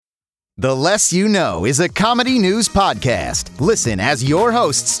The Less You Know is a comedy news podcast. Listen as your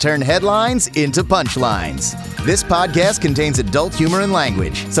hosts turn headlines into punchlines. This podcast contains adult humor and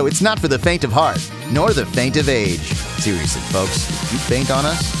language, so it's not for the faint of heart, nor the faint of age. Seriously, folks, if you faint on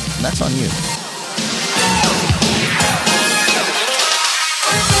us, that's on you.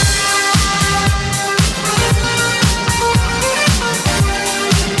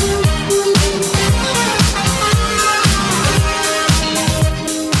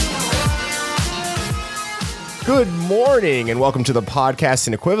 Good morning, and welcome to the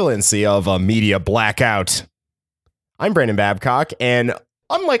podcasting equivalency of a media blackout. I'm Brandon Babcock, and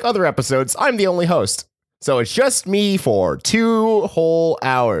unlike other episodes, I'm the only host. So it's just me for 2 whole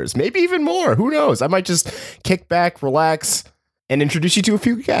hours, maybe even more. Who knows? I might just kick back, relax, and introduce you to a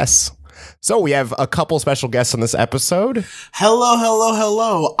few guests. So we have a couple special guests on this episode.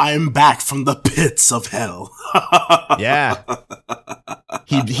 Hello. I'm back from the pits of hell. Yeah.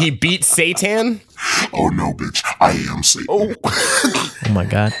 He beat Satan. Oh no, bitch. I am Satan. Oh my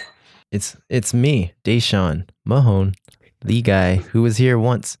God. It's me, Dashawn, Mahone, the guy who was here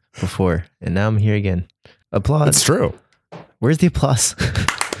once before, and now I'm here again. Applause. It's true. Where's the applause?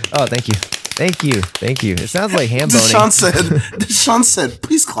 Oh, thank you. It sounds like hand boning. Dashawn said,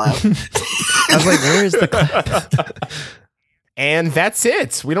 please clap. I was like, where's the clap? And that's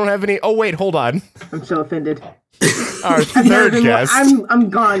it. We don't have any. Oh, wait, hold on. I'm so offended. Our third guest. I'm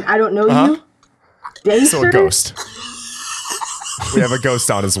gone. I don't know you. Day So a ghost. We have a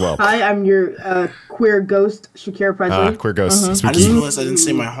ghost on as well. Hi, I'm your queer ghost, Shakira Pressley. Queer ghost. I just realized I didn't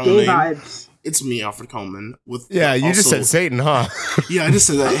say my whole Gay name. vibes. It's me, Alfred Coleman. You just said Satan, huh? Yeah, I just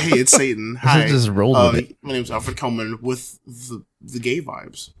said that. Hey, it's Satan. Hi. Just rolled with it. My name's Alfred Coleman with the gay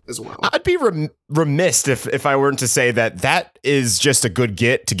vibes as well. I'd be remiss if I weren't to say that is just a good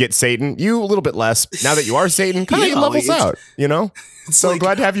get to get Satan. You a little bit less. Now that you are Satan, kind of Yeah, levels like, out, you know? So like-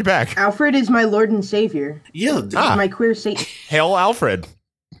 glad to have you back. Alfred is my Lord and Savior. Yeah. My queer Satan. Hail Alfred.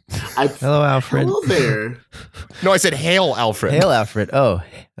 Hello, Alfred. Hello there. No, I said hail Alfred. Hail, Alfred. Oh.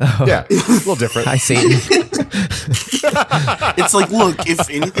 Yeah, a little different. Hi, Satan. It's like, look, if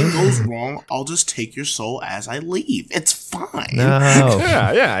anything goes wrong, I'll just take your soul as I leave. It's fine. No.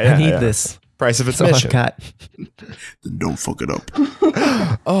 Yeah. I need this. Price of That's all I've admission. got. Then don't fuck it up.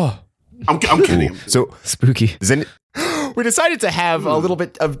 Oh. I'm kidding. So Spooky. we decided to have a little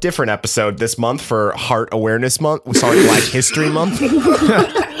bit of different episode this month for Heart Awareness Month. Sorry, Black History Month.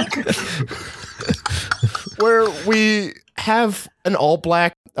 Where we have an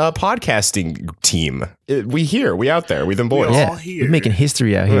all-black podcasting team. We out there, we them boys. all Yeah, here. we're making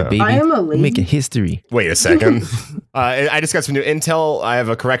history out here, Yeah. baby. I am a We're lady. making history. Wait a second. I just got some new intel. I have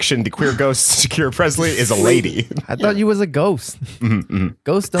a correction. The queer ghost, Shakira Pressley, is a lady. I thought you was a ghost.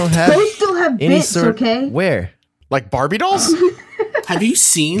 Ghosts don't have Ghosts still have any bits, sort. okay? Where? Like Barbie dolls? Have you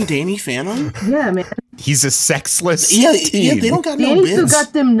seen Danny Phantom? Yeah, man. He's a sexless Yeah, teen. they don't got no Danny still bits.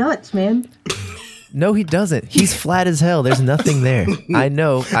 got them nuts, man. No, he doesn't. He's flat as hell. There's nothing there. I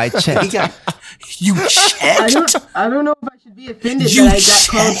know. I checked. You checked? I don't know if I should be offended You that I got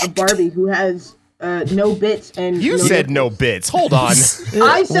called a checked. Barbie who has no bits and You no said nipples. no bits. Hold on.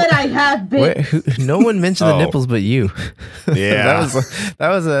 I said I have bits. No one mentioned the Oh. nipples but you. Yeah.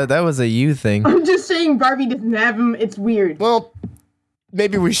 that was a you thing. I'm just saying Barbie doesn't have them. It's weird. Well,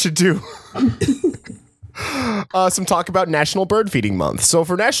 maybe we should do some talk about National Bird Feeding Month. So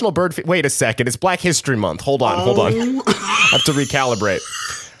for National Bird wait a second, it's Black History Month. Hold on. I have to recalibrate.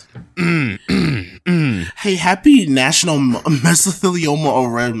 Hey, happy National Mesothelioma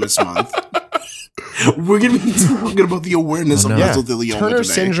Awareness Month. We're going to be talking about the awareness of no. mesothelioma Turner today.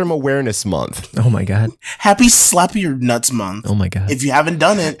 Syndrome Awareness Month. Oh my God. Happy Slap Your Nuts Month. Oh my God. If you haven't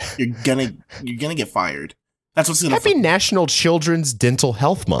done it, you're gonna get fired. That's what's gonna Happy National Children's Dental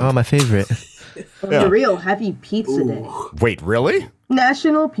Health Month. Oh, my favorite. Yeah. For real, happy pizza day. Wait, really?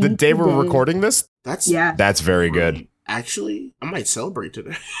 National Pizza The day we're Day. recording this? That's Yeah. That's very good. Actually, I might celebrate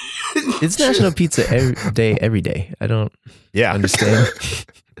today. It's National Pizza every day. I don't Yeah. understand.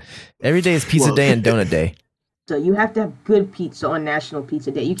 Every day is pizza Well- day and donut day. So you have to have good pizza on National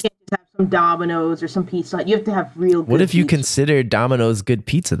Pizza Day. You can't just have some Domino's or some Pizza Hut. You have to have real good What if you pizza. consider Domino's good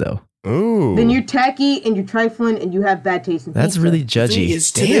pizza though? Ooh. Then you're tacky and you're trifling and you have bad taste in That's pizza. really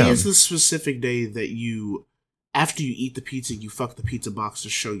judgy. Today Damn. is the specific day that you, after you eat the pizza, you fuck the pizza box to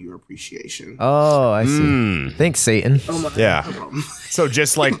show your appreciation. Oh, I see. Mm. Thanks, Satan. Oh my. Yeah. No problem. So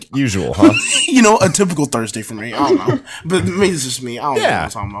just like usual, huh? You know, a typical Thursday for me. I don't know. But maybe it's just me. I don't know Yeah.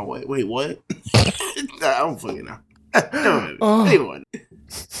 what I'm talking about. Wait, what? I don't fucking know. Oh. Hey, what?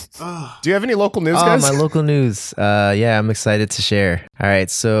 Do you have any local news, Oh, guys? my local news. Yeah, I'm excited to share. All right,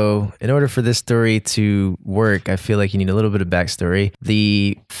 so in order for this story to work, I feel like you need a little bit of backstory.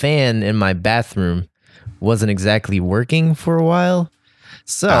 The fan in my bathroom wasn't exactly working for a while.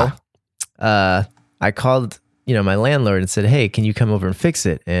 So I called, my landlord and said, hey, can you come over and fix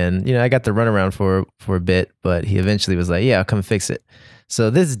it? And, I got the runaround for a bit, but he eventually was like, yeah, I'll come fix it. So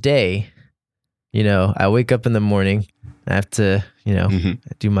this day, I wake up in the morning. I have to,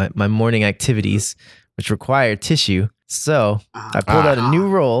 do my morning activities, which require tissue. So I pulled out a new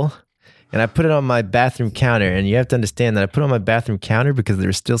roll and I put it on my bathroom counter. And you have to understand that I put it on my bathroom counter because there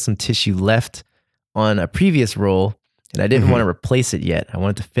was still some tissue left on a previous roll. And I didn't want to replace it yet. I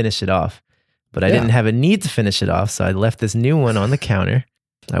wanted to finish it off. But I didn't have a need to finish it off. So I left this new one on the counter.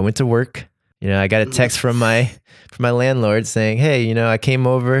 I went to work. I got a text from my landlord saying, hey, I came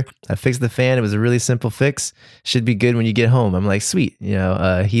over, I fixed the fan. It was a really simple fix. Should be good when you get home. I'm like, sweet.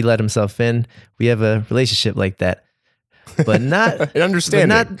 He let himself in. We have a relationship like that, but not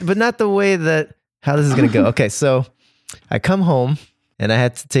but not the way that how this is going to go. Okay. So I come home and I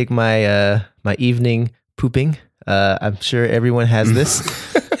had to take my, my evening pooping. I'm sure everyone has this.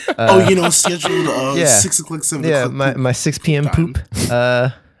 Scheduled 6 o'clock, 7 o'clock. Yeah. My 6 p.m. poop.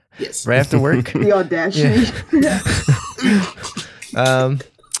 Yes. Right after work. The audacity.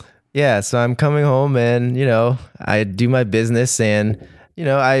 So I'm coming home and, I do my business and,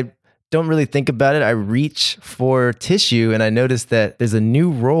 I don't really think about it. I reach for tissue and I notice that there's a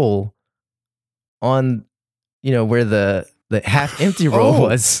new roll on, where the half empty roll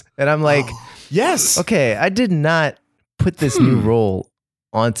was. And I'm like, yes. Okay, I did not put this new roll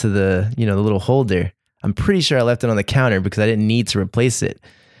onto the, the little holder. I'm pretty sure I left it on the counter because I didn't need to replace it.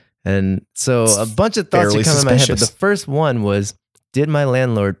 And so a bunch of thoughts are coming in my head, but the first one was, did my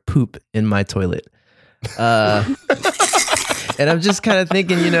landlord poop in my toilet? And I'm just kind of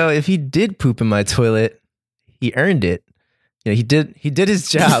thinking, if he did poop in my toilet, he earned it. He did his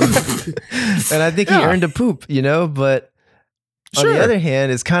job. And I think he earned a poop, but on the other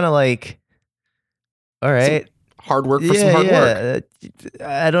hand, it's kind of like, all right. Hard work for some hard work.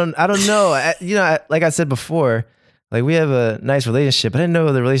 I don't know. Like I said before, like we have a nice relationship. I didn't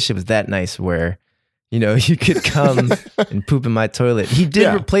know the relationship was that nice where, you could come and poop in my toilet. He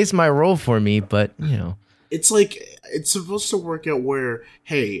did replace my roll for me, but it's like, it's supposed to work out where,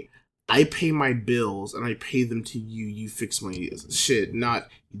 hey, I pay my bills and I pay them to you. You fix my shit, not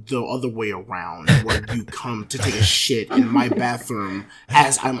the other way around where you come to take a shit in my bathroom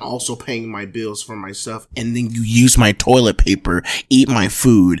as I'm also paying my bills for myself. And then you use my toilet paper, eat my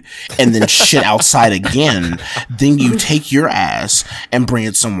food, and then shit outside again. Then you take your ass and bring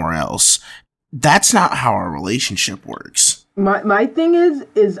it somewhere else. That's not how our relationship works. My thing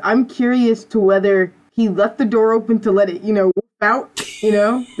is I'm curious to whether he left the door open to let it, whip out,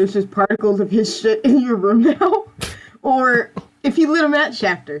 there's just particles of his shit in your room now, or if he lit a match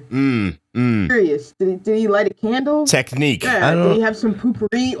after. Curious. Did he light a candle? Technique. Yeah, did he have some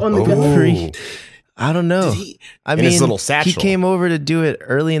poopery on the go? I don't know. I mean, his little satchel. He came over to do it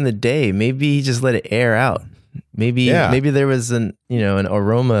early in the day. Maybe he just let it air out. Maybe there was an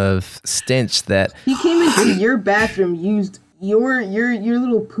aroma of stench that he came into your bathroom, used your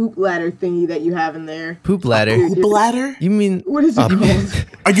little poop ladder thingy that you have in there. Poop ladder. Poop ladder? You mean what is it called?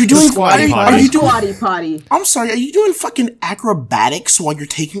 Are you doing squatty potty? Are you doing Squatty potty? I'm sorry. Are you doing fucking acrobatics while you're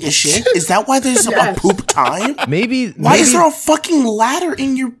taking a shit? Is that why there's a poop time? Maybe. Why is there a fucking ladder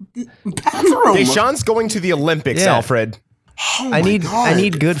in your bathroom? Dashawn's going to the Olympics, Alfred. Oh I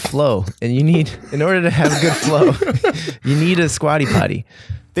need good flow, and in order to have good flow, you need a squatty potty.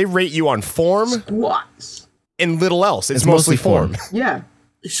 They rate you on form Squats. and little else. It's mostly form. Yeah.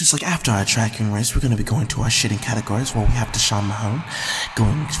 It's just like after our tracking race, we're going to be going to our shitting categories where we have Dashawn Mahone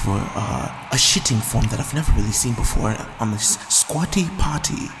going for a shitting form that I've never really seen before on this squatty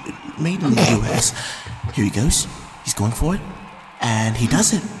potty made in the US. Here he goes. He's going for it. And he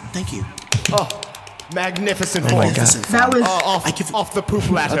does it. Thank you. Oh, magnificent Oh form. my God. That was Off the poop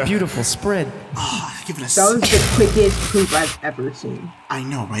ladder. A beautiful spread. Oh, I give it a that was the quickest poop I've ever seen. I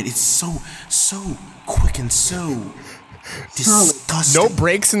know, right? It's so quick and so disgusting. No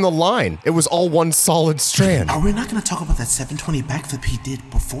breaks in the line. It was all one solid strand. Are we not going to talk about that 720 backflip he did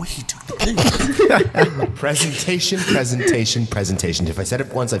before he took the poop? Presentation. If I said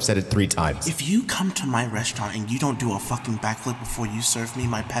it once, I've said it 3 times. If you come to my restaurant and you don't do a fucking backflip before you serve me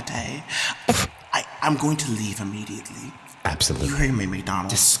my pate, I'm going to leave immediately. Absolutely. You hear me,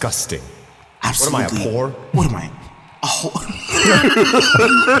 McDonald's? Disgusting. Absolutely. What am I, a whore? What am I?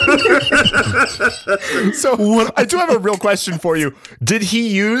 So I do have a real question for you. Did he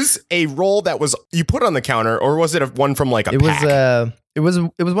use a roll that was you put on the counter, or was it one from like a pack? It was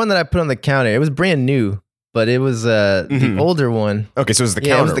one that I put on the counter. It was brand new, but it was the older one. Okay, so it was the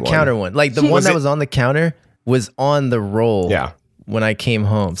Yeah, counter. it was the counter one. Like the one that was on the counter was on the roll. Yeah. When I came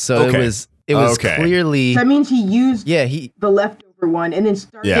home, so it was clearly. That means he used the leftover one and then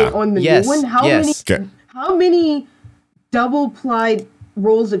started on the new one. How many double plied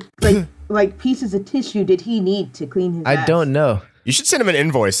rolls of like pieces of tissue did he need to clean his ass? I don't know. You should send him an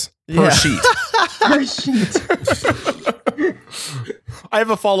invoice per sheet. Per sheet. I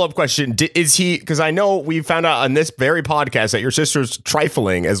have a follow-up question. Is he, because I know we found out on this very podcast that your sister's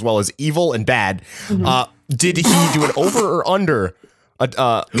trifling as well as evil and bad. Did he do an over or under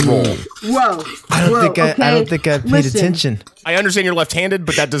roll? Whoa. I don't think I paid attention. I understand you're left-handed,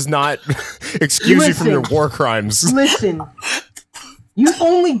 but that does not excuse you from your war crimes. Listen. You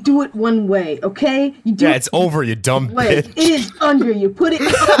only do it one way, okay? You do it's over, you dumb bitch. It is under. You put it.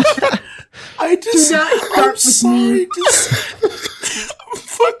 I just. Do not start I'm with sorry. me. I'm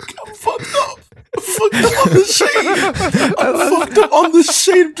fucked up. I'm fucked up on the shade. I'm fucked up on the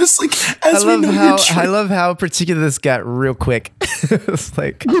shade. Just like as we know you're I love how particular this got real quick. It's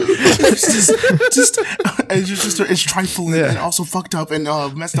like it's trifling and also fucked up and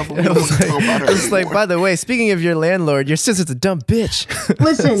messed up. It's like, by the way, speaking of your landlord, your sister's a dumb bitch.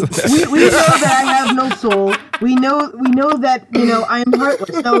 Listen, we know that I have no soul. We know that I am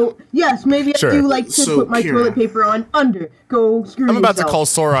heartless. So yes, maybe I do like to put my toilet paper on under. Go screw yourself. I'm about to call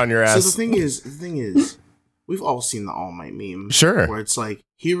Sora on your ass. So the thing is, we've all seen the All Might meme. Sure. Where it's like,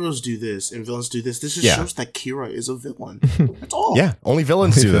 heroes do this and villains do this. This just shows that Kira is a villain. That's all. Yeah, only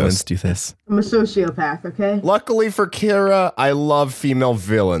villains do this. I'm a sociopath, okay? Luckily for Kira, I love female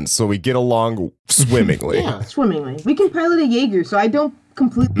villains, so we get along swimmingly. Yeah, swimmingly. We can pilot a Jaeger, so I don't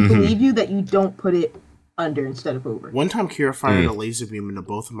completely believe you that you don't put it under instead of over. One time Kira fired a laser beam into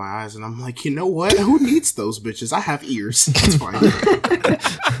both of my eyes, and I'm like, you know what? Who needs those bitches? I have ears. It's fine.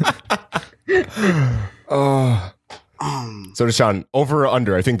 So Dashawn, over or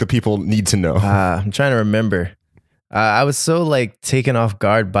under? I think the people need to know. I'm trying to remember. I was so taken off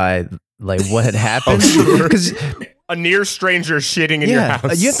guard by what had happened. Because a near stranger shitting in your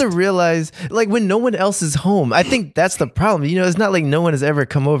house. You have to realize, when no one else is home. I think that's the problem. It's not like no one has ever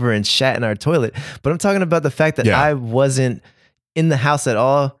come over and shat in our toilet. But I'm talking about the fact that I wasn't in the house at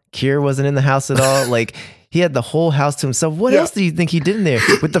all. Kier wasn't in the house at all. He had the whole house to himself. What else do you think he did in there?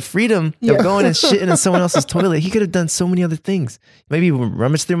 With the freedom of going and shitting in someone else's toilet, he could have done so many other things. Maybe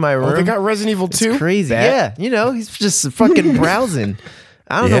rummage through my room. They got Resident Evil 2? It's crazy. Yeah, he's just fucking browsing.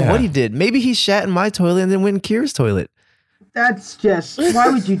 I don't know what he did. Maybe he shat in my toilet and then went in Kira's toilet. That's just, why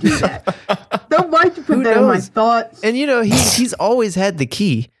would you do that? Why'd you put that in my thoughts? And he's always had the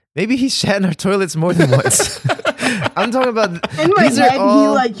key. Maybe he shat in our toilets more than once. I'm talking about in my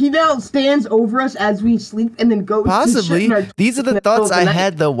head. He now stands over us as we sleep and then goes. Possibly. These are the thoughts I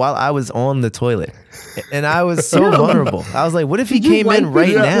had though while I was on the toilet, and I was so vulnerable. I was like, "What if he came in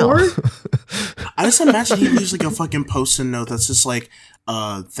right now?" I just imagine he leaves a fucking post-it note that's just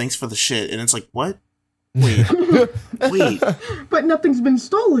 "Thanks for the shit," and it's like, what? Wait. But nothing's been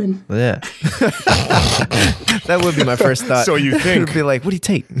stolen. Yeah. That would be my first thought. So you think. It would be like, what do you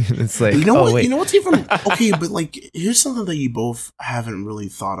take? It's like, you know what? Wait. You know what's even okay, but here's something that you both haven't really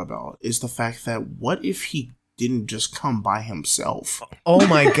thought about is the fact that what if he didn't just come by himself? Oh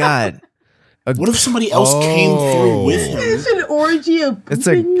my God. What if somebody else came through with him? It's an orgy of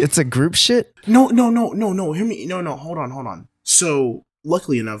pooping. It's a group shit? No. Hear me. No. Hold on. So,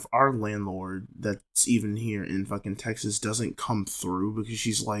 luckily enough, our landlord that's even here in fucking Texas doesn't come through because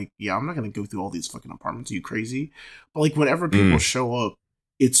she's like, yeah, I'm not going to go through all these fucking apartments. Are you crazy? But whenever people show up,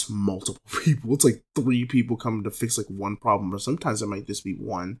 it's multiple people. It's 3 people coming to fix one problem, or sometimes it might just be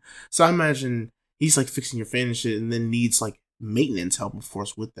one. So I imagine he's fixing your fan and shit and then needs maintenance help, of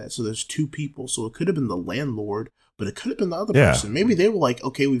course, with that. So there's 2 people. So it could have been the landlord, but it could have been the other person. Maybe they were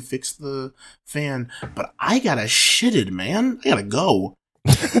okay, we fixed the fan, but I gotta shitted, man. I gotta go.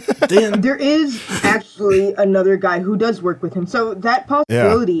 Then there is actually another guy who does work with him. So that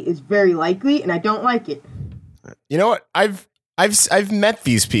possibility is very likely, and I don't like it. You know what? I've met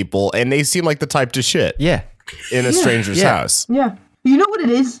these people, and they seem like the type to shit. Yeah. In a stranger's house. Yeah. You know what it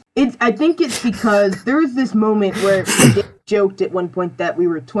is? I think it's because there was this moment where we joked at one point that we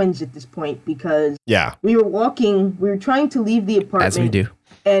were twins at this point because we were trying to leave the apartment. As we do.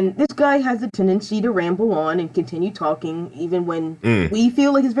 And this guy has a tendency to ramble on and continue talking even when we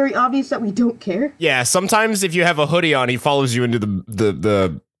feel it's very obvious that we don't care. Yeah, sometimes if you have a hoodie on, he follows you into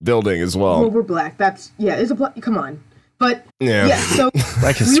the building as well. Well, we're black. Come on. But so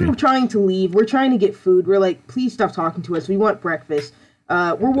we were trying to leave. We're trying to get food. We're like, please stop talking to us. We want breakfast.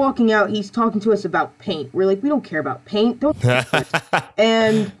 We're walking out. He's talking to us about paint. We're like, we don't care about paint. Don't.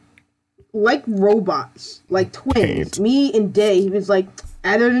 And like robots, like twins, me and Day, he was like,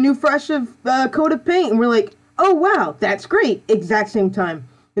 added a new fresh coat of paint. And we're like, oh, wow, that's great. Exact same time.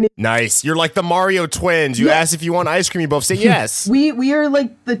 Nice. You're like the Mario twins. You ask if you want ice cream, you both say yes. We are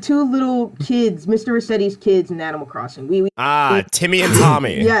like the two little kids, Mr. Rossetti's kids in Animal Crossing. Timmy and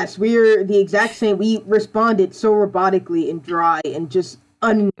Tommy. Yes, we are the exact same. We responded so robotically and dry and just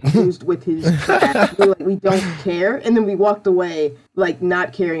unenthused with his trash. We're like, we don't care. And then we walked away, like,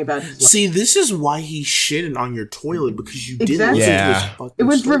 not caring about his life. See, this is why he shitted on your toilet, because you didn't listen to his fucking It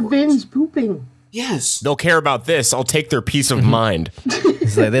was stories. revenge pooping. Yes. They'll care about this. I'll take their peace of mind.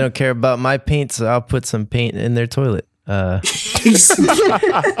 It's like, they don't care about my paint, so I'll put some paint in their toilet. My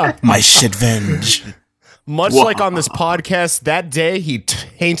shit venge. Much like on this podcast, that day he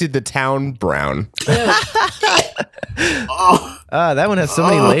painted the town brown. That one has so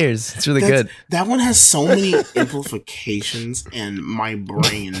many layers. It's really good. That one has so many implications, and my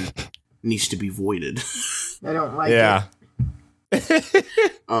brain needs to be voided. I don't like it.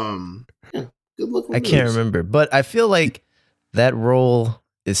 Good luck. I can't remember, but I feel like that role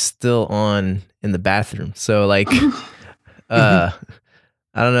is still on in the bathroom. So like, I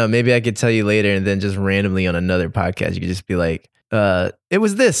don't know. Maybe I could tell you later, and then just randomly on another podcast, you could just be like, "It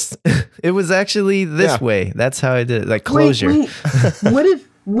was this. It was actually this way. That's how I did it." Like closure. Wait.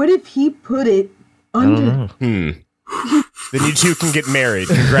 What if he put it under? I don't know. Then you two can get married.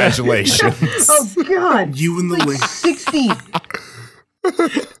 Congratulations. Oh God! You and the like 60.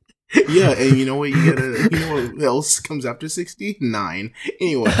 Yeah, and you know what? You know what else comes after 69?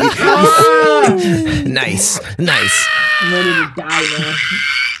 Anyway. Nice. I'm ready to die now.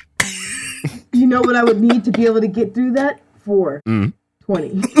 You know what I would need to be able to get through that? 20.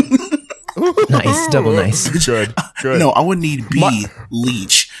 Nice, double nice. Good. No, I would need B,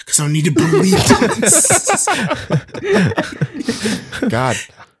 leech, because I need to believe this. God.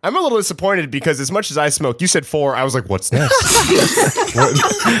 I'm a little disappointed because as much as I smoke, you said 4. I was like, what's next?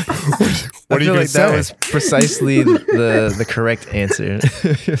 what are you going to say? That was precisely the correct answer.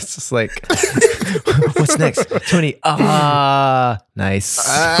 It's just like, what's next? 20. Nice.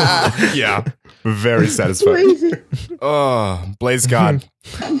 Yeah. Very satisfying. Blaze God.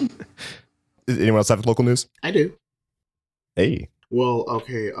 Does anyone else have local news? I do. Hey. Well,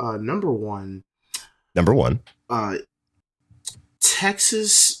 okay. Number one.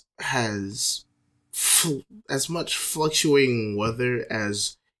 Texas has as much fluctuating weather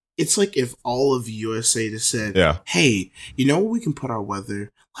as it's like if all of USA just said, hey, you know what we can put our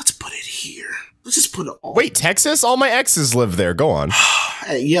weather? Let's put it here. Let's just put it all. Wait, Texas? All my exes live there. Go on.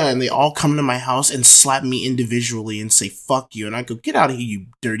 Yeah, and they all come to my house and slap me individually and say, fuck you. And I go, get out of here, you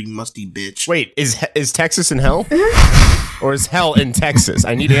dirty, musty bitch. Wait, is Texas in hell? Or is hell in Texas?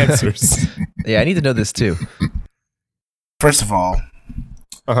 I need answers. Yeah, I need to know this too. First of all,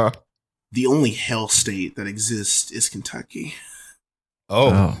 the only hell state that exists is Kentucky.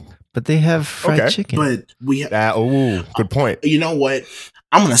 Oh. But they have fried chicken. But we have... good point. You know what?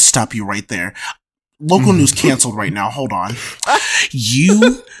 I'm going to stop you right there. Local news canceled right now. Hold on.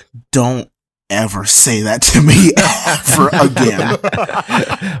 You don't ever say that to me ever again.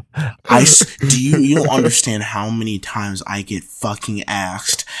 You don't understand how many times I get fucking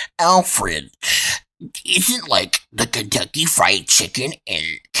asked, Alfred, isn't like the Kentucky Fried Chicken and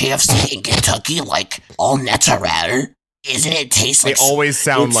KFC in Kentucky like all natural? Isn't it taste like... They always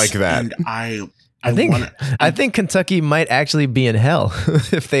sound like that. And I think Kentucky might actually be in hell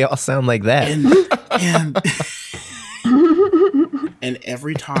if they all sound like that. And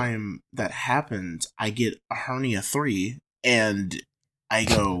every time that happens, I get a hernia 3, and I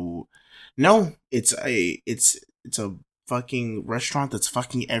go, no, it's a fucking restaurant that's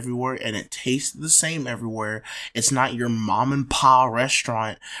fucking everywhere, and it tastes the same everywhere. It's not your mom and pa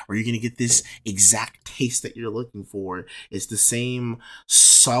restaurant where you're gonna get this exact taste that you're looking for. It's the same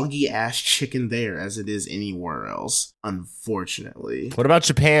soggy ass chicken there as it is anywhere else, unfortunately. What about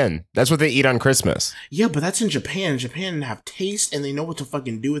Japan? That's what they eat on Christmas. Yeah, but that's in Japan. Japan have taste, and they know what to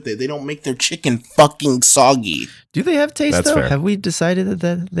fucking do with it. They don't make their chicken fucking soggy. Do they have taste, though? Fair. Have we decided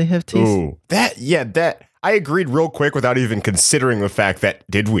that they have taste? Ooh, that I agreed real quick without even considering the fact that,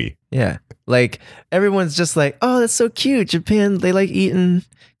 did we? Yeah. Like, everyone's just like, oh, that's so cute. Japan, they like eating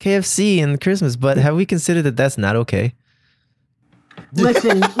KFC and Christmas. But have we considered that that's not okay?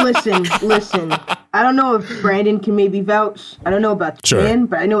 Listen. I don't know if Brandon can maybe vouch. I don't know about Japan,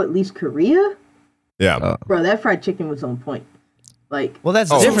 but I know at least Korea. Yeah. Bro, that fried chicken was on point. Like, well,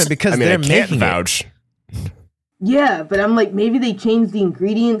 that's different because they're making vouch. Yeah, but I'm like, maybe they changed the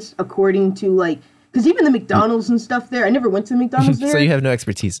ingredients according to like, because even the McDonald's and stuff there, I never went to the McDonald's there. So you have no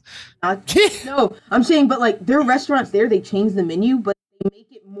expertise. No, I'm saying, but like their restaurants there, they change the menu, but they make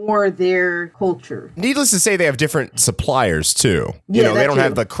it more their culture. Needless to say, they have different suppliers too. Yeah, They don't too.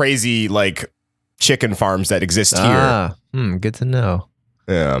 have the crazy like chicken farms that exist here. Good to know.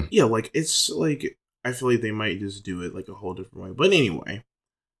 Yeah. Yeah, like it's like I feel like they might just do it like a whole different way. But anyway,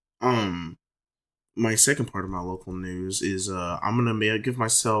 my second part of my local news is I'm gonna give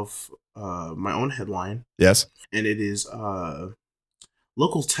myself my own headline, Yes. and it is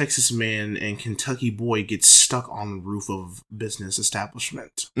local Texas man and Kentucky boy gets stuck on the roof of business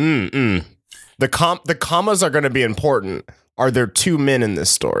establishment. The commas are going to be important. Are there two men in this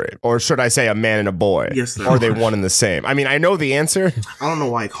story, or should I say a man and a boy? Yes, there are they are. one and the same? I mean, I know the answer. I don't know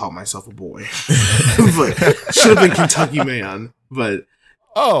why I called myself a boy, but should have been Kentucky man. But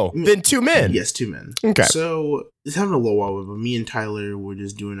Oh, then two men. yes, two men. Okay. So it's having a little while, but me and Tyler were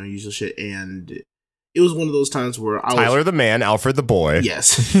just doing our usual shit, and it was one of those times where Tyler the man, Alfred the boy.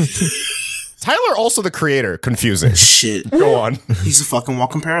 Yes. Tyler also the creator. Confusing. Shit. Go on. He's a fucking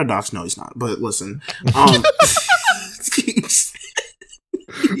walking paradox. No, he's not. But listen, I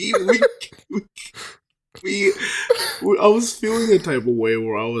was feeling the type of way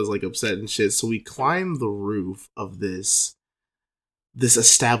where I was like upset and shit. So we climbed the roof of this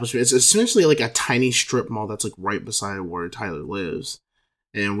establishment. It's essentially like a tiny strip mall that's like right beside where Tyler lives.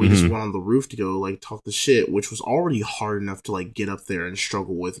 And we just went on the roof to go like talk the shit, which was already hard enough to like get up there and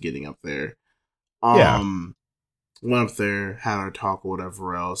struggle with getting up there. Went up there, had our talk or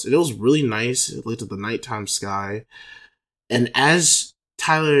whatever else. And it was really nice. It looked at the nighttime sky. And as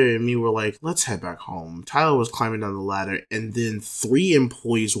Tyler and me were like, let's head back home, Tyler was climbing down the ladder, and then 3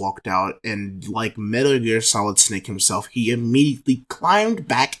 employees walked out, and like Metal Gear Solid Snake himself, he immediately climbed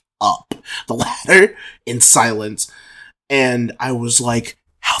back up the ladder in silence. And I was like,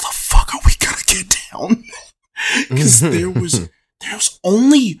 how the fuck are we gonna get down? Because there was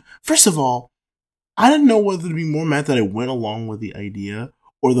only, first of all, I didn't know whether to be more mad that I went along with the idea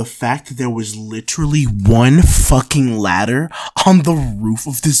or the fact that there was literally one fucking ladder on the roof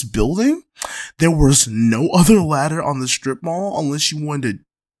of this building. There was no other ladder on the strip mall unless you wanted to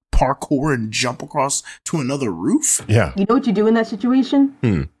parkour and jump across to another roof. Yeah. You know what you do in that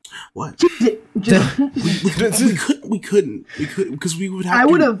situation? What? Just- We couldn't because we would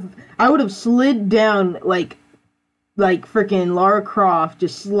have I would have slid down like freaking Lara Croft,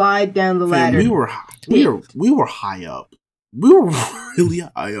 just slide down the ladder. We were high up. We were really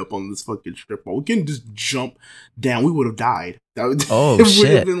high up on this fucking strip mall. We couldn't just jump down. We would have died. Oh it would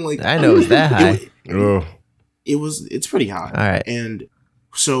shit! have been like, I know it's that high. It's pretty high. All right. And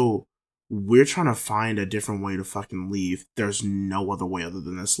so we're trying to find a different way to fucking leave. There's no other way other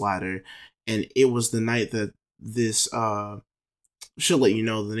than this ladder. And it was the night that this should let you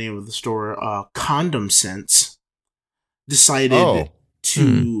know the name of the store, Condom Sense, decided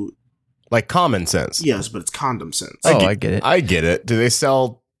to like Common Sense. Yes, but it's Condom Sense. I get it. I get it. Do they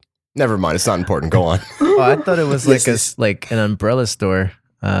sell? Never mind. It's not important. Go on. Oh, I thought it was like an umbrella store.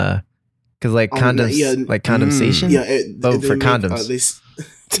 Because like condoms, like condensation. Yeah, for condoms.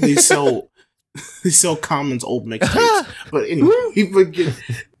 They sell Common's old mixtapes. But anyway,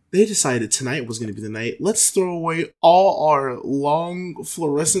 they decided tonight was going to be the night. Let's throw away all our long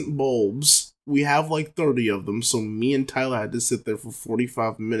fluorescent bulbs. We have like 30 of them, so me and Tyler had to sit there for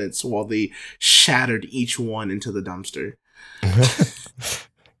 45 minutes while they shattered each one into the dumpster.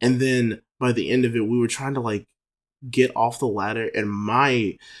 And then by the end of it, we were trying to like get off the ladder,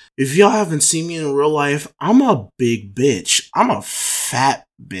 and if y'all haven't seen me in real life, I'm a big bitch. I'm a fat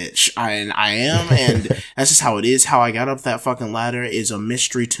bitch. I am, and that's just how it is. How I got up that fucking ladder is a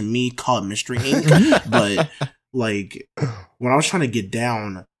mystery to me. Call it Mystery Inc. But like when I was trying to get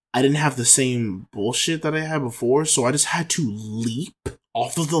down, I didn't have the same bullshit that I had before, so I just had to leap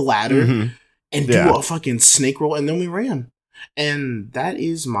off of the ladder and do a fucking snake roll, and then we ran. And that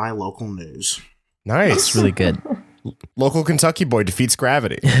is my local news. Nice. It's really good. Local Kentucky boy defeats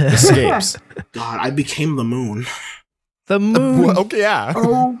gravity. Escapes. God, I became the moon. The moon. Okay, yeah.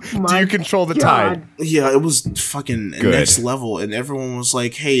 Oh my Do you control the God. tide? Yeah, it was fucking Good. next level, and everyone was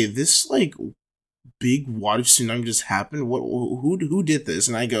like, "Hey, this like big water tsunami just happened. What? Who did this?"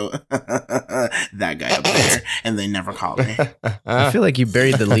 And I go, "That guy up there," and they never called me. I feel like you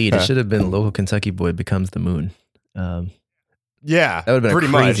buried the lead. It should have been local Kentucky boy becomes the moon. Yeah, That would have been pretty a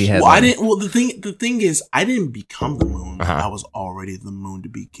crazy much. headline. Well, I didn't. Well, the thing is, I didn't become the moon. Uh-huh. I was already the moon to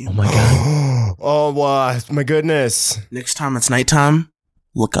begin. Oh my God. Oh, my goodness. Next time it's nighttime,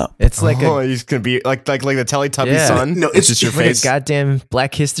 look up. It's like he's gonna be like the Teletubby Yeah. son. No, it's just your like a face. goddamn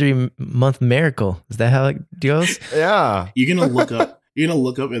Black History Month miracle. Is that how it goes? Yeah. You're gonna look up. You're gonna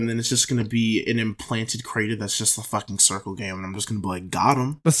look up, and then it's just gonna be an implanted crater that's just a fucking circle game, and I'm just gonna be like, got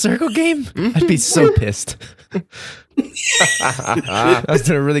him. The circle game? I'd be so pissed. I was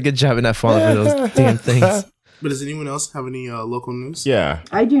doing a really good job of not falling for those damn things. But does anyone else have any local news? Yeah.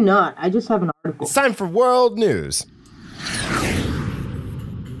 I do not. I just have an article. It's time for world news.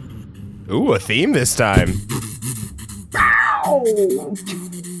 Ooh, a theme this time. Oh,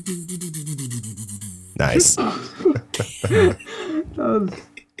 Nice.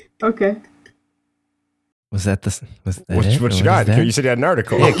 okay. Was that the? Was that What it? you Or got? was that? You said you had an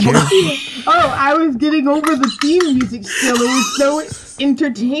article. Oh, I was getting over the theme music still. It was so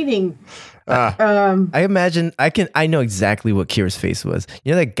entertaining. I imagine I know exactly what Kira's face was.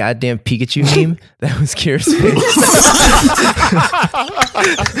 You know that goddamn Pikachu meme? That was Kira's face.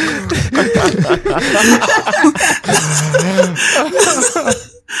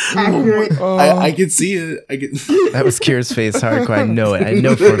 Accurate. I can see it. That was Kira's face, hardcore. I know it. I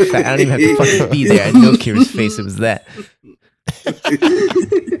know for a fact. I don't even have to fucking be there. I know Kira's face. It was that.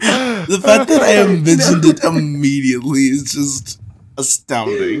 The fact that I mentioned it immediately is just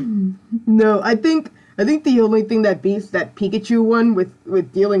astounding. No, I think the only thing that beats that Pikachu one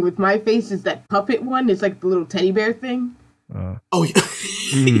with dealing with my face is that puppet one. It's like the little teddy bear thing. Oh yeah.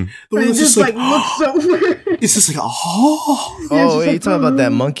 The one It that's just like looks so weird. it's just like oh. it's Oh, just you like, talking about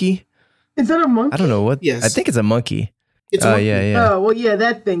that monkey? Is that a monkey? I don't know what. Yes. I think it's a monkey. It's Oh yeah. Oh well, yeah,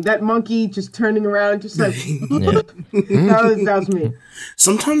 that thing, that monkey just turning around, just like Yeah. that was me.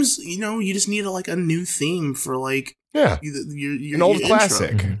 Sometimes you just need a new theme for like Yeah. your An old intro.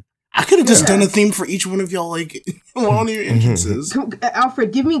 classic. I could have just done a theme for each one of y'all, like one of your entrances.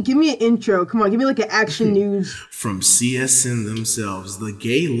 Alfred, give me an intro. Come on, give me like an action news. From CSN themselves, the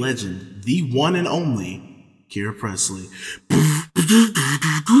gay legend, the one and only Kira Pressley.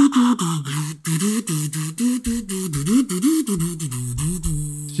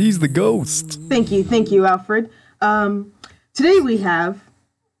 She's the ghost. Thank you, Alfred. Today we have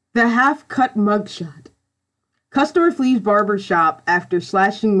the half-cut mugshot. Customer flees barber shop after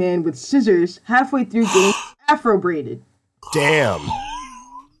slashing man with scissors halfway through getting afro braided. Damn.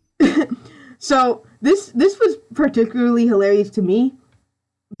 So this was particularly hilarious to me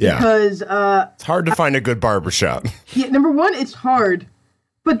Yeah. because It's hard to find a good barbershop. yeah, number one, it's hard,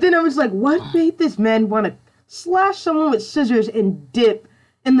 but then I was like, what made this man want to slash someone with scissors and dip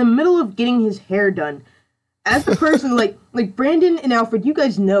in the middle of getting his hair done? As a person, like Brandon and Alfred, you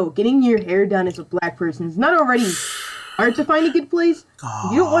guys know getting your hair done as a black person is not already hard to find a good place.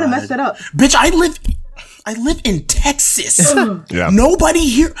 You don't want to mess that up. Bitch, I live in Texas. Yeah. Nobody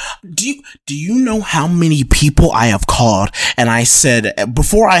here. Do you know how many people I have called and I said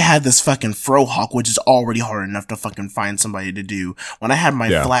before I had this fucking frohawk, which is already hard enough to fucking find somebody to do. When I had my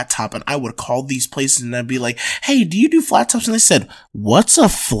flat top, and I would call these places and I'd be like, "Hey, do you do flat tops?" And they said, "What's a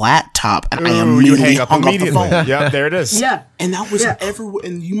flat top?" And I immediately hung up the phone. Yeah, there it is. Yeah, And that was everywhere.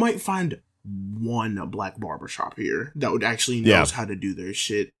 And you might find one black barbershop here that would actually knows how to do their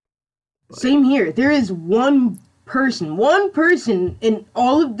shit. same here. There is one person in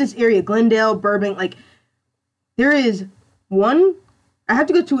all of this area, Glendale, Burbank, like there is one. I have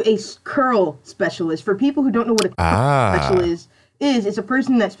to go to a curl specialist. For people who don't know what a curl specialist is, it's a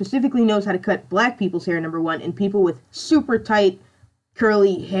person that specifically knows how to cut black people's hair, number one, and people with super tight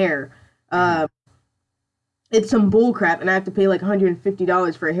curly hair. It's some bull crap, and I have to pay like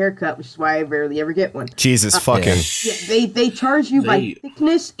 $150 for a haircut, which is why I rarely ever get one. Jesus fucking. Yeah, they charge you by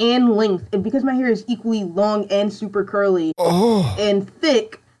thickness and length, and because my hair is equally long and super curly and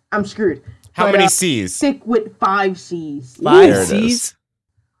thick, I'm screwed. How But, many C's? Thick with 5 C's. There it is.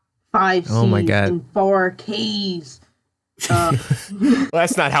 5 C's Oh my God. and 4 K's. Well,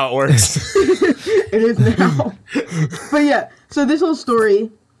 that's not how it works. It is now. But yeah, so this whole story,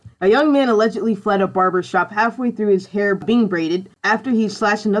 a young man allegedly fled a barber shop halfway through his hair being braided after he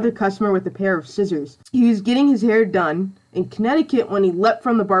slashed another customer with a pair of scissors. He was getting his hair done in Connecticut when he leapt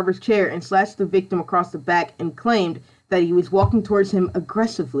from the barber's chair and slashed the victim across the back and claimed that he was walking towards him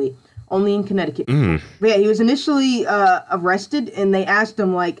aggressively, only in Connecticut. But yeah, he was initially arrested, and they asked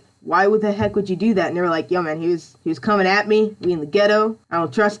him, like, why the heck would you do that? And they were like, yo, man, he was coming at me. We in the ghetto. I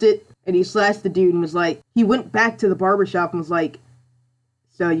don't trust it. And he slashed the dude and was like, he went back to the barber shop and was like,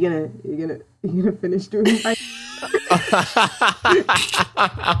 so you're gonna finish doing my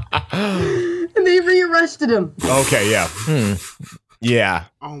and they rearrested him. Okay, yeah. Yeah.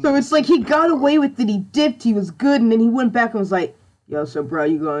 So it's like he got away with it. He dipped. He was good, and then he went back and was like, "Yo, so bro,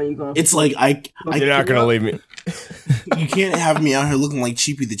 you going?" It's like You're not gonna leave me. You can't have me out here looking like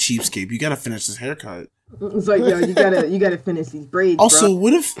Cheapy the Cheapskate. You gotta finish this haircut. It's like, yo, you gotta finish these braids. Also, bro.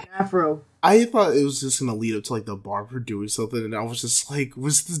 what if Afro? I thought it was just gonna lead up to like the barber doing something, and I was just like,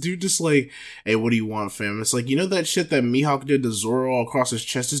 was the dude just like, hey, what do you want, fam? It's like, you know that shit that Mihawk did to Zoro all across his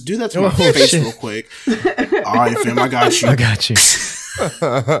chest? Just do that to my face real quick. All right, fam, I got you. I got you.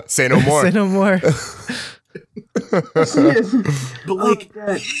 Say no more. Say no more. But like,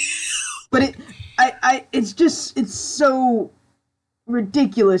 but it's so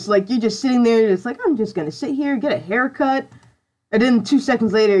ridiculous. Like, you're just sitting there, it's like, I'm just gonna sit here, get a haircut, and then 2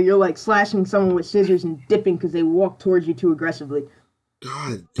 seconds later, you're like slashing someone with scissors and dipping because they walk towards you too aggressively.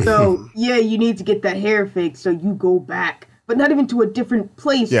 God. So yeah, you need to get that hair fixed, so you go back, but not even to a different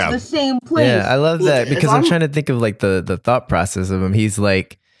place, the same place. Yeah, I love that Look, because I'm trying to think of like the thought process of him. He's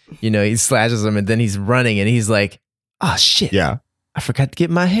like, he slashes him and then he's running and he's like, oh shit. Yeah. I forgot to get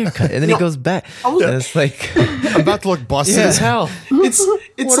my hair cut. And then he goes back. And it's like, I'm about to look busted as hell. It's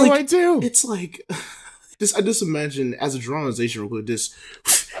what like, do I do? It's like, I just imagine as a dramatization real quick,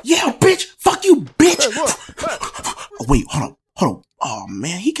 yeah, bitch, fuck you, bitch. Oh, wait, hold on. Oh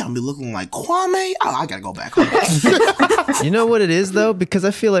man, he got me looking like Kwame. Oh, I gotta go back. You know what it is though? Because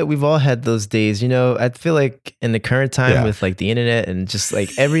I feel like we've all had those days. I feel like in the current time with like the internet and just like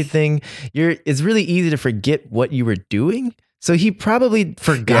everything, it's really easy to forget what you were doing. So he probably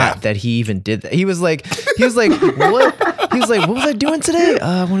forgot that he even did that. He was like, what? He was like, what was I doing today?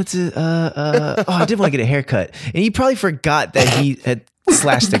 I wanted to, I did want to get a haircut. And he probably forgot that he had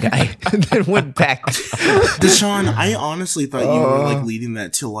slashed the guy and then went back. Dashawn, I honestly thought you were like leading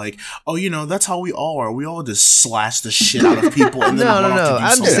that to like, that's how we all are. We all just slash the shit out of people. And then no.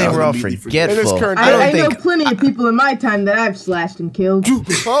 I'm just saying we're all forgetful. I know plenty of people in my time that I've slashed and killed.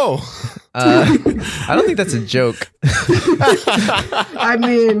 I don't think that's a joke. I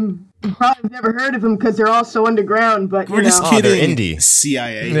mean, you probably never heard of them because they're all so underground. But we're just kidding. They're indie.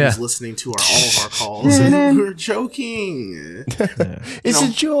 CIA who's listening to all of our calls. We're joking. It's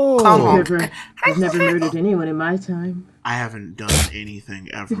a joke. I've never murdered anyone in my time. I haven't done anything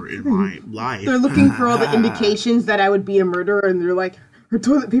ever in my life. They're looking for all the indications that I would be a murderer, and they're like, her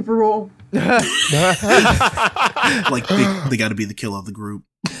toilet paper roll. Like they got to be the kill of the group.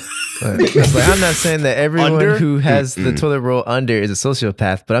 Like, I'm not saying that everyone who has the toilet roll under is a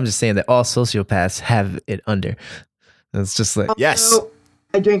sociopath, but I'm just saying that all sociopaths have it under. It's just like, yes.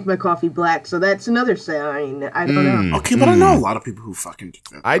 I drink my coffee black, so that's another sign. I don't know. Okay, but I know a lot of people who fucking do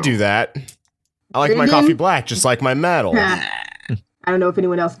that. I do that. I like my coffee black, just like my metal. I don't know if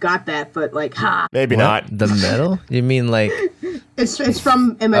anyone else got that, but like, maybe not. The metal? You mean like? It's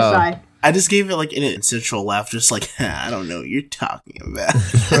from MSI. I just gave it like an essential laugh, just like, I don't know what you're talking about.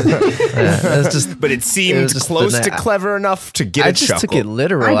 But it seemed close to clever enough to get a chuckle. I just took it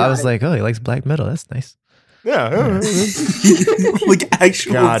literal. I was like, oh, he likes black metal. That's nice. Yeah. Like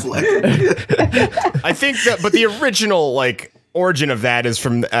actual black. I think that, but the original like origin of that is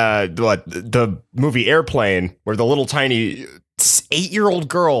from the movie Airplane, where the little tiny 8-year-old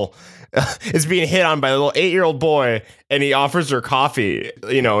girl is being hit on by a little 8-year-old boy, and he offers her coffee.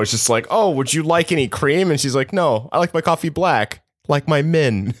 It's just like, oh, would you like any cream? And she's like, no, I like my coffee black, like my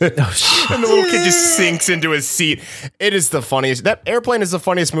men. Oh, shit. And the little kid just sinks into his seat. It is the funniest. That Airplane is the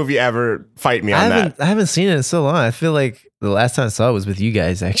funniest movie ever. Fight me on that. I haven't seen it in so long. I feel like the last time I saw it was with you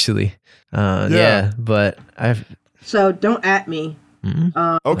guys, actually. But So don't at me.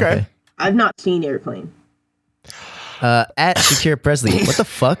 Okay. I've not seen Airplane. At Shakira Pressley. What the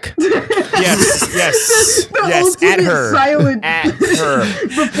fuck? Yes. At her. Silent At her.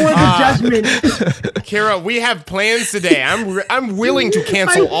 before the judgment. Kara, we have plans today. I'm willing to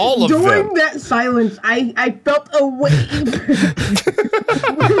cancel all of them. During that silence, I felt a wave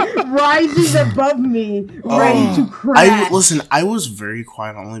rising above me, ready to crash. Listen, I was very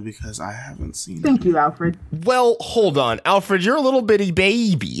quiet only because I haven't seen it. Thank you, Alfred. Well, hold on. Alfred, you're a little bitty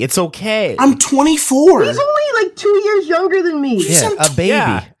baby. It's okay. I'm 24. He's only like 2 years younger than me. Yeah, a baby.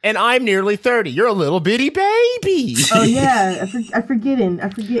 Yeah, and I'm nearly 30. You're a little bitty baby. Oh yeah, I'm forgetting. I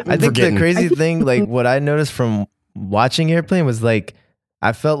think the crazy thing, like what I noticed from watching Airplane was like,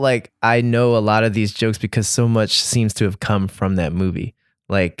 I felt like I know a lot of these jokes because so much seems to have come from that movie,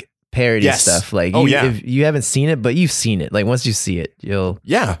 like parody stuff. Like, if you haven't seen it, but you've seen it. Like once you see it, you'll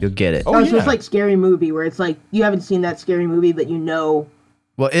get it. So it's like Scary Movie, where it's like you haven't seen that Scary Movie, but you know.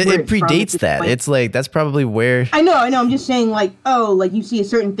 Well, it predates that. It's like that's probably where. I know. I'm just saying, like, like you see a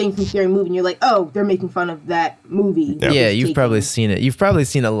certain thing from Scary Movie, and you're like, oh, they're making fun of that movie. Yeah, you've probably seen it. You've probably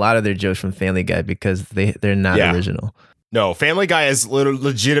seen a lot of their jokes from Family Guy because they're not original. No, Family Guy is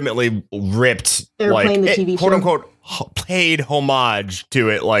legitimately ripped, Airplane, the TV quote show. unquote, paid homage to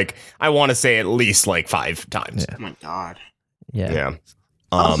it, like, I want to say at least like 5 times. Oh my god. Yeah. Yeah.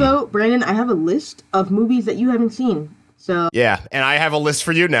 Also, Brandon, I have a list of movies that you haven't seen. So Yeah, and I have a list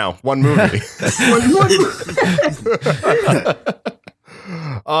for you now. One movie.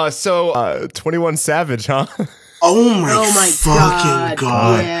 So 21 Savage, huh? Oh my fucking god.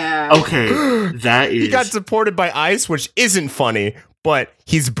 god. Yeah. Okay, that is. He got deported by ICE, which isn't funny, but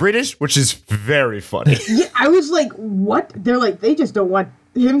he's British, which is very funny. Yeah, I was like, what? They're like, they just don't want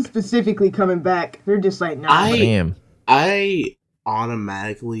him specifically coming back. They're just like, nah. Damn. I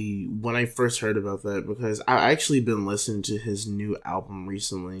automatically, when I first heard about that, because I actually been listening to his new album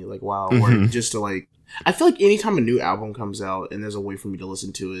recently, like while I work, just to like, I feel like anytime a new album comes out and there's a way for me to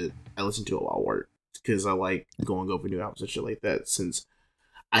listen to it, I listen to it while I work, because I like going over new albums and shit like that, since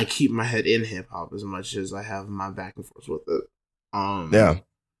I keep my head in hip hop as much as I have my back and forth with it. Yeah.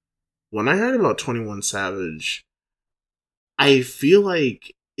 When I heard about 21 Savage, I feel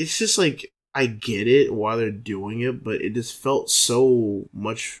like it's just like, I get it while they're doing it, but it just felt so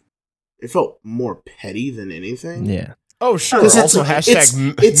much. It felt more petty than anything. Yeah. Oh, sure. 'Cause it's Also, like-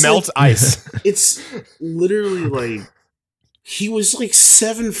 hashtag it's melt like- ice. It's literally like he was like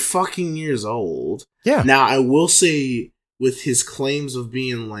 7 fucking years old. Yeah. Now I will say, with his claims of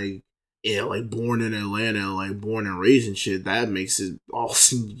being like, yeah, like born in Atlanta, like born and raised and shit, that makes it all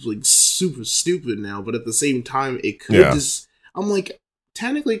seem like super stupid now. But at the same time, it could just. I'm like.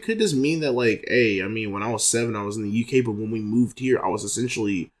 Technically, it could just mean that, like, hey, I mean, when I was 7, I was in the UK, but when we moved here, I was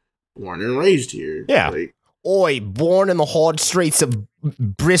essentially born and raised here. Yeah. Like, Oi, born in the hard streets of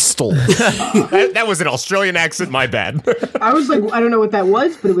Bristol. that was an Australian accent, my bad. I was like, I don't know what that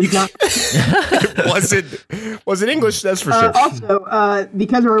was, but it was not. It wasn't English, that's for sure. Also,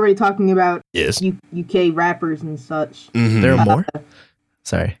 because we're already talking about Yes. UK rappers and such. There are more?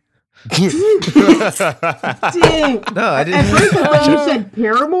 Sorry. Dang. No, I At didn't. first, I thought you said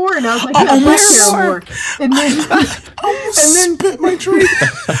Paramore, and I was like, yeah, Paramore. And then spit my drink.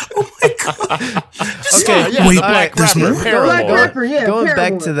 Oh my god. Okay, yeah, Wait, the black there's rapper, more? Paramore. Black rapper, yeah. Going back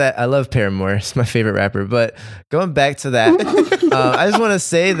Paramore. to that, I love Paramore. It's my favorite rapper. But going back to that, I just want to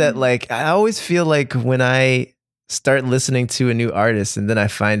say that, like, I always feel like when I start listening to a new artist and then I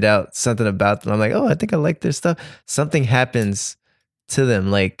find out something about them, I'm like, oh, I think I like their stuff. Something happens to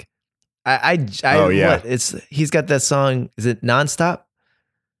them. Like, Oh, yeah. he's got that song. Is it Nonstop?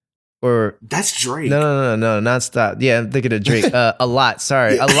 Or That's Drake. no, Nonstop. Yeah, I'm thinking of Drake. A lot.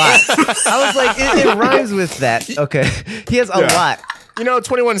 Sorry, a lot. I was like, it rhymes with that. Okay, he has a lot. You know,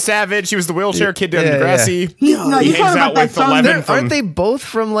 21 Savage, he was the wheelchair kid down Yeah, Degrassi. He, Yeah, no, he you're hangs talking out about that with song. 11 from- Aren't they both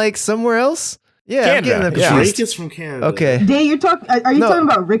from like somewhere else? Yeah, I'm Canada, getting them yeah. confused. Drake is from Canada. Okay. Day, you're talking. Are you No. talking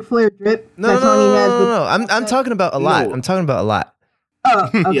about Ric Flair drip? No, That no, song he has with- no. I'm talking about a lot. No. I'm talking about a lot.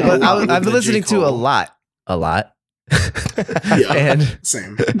 Oh, okay. Yeah, But a lot I've with been the listening J. to a Cole. lot. Yeah. And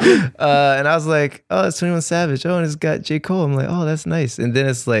Same. and I was like, oh, it's 21 Savage. Oh, and it's got J. Cole. I'm like, oh, that's nice. And then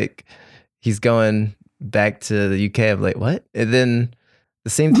it's like, he's going back to the UK. I'm like, what? And then the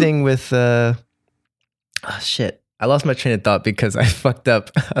same thing with, oh, shit. I lost my train of thought because I fucked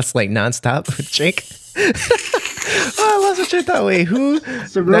up. I was like, Nonstop with Drake. Oh, I lost my train of thought. Wait, who?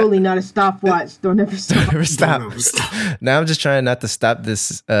 It's a rolling, not a stopwatch. Don't ever stop. Never stop. Don't ever stop. Now I'm just trying not to stop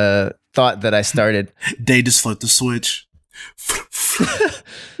this thought that I started. They just flipped the switch.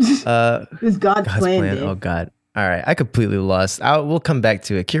 It's God's God's plan. plan. Dave. Oh God. All right, I completely lost. We'll come back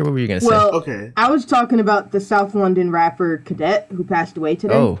to it. Kira, what were you gonna say? Well, Okay. I was talking about the South London rapper Cadet who passed away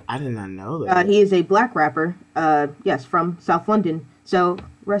today. Oh, I did not know that. He is a black rapper. Yes, from South London. So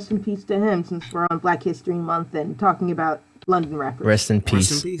rest in peace to him, since we're on Black History Month and talking about London rappers. rest in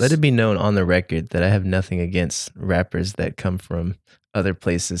peace. in peace. Let it be known on the record that I have nothing against rappers that come from other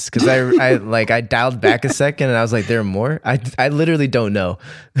places. Because I dialed back a second and I was like, there are more. I literally don't know.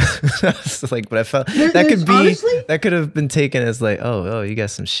 I was like, but I felt that could be honestly? that could have been taken as like, oh, you got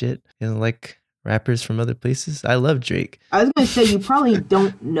some shit. You know, like rappers from other places. I love Drake. I was gonna say you probably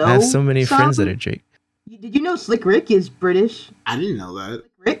don't know. I have so many friends that some. are Drake. Did you know Slick Rick is British? I didn't know that.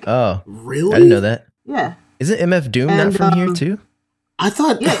 Rick? Oh, Really? I didn't know that. Yeah. Isn't MF Doom not And, from here too? I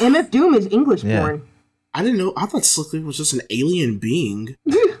thought. Yeah, MF Doom is English born. I didn't know. I thought Slick Rick was just an alien being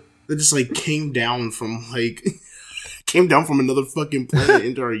that just like came down from another fucking planet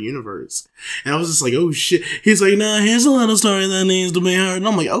into our universe. And I was just like, oh shit. He's like, nah, here's a little story that needs to be heard. And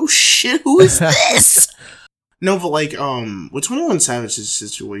I'm like, oh shit, who is this? No, but like, with 21 Savage's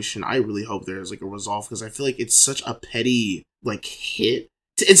situation, I really hope there's like a resolve, because I feel like it's such a petty like hit.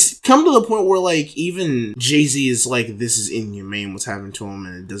 It's come to the point where like even Jay-Z is like, this is inhumane what's happened to him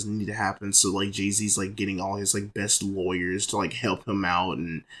and it doesn't need to happen. So like Jay-Z's like getting all his like best lawyers to like help him out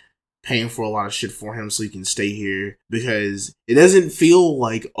and paying for a lot of shit for him so he can stay here, because it doesn't feel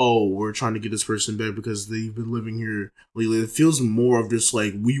like, oh, we're trying to get this person back because they've been living here lately. It feels more of just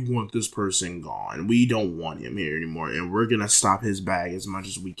like, we want this person gone. We don't want him here anymore, and we're gonna stop his bag as much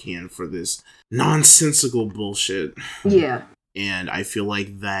as we can for this nonsensical bullshit. Yeah. And I feel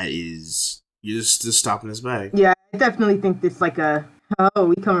like that is, you're just stopping his bag. Yeah, I definitely think it's like a, oh,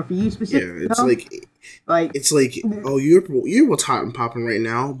 we coming for you specifically. Yeah, it's like, oh, you're what's hot and popping right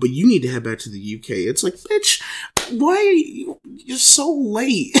now, but you need to head back to the UK. It's like, bitch, why are you're so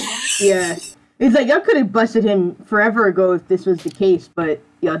late? Yeah, it's like y'all could have busted him forever ago if this was the case, but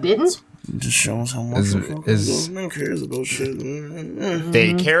y'all didn't. Just shows how much the government cares about shit.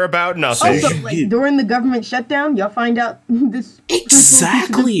 They care about nothing. Also, like during the government shutdown, y'all find out this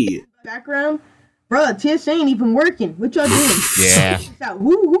exactly background. Bruh, TSA ain't even working. What y'all doing? Yeah.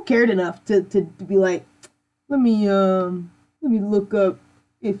 Who cared enough to be like, let me look up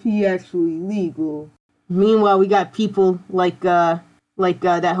if he actually legal. Meanwhile, we got people like that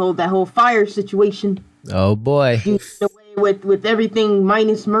whole fire situation. Oh boy. Getting away with everything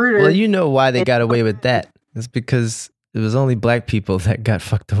minus murder. Well, you know why they got away with that. It's because it was only black people that got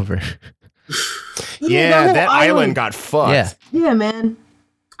fucked over. Yeah, that island got fucked. Yeah. Yeah, man.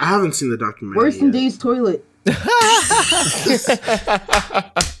 I haven't seen the documentary. Worse than Dave's toilet.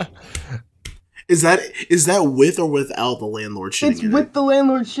 Is that with or without the landlord shitting It's in with it? the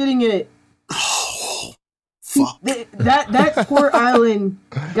landlord shitting in it. Oh, fuck. That poor island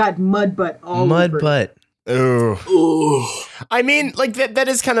got mud butt all Mud over. butt. Ooh. Ooh. I mean, like that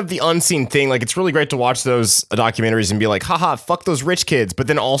is kind of the unseen thing. Like, it's really great to watch those documentaries and be like, haha, fuck those rich kids. But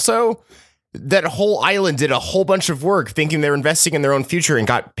then also, that whole island did a whole bunch of work thinking they're investing in their own future and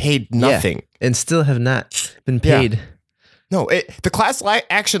got paid nothing. Yeah, and still have not been paid. Yeah. No, the class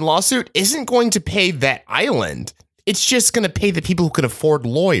action lawsuit isn't going to pay that island. It's just going to pay the people who can afford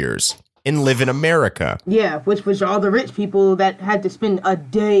lawyers and live in America. Yeah, which was all the rich people that had to spend a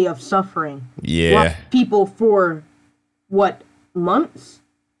day of suffering. Yeah. While people for, what, months?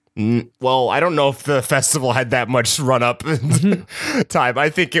 Well, I don't know if the festival had that much run up time. I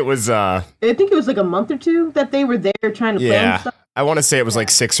think it was I think it was like a month or two that they were there trying to plan stuff. I want to say it was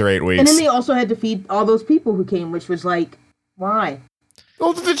like 6 or 8 weeks. And then they also had to feed all those people who came, which was like, why?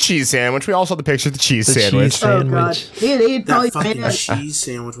 Oh, the cheese sandwich. We all saw the picture of the cheese The sandwich. cheese Oh god. sandwich. Yeah, they had probably That fucking planned cheese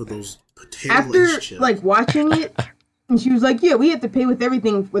sandwich with those potato after lace chips. like watching it, and she was like, yeah, we had to pay with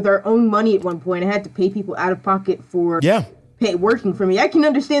everything with our own money at one point. I had to pay people out of pocket for working for me. I can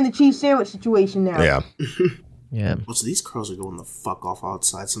understand the cheese sandwich situation now. Yeah. Yeah. Well, so these crows are going the fuck off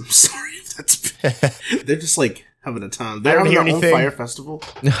outside, so I'm sorry if that's they're just like having a time. They're having their own fire festival.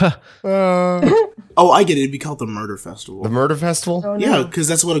 Oh, I get it. It'd be called the Murder Festival. The Murder Festival? Oh, no. Yeah, because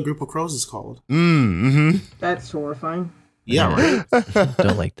that's what a group of crows is called. That's horrifying. Yeah, right.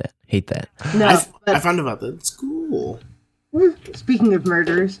 Don't like that. Hate that. No, I but found about that. It's cool. speaking of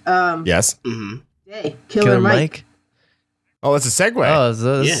murders, Yes. hey, Killer Mike. Oh, it's a segue. Oh,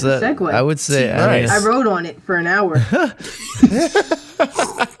 so this, Segue. I would say, Nice. I wrote on it for an hour.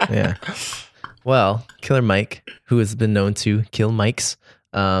 yeah. Well, Killer Mike, who has been known to kill Mikes,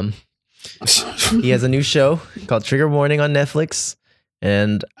 he has a new show called Trigger Warning on Netflix,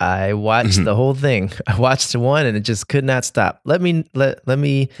 and I watched the whole thing. I watched one, and it just could not stop. Let me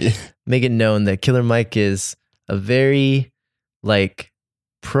make it known that Killer Mike is a very like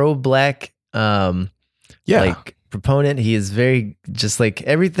pro-black like proponent. He is very just like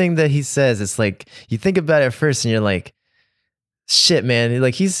everything that he says. It's like you think about it at first, and you're like, "Shit, man!"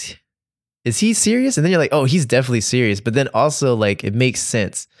 Like is he serious? And then you're like, "Oh, he's definitely serious." But then also like it makes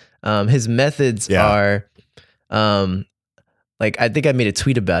sense. His methods are, like I think I made a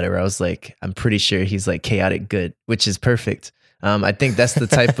tweet about it where I was like, "I'm pretty sure he's like chaotic good," which is perfect. I think that's the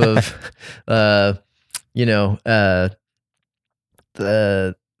type of,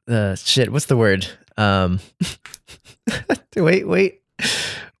 shit. What's the word? Wait.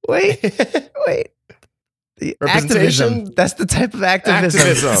 The activism. That's the type of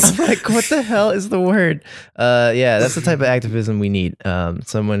activism. I'm like, what the hell is the word? Yeah, that's the type of activism we need.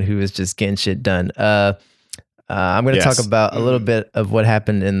 Someone who is just getting shit done. I'm going to talk about a little bit of what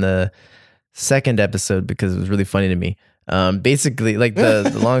happened in the second episode because it was really funny to me. Basically, like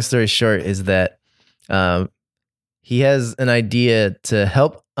the long story short is that he has an idea to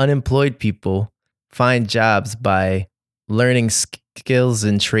help unemployed people find jobs by learning skills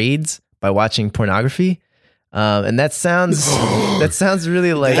and trades by watching pornography. And that sounds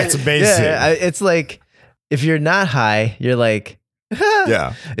really like that's amazing. Yeah, it's like if you're not high, you're like,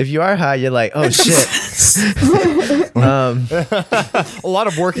 Yeah. If you are high, you're like, oh shit. A lot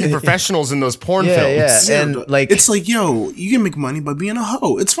of working professionals in those porn films. Yeah, and like it's like, yo, you can make money by being a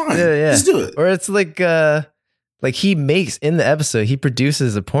hoe. It's fine. Yeah. Just do it. Or it's like he makes in the episode, he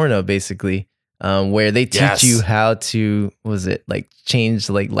produces a porno basically, where they teach you how to, change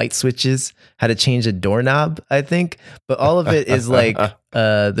like light switches, how to change a doorknob, I think. But all of it is like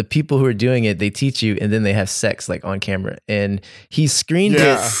the people who are doing it, they teach you, and then they have sex like on camera. And he screened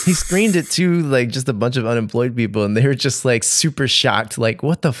it. He screened it to like just a bunch of unemployed people, and they were just like super shocked, like,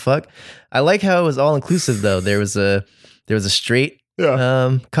 what the fuck? I like how it was all inclusive though. There was a straight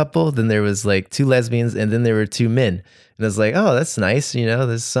couple, then there was like 2 lesbians, and then there were 2 men. And I was like, oh, that's nice.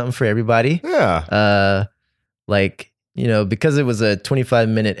 There's something for everybody. Yeah. Because it was a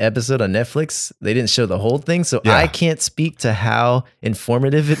 25-minute episode on Netflix, they didn't show the whole thing. So I can't speak to how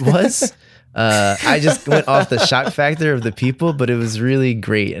informative it was. I just went off the shock factor of the people, but it was really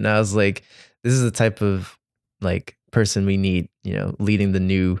great. And I was like, this is the type of like person we need, leading the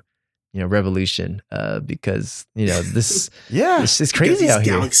new revolution, because this is crazy out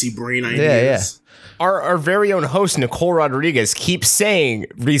here. Galaxy brain ideas. Our very own host Nicole Rodriguez keeps saying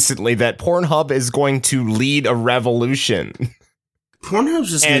recently that Pornhub is going to lead a revolution. Pornhub's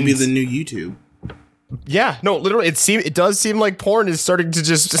just going to be the new YouTube. Yeah, no, literally, it does seem like porn is starting to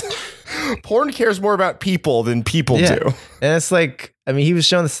just porn cares more about people than people do. And it's like, I mean, he was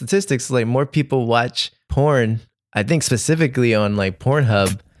showing the statistics, like more people watch porn, I think specifically on like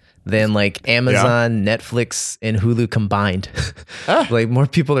Pornhub, than like Amazon, Netflix, and Hulu combined. Like more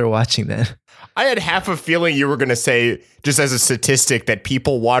people are watching that. I had half a feeling you were going to say, just as a statistic, that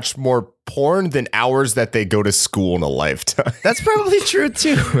people watch more porn than hours that they go to school in a lifetime. That's probably true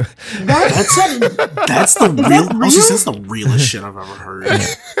too. That's the realest shit I've ever heard.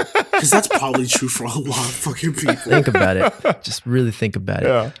 Because that's probably true for a lot of fucking people. Think about it. Just really think about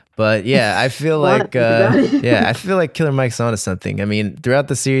it. But yeah, I feel like I feel like Killer Mike's onto something. I mean, throughout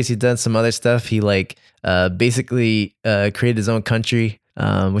the series, he's done some other stuff. He basically created his own country.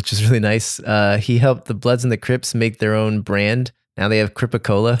 Which is really nice. He helped the Bloods and the Crips make their own brand. Now they have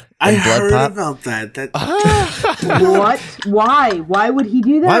Cripicola and I Blood heard Pop. about that. What? Why? Why would he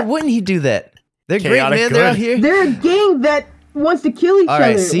do that? Why wouldn't he do that? They're Chaotic great, man. good. They're out here. They're a gang that wants to kill each All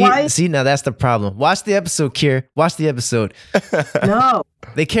other. right, see, now that's the problem. Watch the episode, Kier. Watch the episode. No.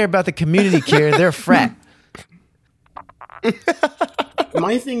 They care about the community, Kier. They're a frat.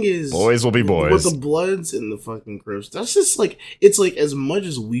 My thing is, boys will be boys. With the Bloods and the fucking Crips, that's just like, it's like, as much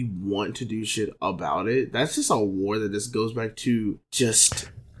as we want to do shit about it, that's just a war that just goes back to just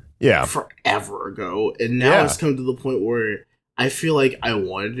forever ago. And now it's come to the point where I feel like I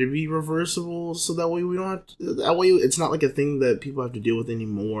want it to be reversible, so that way we don't have to, that way it's not like a thing that people have to deal with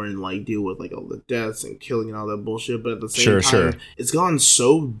anymore and like deal with like all the deaths and killing and all that bullshit. But at the same time, it's gone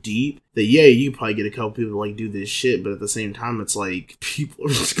so deep that you can probably get a couple people to like do this shit, but at the same time, it's like people are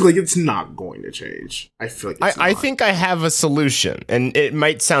just, like, it's not going to change. I feel like I think I have a solution, and it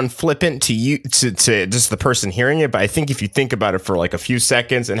might sound flippant to you, to just the person hearing it, but I think if you think about it for like a few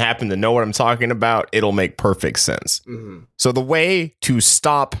seconds and happen to know what I'm talking about, it'll make perfect sense. Mm-hmm. So the way to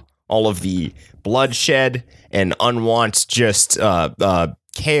stop all of the bloodshed and unwanted just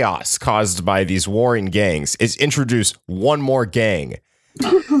chaos caused by these warring gangs is introduce one more gang.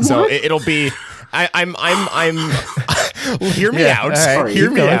 So it'll be. I'm. Hear me out. Right,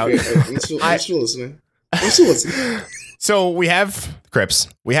 hear me out. I'm still listening. I'm still listening. So we have Crips.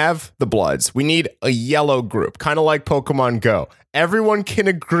 We have the Bloods. We need a yellow group, kind of like Pokemon Go. Everyone can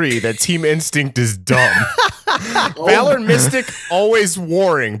agree that Team Instinct is dumb. Valor and Mystic always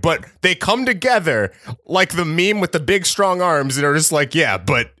warring, but they come together like the meme with the big strong arms and are just like, yeah,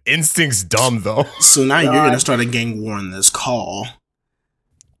 but Instinct's dumb though. So now you're gonna start a gang war in this call.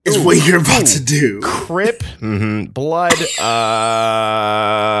 Is what you're about to do. Crip, Blood,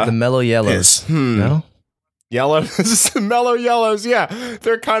 the Mellow Yellows. No? Yellow, just the Mellow Yellows, yeah.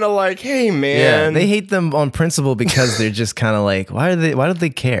 They're kind of like, hey man. Yeah, they hate them on principle because they're just kind of like, why do they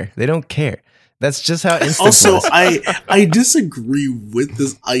care? They don't care. That's just how instant. Also, was. I disagree with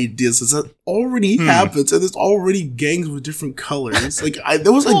this idea since that already happens, and there's already gangs with different colors. Like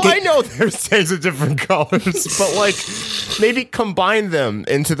there was I know there's gangs of different colors, but like maybe combine them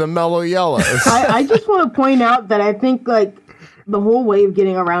into the Mellow Yellows. I just want to point out that I think like the whole way of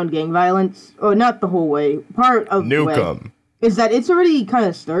getting around gang violence, or not the whole way, part of the way, is that it's already kind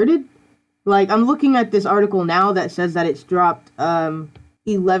of started. Like I'm looking at this article now that says that it's dropped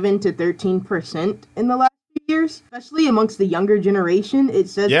 11 to 13% in the last few years, especially amongst the younger generation. It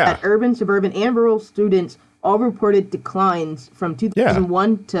says that urban, suburban, and rural students all reported declines from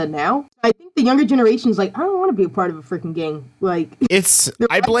 2001 to now. I think the younger generation's like, I don't want to be a part of a freaking gang. Like,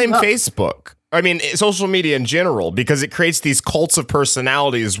 I blame Facebook. I mean, social media in general, because it creates these cults of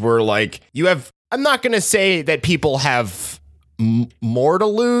personalities where, like, you have, I'm not going to say that people have more to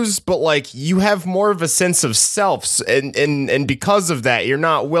lose, but like you have more of a sense of self. And because of that, you're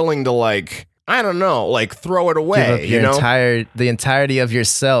not willing to, like, I don't know, like throw it away. Give up the entirety of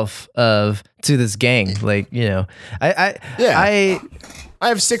yourself to this gang. Like, you know, I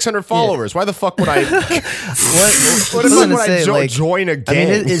have 600 followers. Why the fuck would I? what would I join a gang?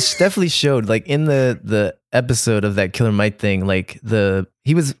 I mean, it definitely showed, like, in the episode of that Killer Mike thing. Like,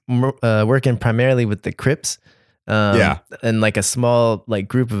 he was working primarily with the Crips, and like a small like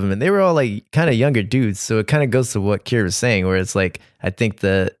group of them, and they were all like kind of younger dudes. So it kind of goes to what Kira was saying, where it's like I think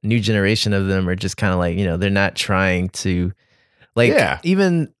the new generation of them are just kind of like, you know, they're not trying to, like,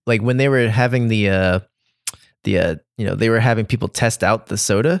 even like when they were having the you know, they were having people test out the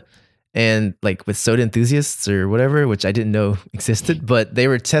soda, and like with soda enthusiasts or whatever, which I didn't know existed, but they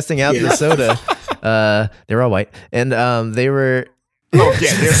were testing out the soda. They were all white, and they were. Oh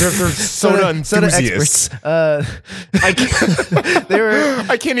yeah, they're soda enthusiasts. I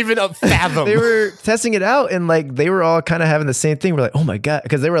can't even fathom. They were testing it out, and like they were all kind of having the same thing. We're like, oh my god,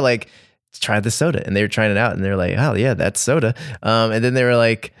 because they were like, try the soda, and they were trying it out, and they were like, oh yeah, that's soda. And then they were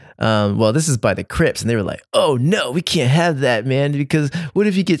like, well, this is by the Crips, and they were like, oh no, we can't have that, man, because what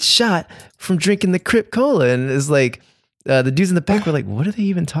if you get shot from drinking the Crip Cola? And it's like, the dudes in the back were like, what are they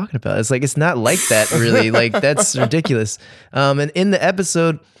even talking about? It's like, it's not like that, really. Like, that's ridiculous. And in the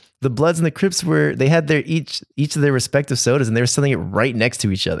episode, the Bloods and the Crips they had their each of their respective sodas, and they were selling it right next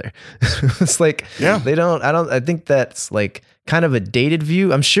to each other. It's like, I think that's like kind of a dated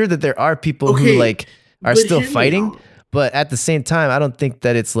view. I'm sure that there are people who like are still fighting, but at the same time, I don't think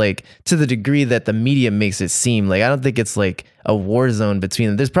that it's like to the degree that the media makes it seem. Like, I don't think it's like a war zone between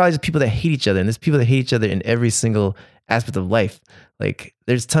them. There's probably just people that hate each other, and there's people that hate each other in every single aspect of life. Like,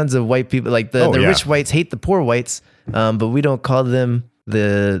 there's tons of white people, like the rich whites hate the poor whites, but we don't call them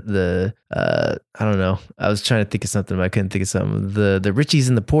the I don't know. I was trying to think of something, but I couldn't think of something. The Richies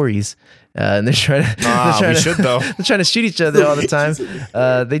and the Poories, and they're trying to they're trying to shoot each other all the time.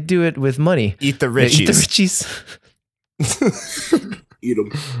 They do it with money. Eat the Richies. Eat the Richies. Eat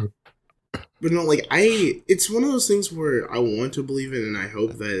them. But no, like, it's one of those things where I want to believe it, and I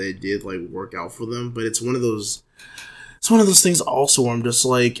hope that it did like work out for them. But it's one of those things also where I'm just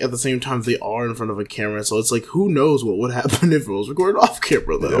like, at the same time, they are in front of a camera, so it's like, who knows what would happen if it was recorded off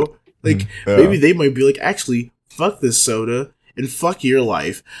camera, though? Like, maybe they might be like, actually, fuck this soda and fuck your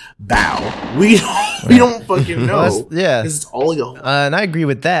life. Bow. We don't fucking know. Well, it's all and I agree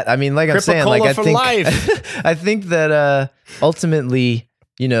with that. I mean, like I'm saying, like I think that ultimately,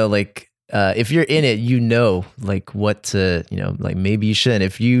 you know, like, if you're in it, you know, like what to, you know, like maybe you shouldn't.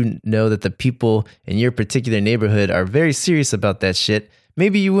 If you know that the people in your particular neighborhood are very serious about that shit,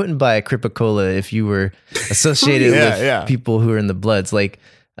 maybe you wouldn't buy a Cripa-Cola if you were associated with people who are in the Bloods. Like,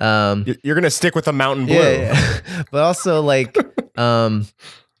 you're gonna stick with the Mountain Blue. But also, like, I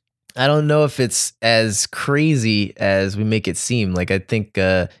don't know if it's as crazy as we make it seem. Like, I think,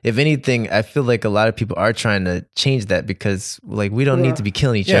 if anything, I feel like a lot of people are trying to change that, because like we don't need to be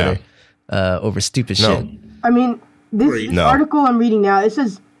killing each other over stupid shit. I mean, this article I'm reading now, it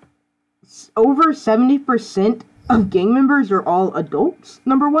says over 70% of gang members are all adults,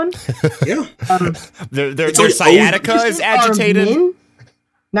 number one. Their sciatica is agitated.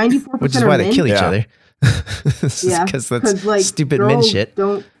 94% which is why they kill each other. Because that's like, stupid men shit.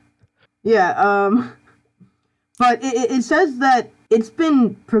 But it says that it's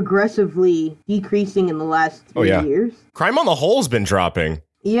been progressively decreasing in the last 3 years. Crime on the whole has been dropping.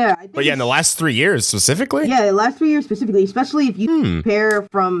 Yeah. But in the last 3 years specifically? Yeah, the last 3 years specifically, especially if you compare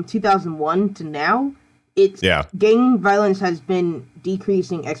from 2001 to now, gang violence has been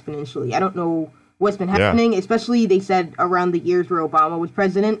decreasing exponentially. I don't know what's been happening, especially they said around the years where Obama was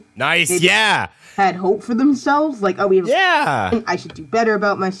president. Nice, had hope for themselves, like, oh, I should do better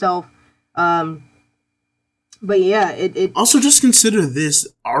about myself. But it also, just consider this: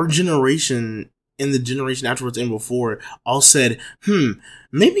 our generation and the generation afterwards and before all said,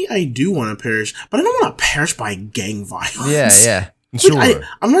 maybe I do want to perish, but I don't want to perish by gang violence. Sure.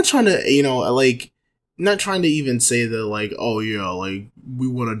 I'm not trying to, not trying to even say that, like, oh yeah, like, we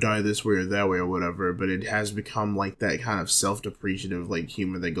want to die this way or that way or whatever, but it has become like that kind of self-depreciative, like,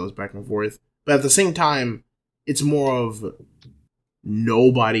 humor that goes back and forth. But at the same time, it's more of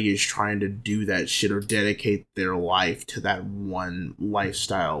nobody is trying to do that shit or dedicate their life to that one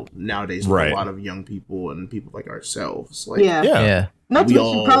lifestyle nowadays. For a lot of young people and people like ourselves. Like, Not to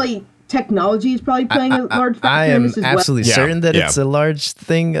mention, probably technology is probably playing a large factor I in am this as well. absolutely certain that it's a large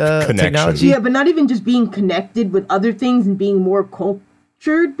thing, technology. Yeah, but not even just being connected with other things and being more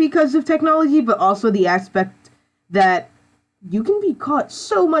cultured because of technology, but also the aspect that you can be caught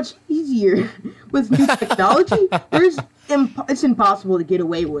so much easier with new technology. It's impossible to get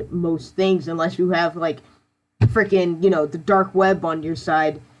away with most things unless you have like freaking, the dark web on your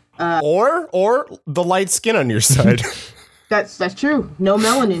side. Or the light skin on your side. That's true. No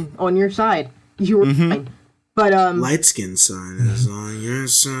melanin on your side. You were fine. But light skin sign is on your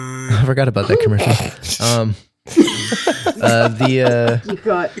side. I forgot about that commercial.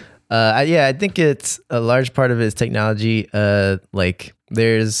 I think it's a large part of it is technology. Like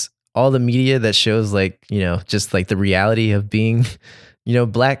there's all the media that shows like, just like the reality of being,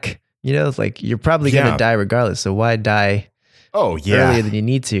 black. It's like you're probably gonna die regardless. So why die? Oh yeah, earlier than you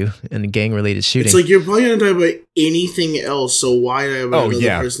need to in a gang-related shooting. It's like you're probably gonna die by anything else. So why die by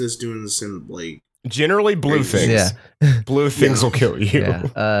another person that's doing the same? Like generally, blue things. Yeah, blue things will kill you.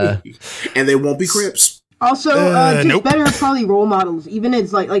 Yeah. And they won't be Crips. Also, better probably role models. Even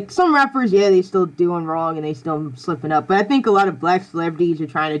it's like some rappers, they still doing wrong and they still slipping up. But I think a lot of black celebrities are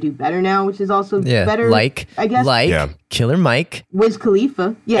trying to do better now, which is also better. Like I guess, Killer Mike, Wiz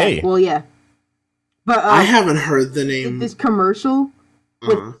Khalifa. Yeah, hey. Well, yeah. But I haven't heard the name. This commercial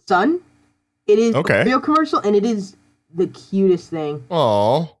with Sun, it is a real commercial, and it is the cutest thing.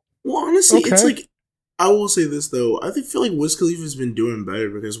 Oh, well, honestly, it's like I will say this though. I feel like Wiz Khalifa has been doing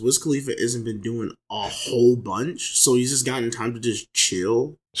better because Wiz Khalifa hasn't been doing a whole bunch, so he's just gotten time to just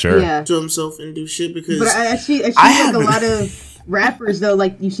chill, to himself and do shit. Because but I see like a lot of rappers though,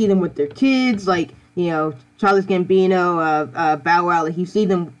 like you see them with their kids, like. Childish Gambino, Bow Wow, like you see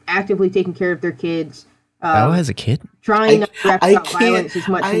them actively taking care of their kids. Bow Wow has a kid? Trying not to rap about violence as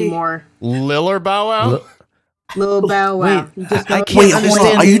much anymore. Lil or Bow Wow? Lil Bow Wow. I can't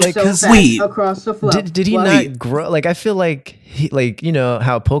understand. Are you across the floor? Did he not grow? Like, I feel like,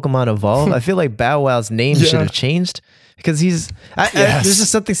 how Pokemon evolve? I feel like Bow Wow's name should have changed. Because there's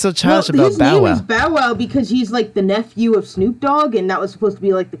just something so childish about Bow Wow. His name is Bow Wow because he's like the nephew of Snoop Dogg, and that was supposed to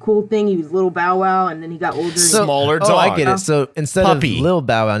be like the cool thing. He was Little Bow Wow, and then he got older. Smaller dog. Oh, I get it. So instead of Lil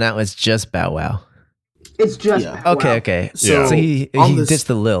Bow Wow, now it's just Bow Wow. It's just Bow Wow. Okay. So he ditched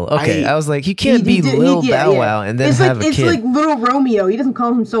the Lil. Okay, I was like, he can't be Lil Bow Wow and then have a kid. It's like Little Romeo. He doesn't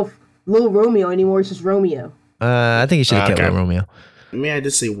call himself Lil Romeo anymore. It's just Romeo. I think he should have kept Lil Romeo. May I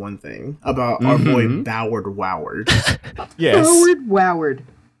just say one thing about our boy Boward Woward? Yes. Boward Woward.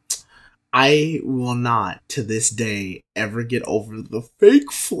 I will not, to this day, ever get over the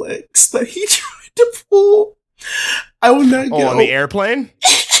fake flex that he tried to pull. I will not get on the airplane?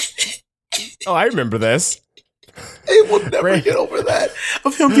 Oh, I remember this. I will never get over that.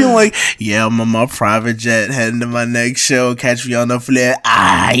 Of him being like, yeah, I'm on my private jet heading to my next show. Catch me on the flare.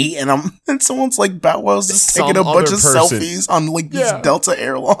 And someone's like, Bow Wow's just taking a bunch of selfies on like this Delta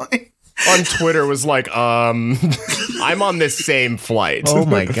airline. On Twitter was like, I'm on this same flight. Oh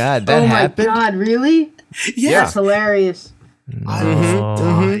my God, that happened? Oh my God, really? Yeah. That's hilarious.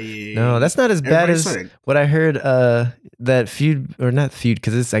 No, that's not as bad as what I heard, that feud, or not feud,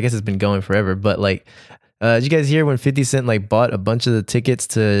 because I guess it's been going forever, but like, did you guys hear when 50 Cent like bought a bunch of the tickets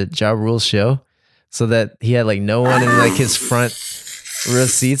to Ja Rule's show so that he had like no one in like his front row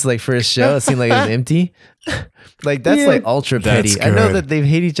seats like for his show? It seemed like it was empty. Like that's like ultra petty. I know that they've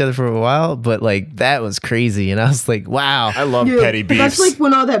hated each other for a while, but like that was crazy. And I was like, wow. I love petty beefs. That's like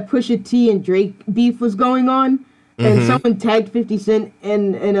when all that Pusha T and Drake beef was going on, and someone tagged 50 Cent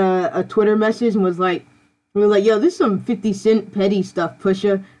in a Twitter message and was like, we were like, yo, this is some 50 Cent petty stuff,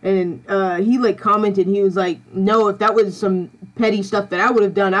 Pusha. And he like commented, he was like, no, if that was some petty stuff that I would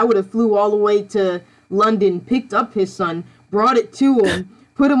have done, I would have flew all the way to London, picked up his son, brought it to him,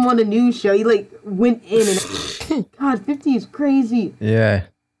 put him on a news show. He like went in and God, 50 is crazy. Yeah.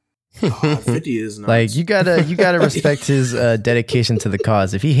 50 is nuts. Like you gotta respect his dedication to the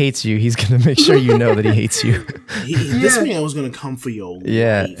cause. If he hates you, he's gonna make sure you know that he hates you. This man was gonna come for your life.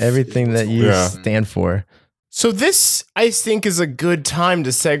 Yeah, everything that you stand for. So this, I think, is a good time to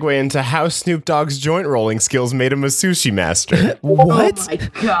segue into how Snoop Dogg's joint rolling skills made him a sushi master. What? Oh my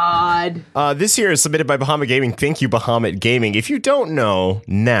God. This here is submitted by Bahamut Gaming. Thank you, Bahamut Gaming. If you don't know,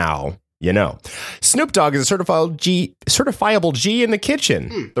 now you know. Snoop Dogg is a certifiable G in the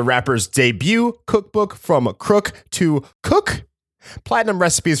kitchen. The rapper's debut cookbook, From Crook to Cook, Platinum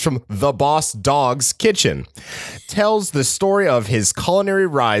Recipes from The Boss Dog's Kitchen tells the story of his culinary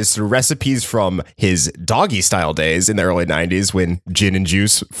rise through recipes from his doggy-style days in the early 90s when gin and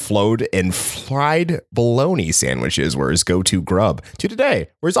juice flowed and fried bologna sandwiches were his go-to grub, to today,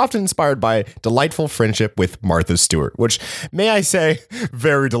 where he's often inspired by delightful friendship with Martha Stewart, which, may I say,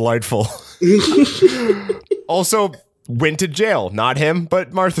 very delightful. Also, went to jail. Not him,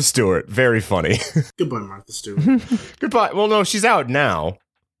 but Martha Stewart. Very funny. Goodbye, Martha Stewart. Goodbye. Well, no, she's out now.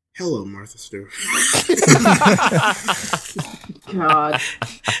 Hello, Martha Stewart. God.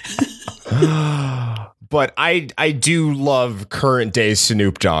 But I do love current day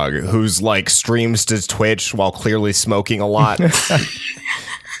Snoop Dogg, who's like streams to Twitch while clearly smoking a lot.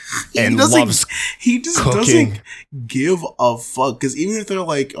 And loves he just cooking. doesn't give a fuck, because even if they're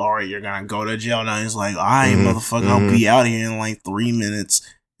like, all right, you're gonna go to jail now, he's like, all right, motherfucker, I'll be out here in like 3 minutes,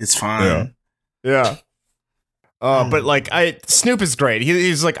 it's fine. Yeah. But like Snoop is great.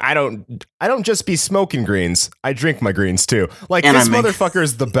 He's like, I don't just be smoking greens, I drink my greens too. Like, and this motherfucker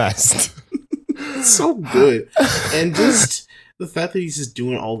is the best. It's so good. And just the fact that he's just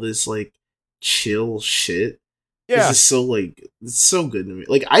doing all this like chill shit. Yeah, it's just so like, it's so good to me.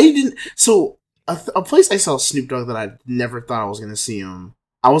 Like, I didn't. So a place I saw Snoop Dogg that I never thought I was gonna see him.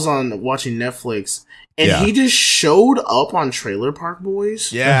 I was watching Netflix, and he just showed up on Trailer Park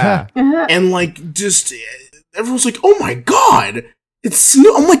Boys. Yeah, and like, just everyone's like, "Oh my god, it's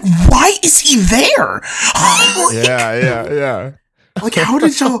Snoop!" I'm like, "Why is he there?" Like, yeah. Like, how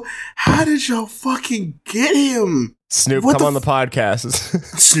did y'all fucking get him? Snoop, come on the podcast.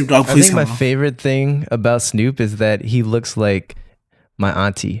 Snoop Dogg, please. I think my favorite thing about Snoop is that he looks like my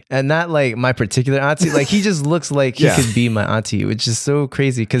auntie, and not like my particular auntie. Like, he just looks like he could be my auntie, which is so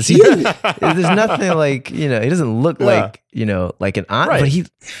crazy because there's nothing like, he doesn't look like, like an aunt, right.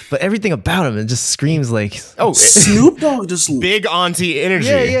 but everything about him, it just screams like, Snoop Dogg just big auntie energy.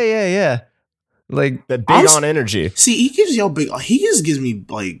 Yeah. Like that big on energy. See, he gives y'all big. He just gives me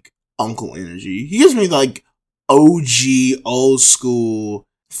like uncle energy. He gives me like OG, old school,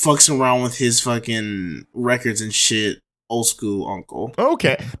 fucks around with his fucking records and shit. Old school uncle.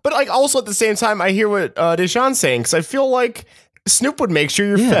 Okay, but like also at the same time, I hear what Dashawn's saying, because I feel like Snoop would make sure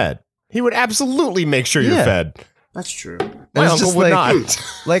you're fed. He would absolutely make sure you're fed. That's true. My uncle would not.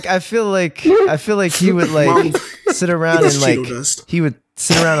 Like, I feel like he would like sit around and like he would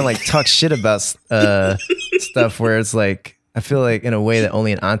sit around and like talk shit about stuff where it's like, I feel like in a way that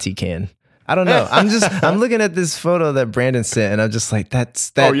only an auntie can. I don't know. I'm looking at this photo that Brandon sent, and I'm just like, that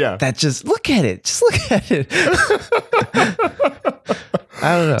just look at it. Just look at it.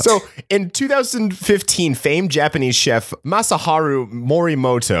 I don't know. So in 2015, famed Japanese chef Masaharu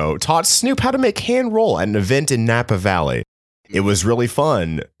Morimoto taught Snoop how to make hand roll at an event in Napa Valley. It was really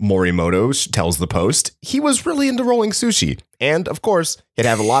fun, Morimoto tells the Post. He was really into rolling sushi. And, of course, he'd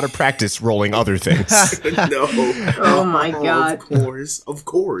have a lot of practice rolling other things. No. Oh, my God. Of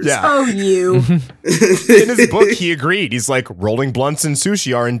course. Yeah. Oh, you. In his book, he agreed. He's like, rolling blunts and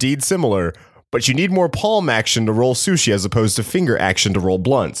sushi are indeed similar, but you need more palm action to roll sushi as opposed to finger action to roll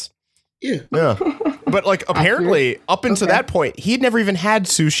blunts. Yeah. But like, apparently, up until that point, he had never even had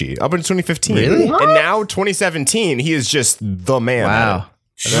sushi up until 2015. Really? What? And now 2017, he is just the man. Wow.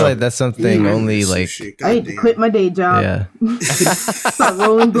 I feel like that's something only like I need to quit my day job. Yeah. Start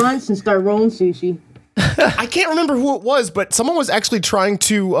rolling blunts and start rolling sushi. I can't remember who it was, but someone was actually trying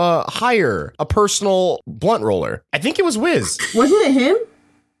to hire a personal blunt roller. I think it was Wiz. Wasn't it him?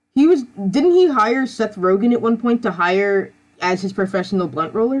 Didn't he hire Seth Rogen at one point to hire as his professional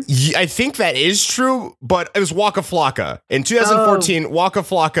blunt roller? Yeah, I think that is true, but it was Waka Flocka. In 2014, Waka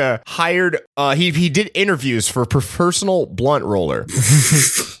Flocka hired, he did interviews for a personal blunt roller.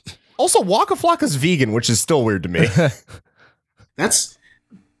 Also, Waka Flocka's vegan, which is still weird to me. That's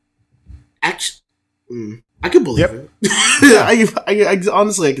actually, I can believe it. I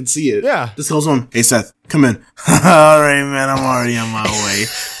honestly, I can see it. Yeah. This goes on. Hey, Seth, come in. All right, man, I'm already on my way.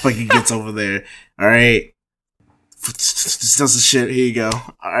 Fucking gets over there. All right. Does the shit. Here you go.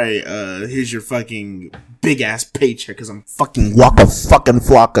 All right, here's your fucking big ass paycheck because I'm fucking Waka fucking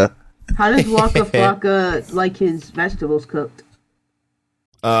Flocka. How does Waka Flocka like his vegetables cooked?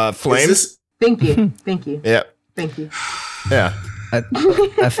 Flames. Thank you. Yeah. Thank you. Yeah.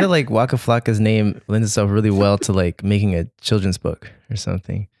 I feel like Waka Flocka's name lends itself really well to like making a children's book or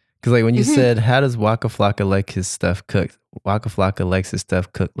something. Because like when you said, how does Waka Flocka like his stuff cooked? Waka Flocka likes his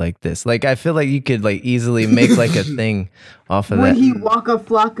stuff cooked like this. Like, I feel like you could like easily make like a thing off of that. Would he Waka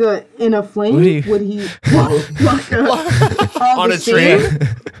Flocka in a flame? Would he Flocka on a train?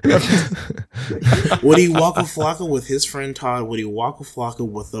 Would he Waka Flocka with his friend Todd? Would he Waka Flocka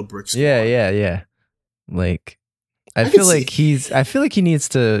with a brick squad? Yeah. Like, I feel like he needs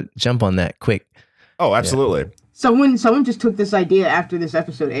to jump on that quick. Oh, absolutely. Someone just took this idea after this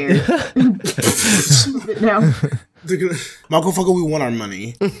episode aired. Now. Motherfucker, we want our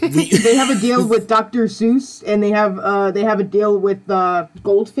money. They have a deal with Dr. Seuss, and they have a deal with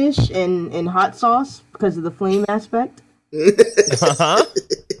goldfish and hot sauce because of the flame aspect. Uh-huh.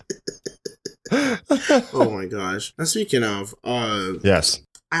 Oh my gosh. Now speaking of, yes,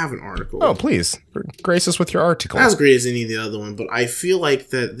 I have an article. Oh, please grace us with your article. Not as great as any of the other one, but I feel like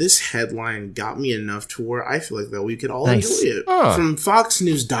that this headline got me enough to where I feel like that we could all enjoy it. From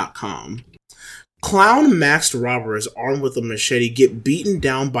FoxNews.com. Clown masked robbers armed with a machete get beaten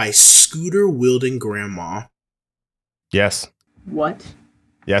down by scooter-wielding grandma. Yes. What?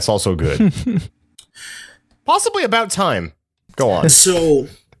 Yes, also good. Possibly about time. Go on. So,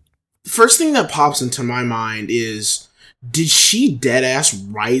 first thing that pops into my mind is, did she deadass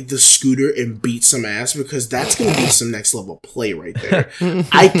ride the scooter and beat some ass? Because that's going to be some next level play right there.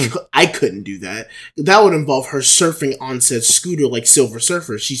 I couldn't do that. That would involve her surfing on said scooter like Silver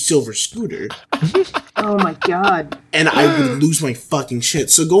Surfer. She's Silver Scooter. Oh my god. And I would lose my fucking shit.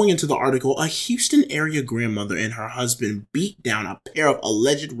 So going into the article, a Houston area grandmother and her husband beat down a pair of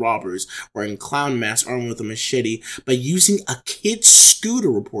alleged robbers wearing clown masks armed with a machete by using a kid's scooter,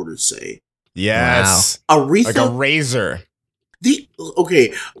 reporters say. Yes. Wow. Aretha, like a razor.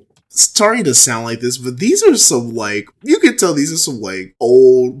 Okay, sorry to sound like this, but these are some, like, you can tell these are some, like,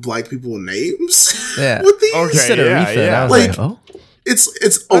 old black people names. Yeah. With these. Okay, Aretha, yeah. I was Like, oh.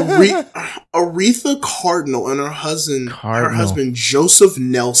 It's Aretha Cardinal and her husband Joseph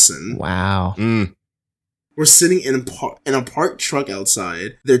Nelson. Wow. Were sitting in a parked truck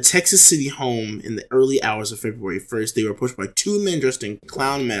outside their Texas City home in the early hours of February 1st. They were approached by two men dressed in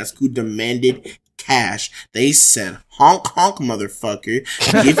clown masks who demanded cash. They said, "Honk, honk, motherfucker.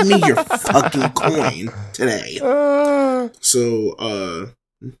 Give me your fucking coin today." So,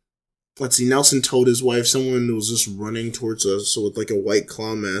 let's see. Nelson told his wife someone was just running towards us with like a white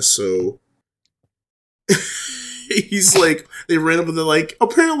clown mask. So he's like, they ran up and they're like,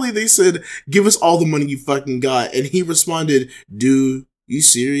 apparently they said, "Give us all the money you fucking got." And he responded, "Dude, you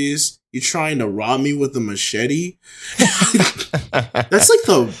serious? You trying to rob me with a machete?" That's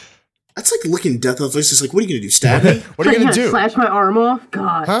like looking death in the face. It's like, what are you gonna do? Stab me? What are you gonna do? Slash my arm off?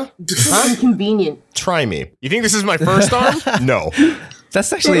 God. Huh? Inconvenient. Try me. You think this is my first arm? No.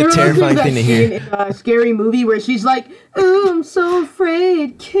 That's actually a terrifying thing to hear. In a scary movie where she's like, "Oh, I'm so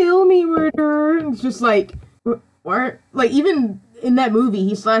afraid. Kill me, murderer." It's just like, what? Like, even in that movie,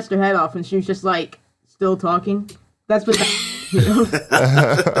 he slashed her head off and she was just like, still talking. That's what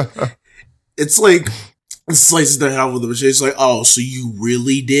It's like, slices their head off with a machete. It's like, oh, so you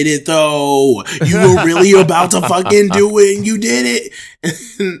really did it, though? You were really about to fucking do it, and you did it?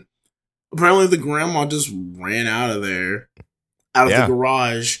 And apparently the grandma just ran out of there. Out of the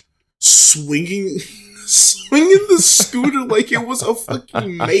garage, swinging the scooter like it was a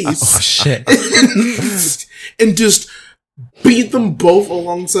fucking mace. Oh, shit. And just beat them both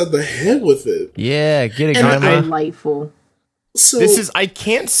alongside the head with it. Yeah, get it, grandma. Delightful. So I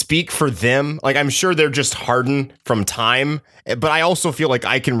can't speak for them. Like, I'm sure they're just hardened from time, but I also feel like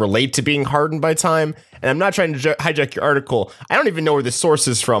I can relate to being hardened by time. And I'm not trying to hijack your article. I don't even know where the source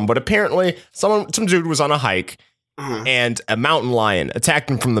is from, but apparently some dude was on a hike. And a mountain lion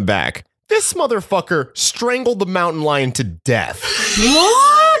attacked him from the back. This motherfucker strangled the mountain lion to death.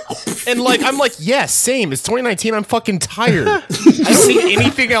 What? And like, I'm like, yes, same. It's 2019. I'm fucking tired. I don't need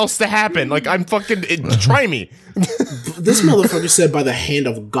anything else to happen. Like, I'm fucking, try me. This motherfucker said, "By the hand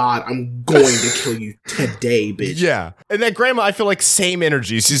of God, I'm going to kill you today, bitch." Yeah. And that grandma, I feel like same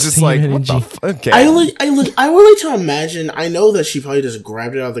energy. She's just like, what the fuck? Okay. I would like to imagine, I know that she probably just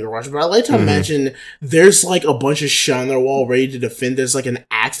grabbed it out of the garage, but I like to imagine there's like a bunch of shit on their wall ready to defend. There's like an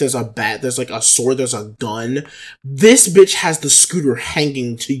axe, there's a bat, there's like a sword, there's a gun. This bitch has the scooter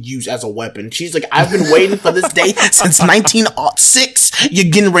hanging to use as a weapon. She's like, "I've been waiting for this day since 1906.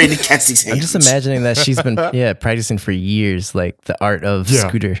 You're getting ready to catch these hands." I'm just imagining that she's been practicing for years, like the art of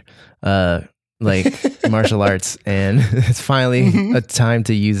scooter, like martial arts, and it's finally a time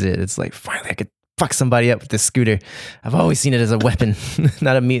to use it. It's like, finally I could fuck somebody up with this scooter. I've always seen it as a weapon,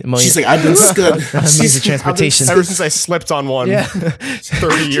 not a means. She's like, "I've been scared." Means of transportation. Ever since I slipped on one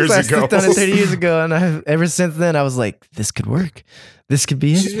 30 years ago. I slipped on it 30 years ago, and ever since then I was like, this could work. This could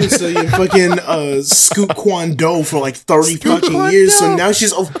be it. She's been studying fucking Scoot Kwon Do for like 30 fucking years. So now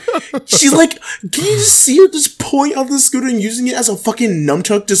she's like, can you just see her just pulling out the scooter and using it as a fucking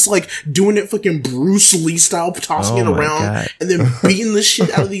nunchuck, just like doing it fucking Bruce Lee style, tossing it around and then beating the shit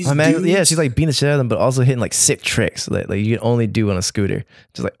out of these dudes. Yeah, she's like beating the shit out of them, but also hitting like sick tricks that like you can only do on a scooter.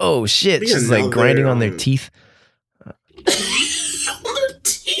 Just like, oh shit, she's like grinding on their teeth. On their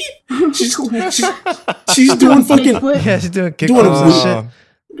teeth. She's doing fucking Yeah, she's doing doing kickflips and shit.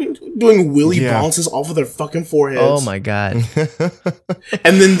 doing willy bounces off of their fucking foreheads. Oh my god.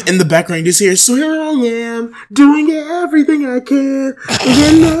 And then in the background you just hear, so here I am, doing everything I can.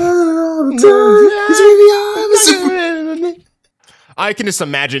 And all the time. I can just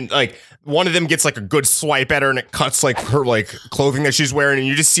imagine, like, one of them gets like a good swipe at her and it cuts like her like clothing that she's wearing, and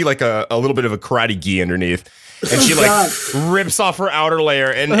you just see like a little bit of a karate gi underneath. And she like rips off her outer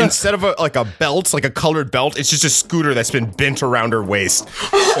layer, and instead of a belt, like a colored belt, it's just a scooter that's been bent around her waist.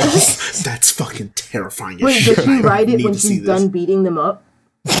 That's fucking terrifying. Wait, does she ride it when she's done beating them up?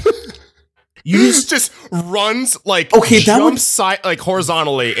 You just runs like jumps like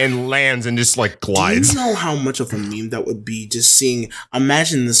horizontally and lands and just like glides. Do you know how much of a meme that would be just seeing?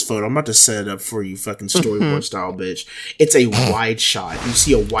 Imagine this photo. I'm about to set it up for you, fucking storyboard style, bitch. It's a wide shot. You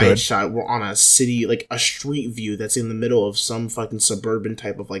see a wide shot. We're on a city, like a street view that's in the middle of some fucking suburban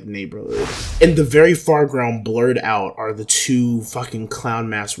type of like neighborhood. In the very far ground, blurred out, are the two fucking clown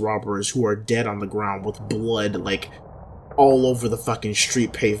mask robbers who are dead on the ground with blood like all over the fucking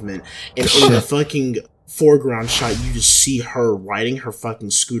street pavement. And in the fucking foreground shot, you just see her riding her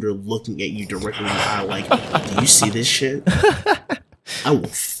fucking scooter looking at you directly in the eye like, do you see this shit? I will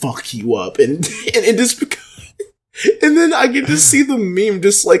fuck you up. And just and then I get to see the meme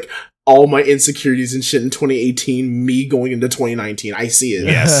just like all my insecurities and shit in 2018, me going into 2019. I see it.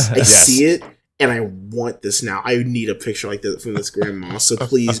 Yes. I see it. And I want this now. I need a picture like that from this grandma. So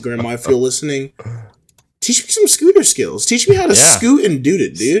please, grandma, if you're listening, teach me some scooter skills. Teach me how to scoot and do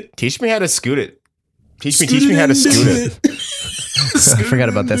it, dude. Teach me how to scoot it. Teach me how to scoot it. I forgot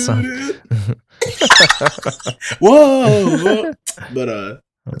about that song. Whoa. But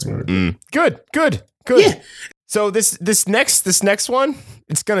that's what Good. Yeah. So this next one,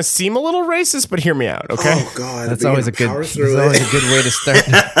 it's gonna seem a little racist, but hear me out, okay? Oh god. That's always a good way to start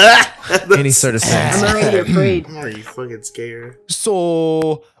any sort of sentence. I'm already afraid. Are you fucking scared?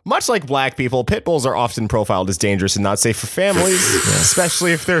 So, much like black people, pit bulls are often profiled as dangerous and not safe for families,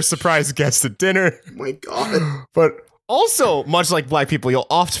 especially if they're a surprise guest at dinner. Oh my god. But also, much like black people, you'll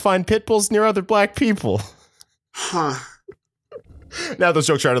often find pit bulls near other black people. Huh. Now those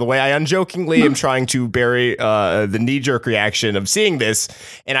jokes are out of the way, I unjokingly am trying to bury the knee-jerk reaction of seeing this,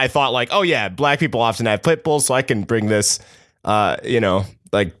 and I thought like, oh yeah, black people often have pit bulls, so I can bring this,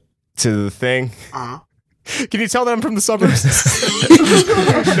 like to the thing. Can you tell that I'm from the suburbs?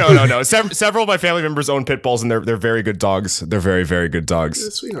 No. Several of my family members own pit bulls, and they're very good dogs. They're very, very good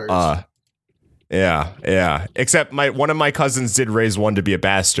dogs. Sweethearts. Yeah. Except one of my cousins did raise one to be a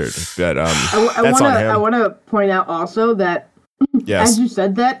bastard. But I want to point out also that as you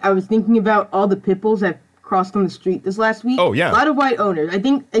said that, I was thinking about all the pit bulls that crossed on the street this last week. Oh yeah, a lot of white owners. I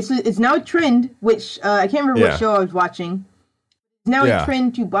think it's now a trend, which I can't remember what show I was watching. It's now a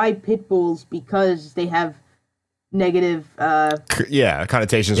trend to buy pit bulls because they have negative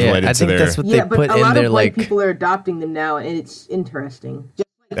connotations related to their. That's what they put in their like. A lot of white people are adopting them now, and it's interesting.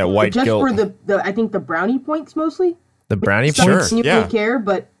 That white just guilt. for the I think the brownie points mostly. The brownie points. Sure. You really care,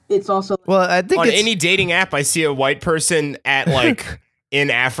 but it's also well. I think on any dating app, I see a white person at like in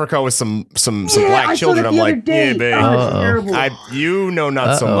Africa with some black children. I'm like, yeah, babe. You know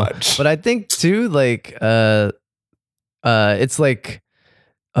not so much. But I think too, like, it's like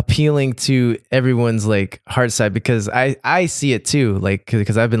appealing to everyone's like heart side because I see it too, like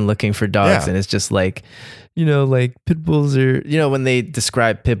because I've been looking for dogs and it's just like. Like pit bulls are, when they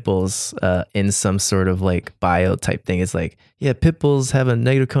describe pit bulls in some sort of like bio type thing, it's like, yeah, pit bulls have a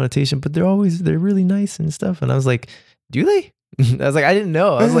negative connotation, but they're really nice and stuff. And I was like, do they? I was like, I didn't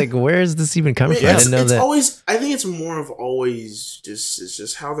know. I was like, where is this even coming from? I didn't know that. I think it's more of always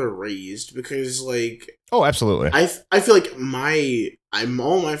just how they're raised because like. Oh, absolutely. I feel like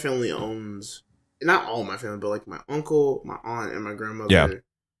all my family owns, not all my family, but like my uncle, my aunt, and my grandmother. Yeah.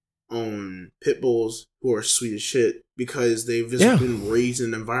 Own pit bulls who are sweet as shit because they've just been raised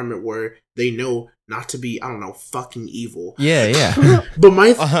in an environment where they know not to be, I don't know, fucking evil. Yeah. But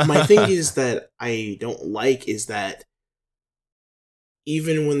my thing is that I don't like is that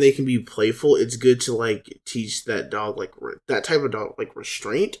even when they can be playful, it's good to like teach that dog like that type of dog like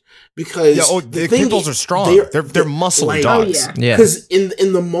restraint because the pit bulls are strong. They're muscly dogs. Because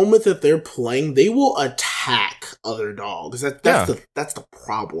in the moment that they're playing, they will attack other dogs. That's the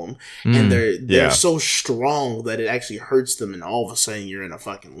problem. And they're so strong that it actually hurts them, and all of a sudden you're in a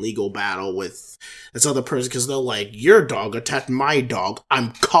fucking legal battle with this other person because they're like, your dog attacked my dog.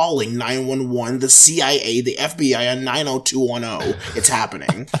 I'm calling 911, the CIA, the FBI on 90210. It's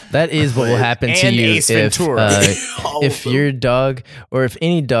happening. That is what will happen to you if your dog or if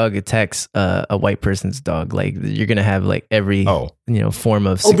any dog attacks a white person's dog. Like you're gonna have like every form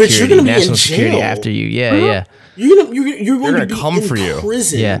of security, national security after you. Yeah. You're going to come for you.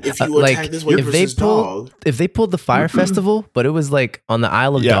 Prison if you attack this white person's dog. If they pulled the Fire Festival, but it was like on the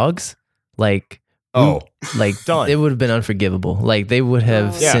Isle of Dogs, like done. It would have been unforgivable. Like they would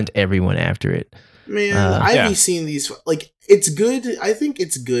have sent everyone after it. Man, I've been seeing these. Like it's good. I think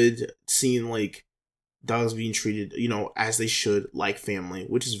it's good seeing like dogs being treated, as they should, like family,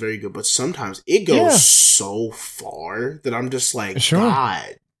 which is very good. But sometimes it goes so far that I'm just like,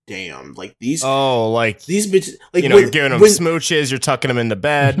 God damn, like these bitches, like you're giving them smooches, you're tucking them into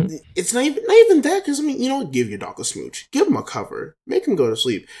bed. It's not even that, because give your dog a smooch, give him a cover, make him go to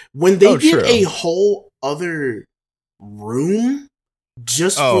sleep. When they get a whole other room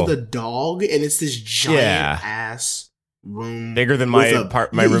just for the dog, and it's this giant ass room, bigger than my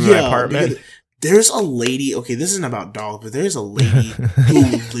room in my apartment. There's a lady. Okay, this isn't about dogs, but there's a lady who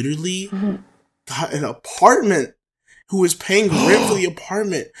literally got an apartment, who is paying rent for the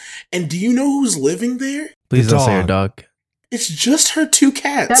apartment. And do you know who's living there? Please don't say her dog. It's just her 2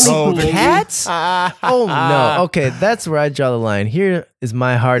 cats. Cats? Oh no. Okay, that's where I draw the line. Here is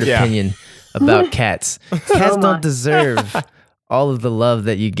my hard opinion about cats. Cats don't deserve all of the love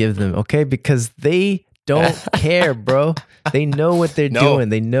that you give them, okay? Because they don't care, bro. They know what they're doing.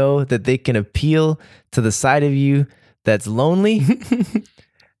 They know that they can appeal to the side of you that's lonely.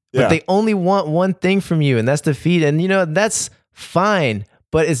 But they only want one thing from you, and that's to feed. And that's fine.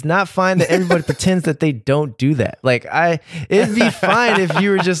 But it's not fine that everybody pretends that they don't do that. Like it'd be fine if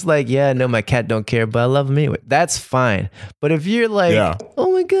you were just like, yeah, no, my cat don't care, but I love him anyway. That's fine. But if you're like,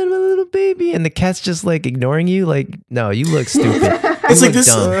 oh my God, my little baby, and the cat's just like ignoring you, like, no, you look stupid. It's like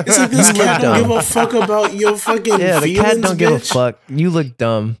this cat don't give a fuck about your fucking feelings, the cat don't give a bitch. fuck. You look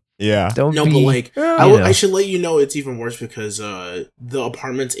dumb. Yeah. But like, I should let you know it's even worse because the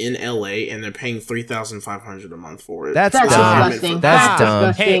apartment's in LA and they're paying $3,500 a month for it. That's disgusting. That's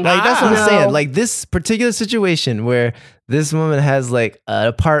dumb. Hey, like that's what I'm saying. Like this particular situation where this woman has like an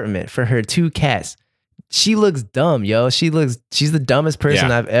apartment for her 2 cats. She looks dumb, yo. She's the dumbest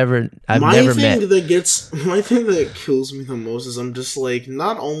person I've never met. My thing that kills me the most is I'm just like,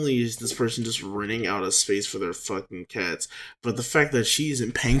 not only is this person just renting out a space for their fucking cats, but the fact that she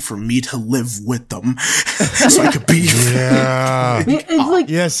isn't paying for me to live with them so I could be It's like,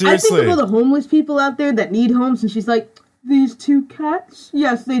 seriously. I think of all the homeless people out there that need homes, and she's like, these 2 cats,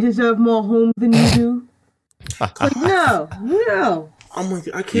 yes, they deserve more home than you do. It's like, no. I'm like,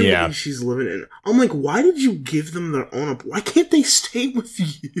 I can't believe she's living in. I'm like, why did you give them their own? Why can't they stay with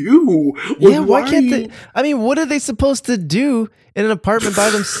you? Why can't they? I mean, what are they supposed to do in an apartment by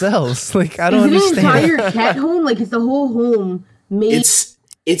themselves? Like, I don't understand. Is it an entire cat home? Like, it's the whole home made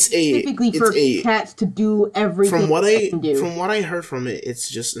specifically for cats to do everything. From what I heard from it, it's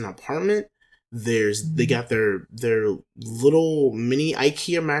just an apartment. They got their little mini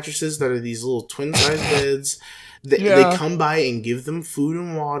IKEA mattresses that are these little twin size beds. They come by and give them food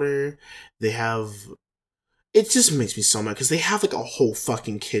and water. They have. It just makes me so mad because they have like a whole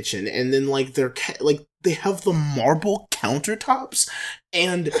fucking kitchen, and then like they have the marble countertops,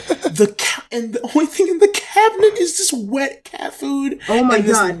 and the only thing in the cabinet is this wet cat food. Oh my and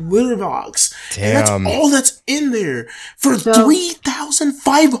God! This litter box. Damn. And that's all that's in there for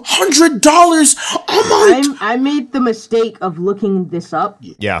 $3,500 a month. I made the mistake of looking this up.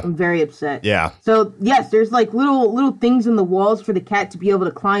 Yeah, I'm very upset. Yeah. So yes, there's like little things in the walls for the cat to be able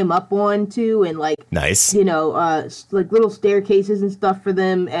to climb up onto, and like nice. Like little staircases and stuff for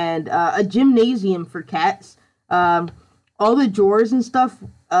them, and a gymnasium for cats. All the drawers and stuff,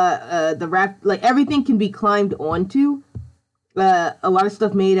 the rack, like everything can be climbed onto. A lot of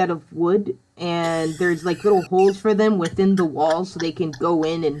stuff made out of wood, and there's like little holes for them within the walls so they can go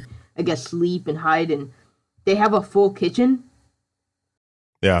in and I guess sleep and hide. And they have a full kitchen.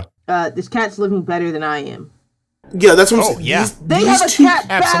 Yeah. This cat's living better than I am. Yeah, that's what I'm saying. Yeah. They have a cat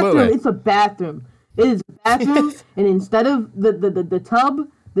absolutely. bathroom. It's a bathroom. It is a bathroom, and instead of the tub,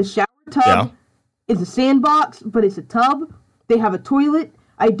 the shower tub is a sandbox, but it's a tub. They have a toilet.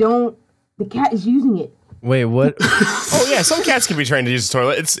 The cat is using it. Wait, what? Oh yeah, some cats can be trained to use the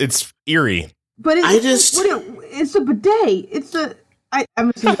toilet. It's eerie. But it's a bidet.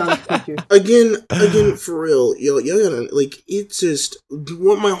 I'm assuming on the picture. Again, for real, y'all gotta, like, it's just,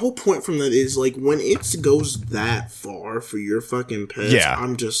 what my whole point from that is, like, when it goes that far for your fucking pets, Yeah.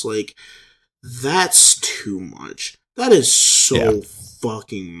 I'm just like, that's too much. That is so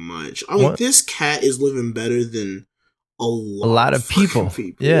fucking much. I'm like, this cat is living better than a lot of people.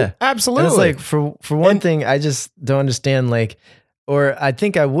 people. Yeah, Absolutely. and it's like for one thing, I just don't understand. Like, or I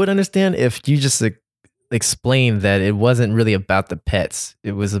think I would understand if you just explain that it wasn't really about the pets.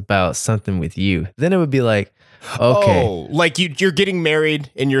 It was about something with you. Then it would be like, okay. Oh, like you're getting married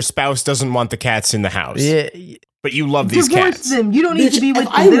and your spouse doesn't want the cats in the house. Yeah. But you love these Divorce cats. them. You don't need Bitch, to be with if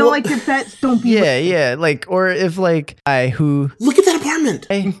them. I They don't wa- like your pets. Don't be with them. Yeah. Like, or if like Look at that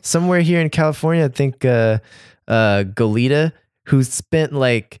apartment. somewhere here in California, I think Goleta, who spent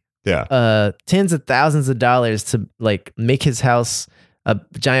like tens of thousands of dollars to like make his house a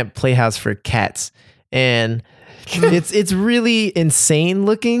giant playhouse for cats. And it's really insane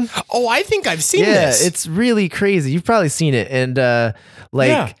looking. Oh, I think I've seen this. Yeah, it's really crazy. You've probably seen it. And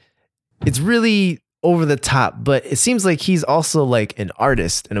it's really over the top, but it seems like he's also like an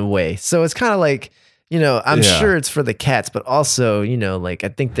artist in a way. So it's kind of like, I'm sure it's for the cats, but also, like I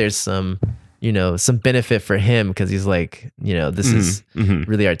think there's some benefit for him because he's like, this is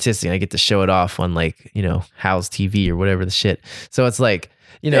really artistic. And I get to show it off on like, House TV or whatever the shit. So it's like,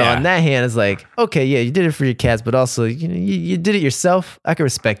 on that hand, it's like, okay, yeah, you did it for your cats, but also, you did it yourself. I can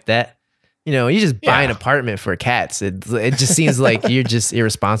respect that. You just buy an apartment for cats. It just seems like you're just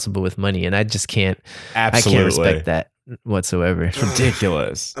irresponsible with money, and I just can't. Absolutely. I can't respect that whatsoever. It's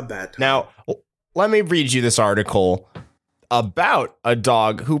ridiculous. A bad time. Now, let me read you this article about a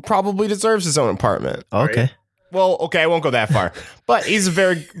dog who probably deserves his own apartment. Okay. Right. Well, okay, I won't go that far, but he's a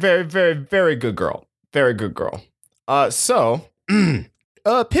very, very, very, very good girl. Very good girl.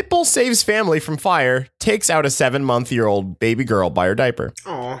 Pitbull saves family from fire, takes out a 7-month-old baby girl by her diaper.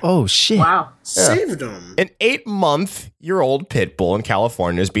 Aw. Oh shit! Wow. Saved him. An 8-month-old pit bull in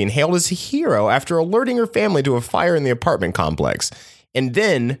California is being hailed as a hero after alerting her family to a fire in the apartment complex, and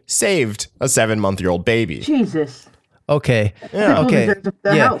then saved a 7-month-old baby. Jesus. Okay. Yeah. Okay. Deserves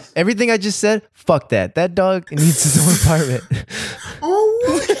the Yeah. house. Everything I just said. Fuck that. That dog needs his own apartment.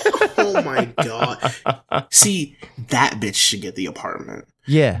 Oh my god. See, that bitch should get the apartment.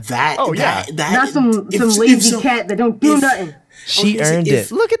 Yeah. Not some lazy cat that don't do nothing. She earned it.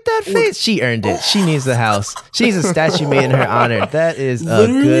 Look at that face. She earned it. She needs the house. She needs a statue made in her honor. That is a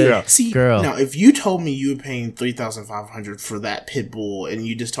good girl. Now, if you told me you were paying $3,500 for that pit bull, and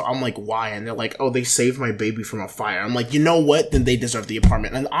you just told, I'm like, why? And they're like, oh, they saved my baby from a fire. I'm like, you know what? Then they deserve the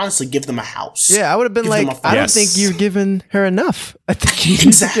apartment. And honestly, give them a house. Yeah, I would have been Give like, them a I don't house. think you're giving her enough. I think you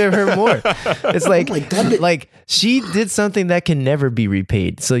need to give her more. It's like, Oh my God. like she did something that can never be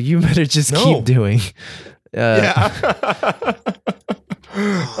repaid. So you better just keep doing. Instead,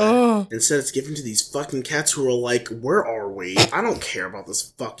 it's given to these fucking cats who are like, where are we? I don't care about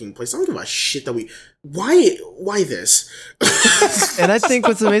this fucking place. I don't give a shit that we... Why this? And I think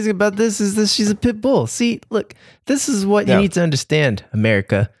what's amazing about this is that she's a pit bull. See, look, this is what you need to understand,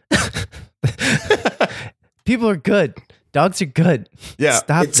 America. People are good. Dogs are good. Yeah.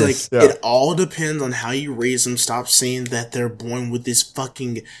 Stop It's this. like, it all depends on how you raise them. Stop saying that they're born with this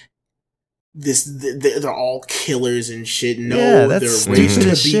fucking... they're all killers and shit. No, Yeah, that's they're raised stupid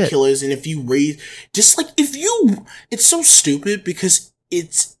to as be shit. killers. And if you raise, just like it's so stupid because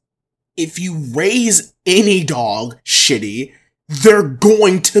if you raise any dog shitty, they're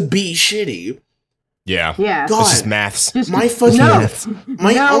going to be shitty. Yeah. Yeah. God, It's just maths. my fucking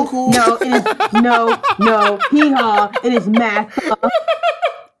uncle. No, it is no, hee-haw. It is math.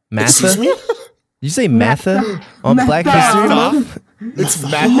 Excuse me. You say Matha on Black Matha. History Month? It's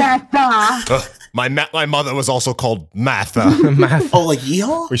Math. My mother was also called Matha. Oh, like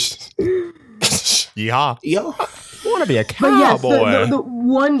yeehaw. Yeehaw. Yo. I want to be a But yes, cowboy. the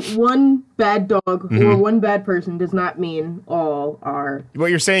one bad dog or one bad person does not mean all are What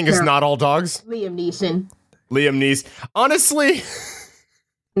you're saying is not all dogs? Liam Neeson. Liam Neeson. Honestly,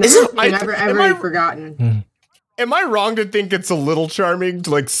 Never am I- forgotten. am I wrong to think it's a little charming to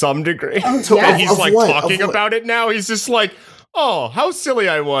like some degree? yes. And he's Of like what? talking Of what? about it now. He's just like, oh, how silly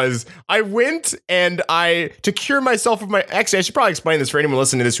I was. I went and to cure myself of my... Actually, I should probably explain this for anyone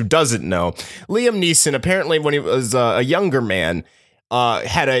listening to this who doesn't know. Liam Neeson, apparently when he was a younger man,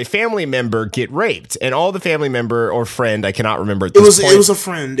 had a family member get raped. And all the family member or friend, I cannot remember at this point. It was a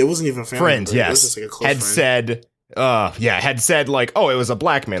friend. It wasn't even a family Friend, member. It was yes. just like a close Had friend. said like, oh, it was a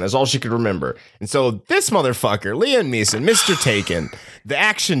black man. That's all she could remember. And so this motherfucker, Liam Neeson, Mr. Taken, the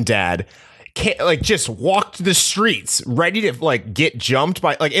action dad, just walked the streets ready to like get jumped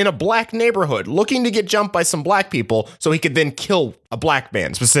by like in a black neighborhood looking to get jumped by some black people so he could then kill a black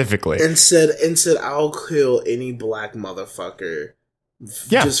man specifically and said I'll kill any black motherfucker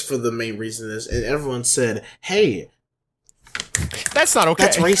just for the main reason this, and everyone said, hey, that's not okay.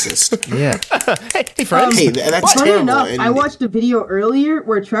 That's racist. Yeah. hey, friends. Hey, that's Funny terrible. enough, I watched a video earlier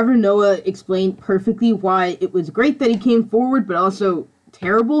where Trevor Noah explained perfectly why it was great that he came forward, but also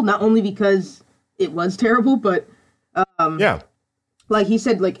terrible. Not only because it was terrible, but like he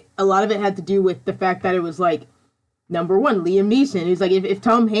said, like a lot of it had to do with the fact that it was like number one, Liam Neeson. He's like, if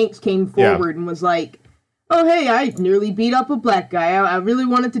Tom Hanks came forward and was like, oh hey, I nearly beat up a black guy. I really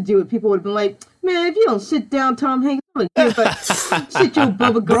wanted to do it. People would have been like, man, if you don't sit down, Tom Hanks, I'm gonna give sit your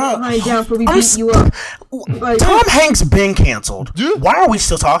Bubba behind down before we beat you up. Like, Tom Hanks been canceled. Why are we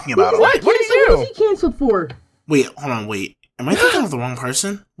still talking about him? What did he do? What was he canceled for? Wait, hold on, wait. Am I thinking of the wrong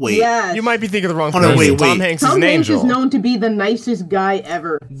person? Wait. Yes. You might be thinking of the wrong Hold on, person. wait. Tom Hanks is an Tom Hanks angel. is known to be the nicest guy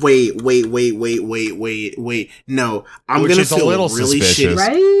ever. Wait. No, I'm Which gonna is a feel little really suspicious. shitty.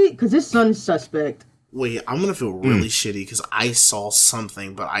 Right? Because his son's suspect. Wait, I'm gonna feel really shitty because I saw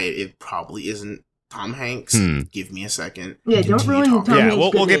something, but it probably isn't Tom Hanks. Give me a second. Yeah, don't Continue ruin talking. Tom Hanks'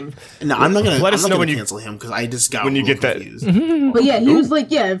 we'll good get. name. No, I'm not gonna. Let us I'm know not when gonna you- cancel him because I just got when you real get that- confused. But yeah, he was like,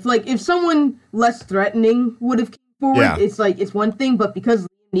 if someone less threatening would have came forward, Yeah. it's one thing, but because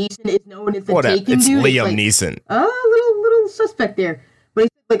Liam Neeson is known as the Whatever. taken It's dude, Liam like, Neeson. little suspect there. But he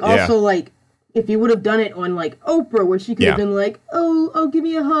said, like, also, like, if he would have done it on, like, Oprah, where she could have been like, oh, give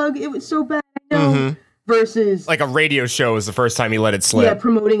me a hug, it was so bad, I know, versus, Like a radio show is the first time he let it slip.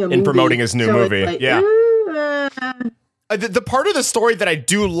 promoting a movie. promoting his new So it's movie. like, The part of the story that I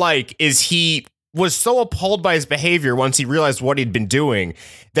do like is he was so appalled by his behavior once he realized what he'd been doing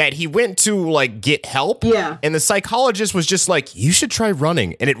that he went to like get help. Yeah. And the psychologist was just like, you should try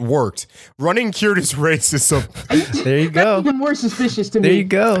running. And it worked. Running cured his racism. There you go. even more suspicious to me. There you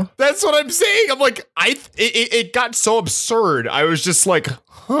go. That's what I'm saying. I'm like, it got so absurd. I was just like,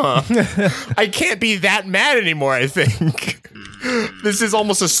 huh. I can't be that mad anymore, I think. This is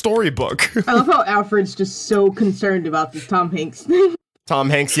almost a storybook. I love how Alfred's just so concerned about this Tom Hanks thing. Tom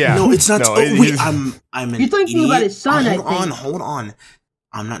Hanks, yeah. No, it's not. Wait, he's- I'm an You're thinking idiot. about his son, I think. Hold on.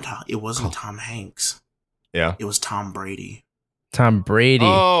 I'm not. It wasn't Tom Hanks. Yeah. It was Tom Brady. Tom Brady.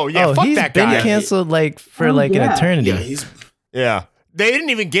 Oh, yeah, fuck he's that been guy. canceled like for Oh, like an yeah. eternity. Yeah, he's. Yeah. They didn't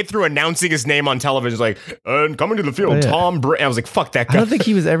even get through announcing his name on television. It's like, and coming to the field, Oh, yeah. Tom Brady. I was like, fuck that I guy. don't think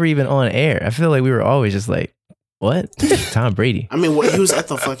he was ever even on air. I feel like we were always just like, what? Tom Brady. I mean, he was at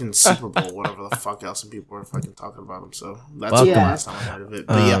the fucking Super Bowl, whatever the fuck else, and people were fucking talking about him. So that's Welcome. the last time I heard of it.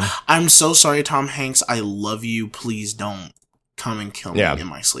 But yeah, I'm so sorry, Tom Hanks. I love you. Please don't come and kill me in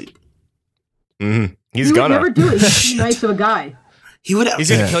my sleep. Mm-hmm. He's He would gonna. never do it. He's too nice of a guy. He would.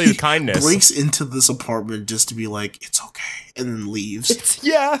 He's gonna kill you with kindness. Breaks into this apartment just to be like, it's okay, and then leaves.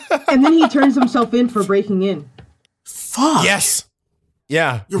 Yeah. And then he turns himself in for breaking in. Fuck. Yes.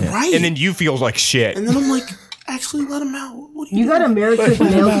 Yeah. You're right. And then you feel like shit. And then I'm like, actually, let him out. What do You got doing? America's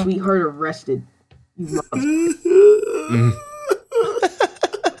male sweetheart arrested. You love.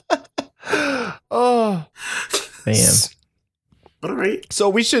 Oh. Man. But all right. So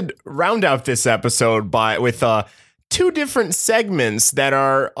we should round out this episode with two different segments that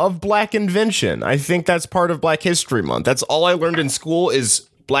are of Black invention. I think that's part of Black History Month. That's all I learned in school is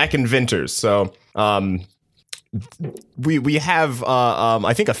Black inventors. So we have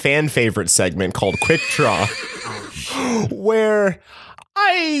I think a fan favorite segment called Quick Draw, where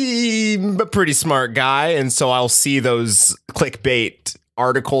I'm a pretty smart guy, and so I'll see those clickbait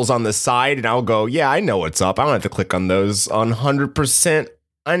articles on the side and I'll go, yeah, I know what's up. I don't have to click on those 100%.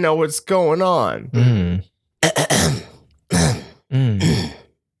 I know what's going on.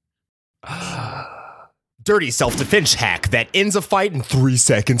 Dirty self-defense hack that ends a fight in 3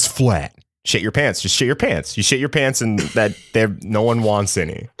 seconds flat. Shit your pants. Just shit your pants. You shit your pants and no one wants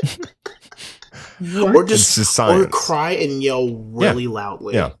any. Or It's just or science. cry and yell really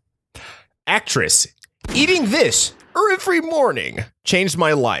loudly. Yeah. Actress, eating this every morning changed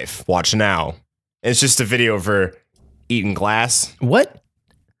my life. Watch now. And it's just a video of her eating glass. What?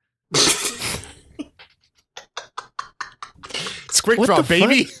 It's Quick What Draw, the fuck?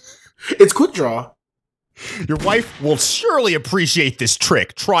 baby. It's Quick Draw. Your wife will surely appreciate this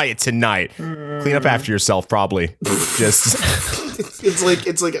trick. Try it tonight. Clean up after yourself, probably. Just It's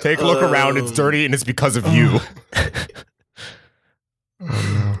like take a look around. It's dirty, and it's because of you.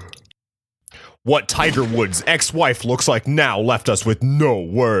 What Tiger Woods' ex-wife looks like now left us with no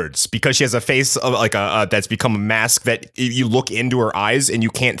words because she has a face of like that's become a mask that you look into her eyes and you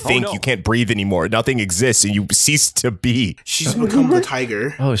can't think, you can't breathe anymore. Nothing exists, and you cease to be. She's become the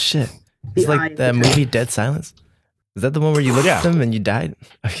tiger. Oh shit. It's eye like of that the movie Dead Silence. Is that the one where you looked at them and you died?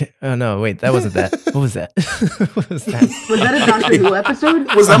 Okay. Oh no, wait, that wasn't that. What was that? What was that? Was that a Doctor Who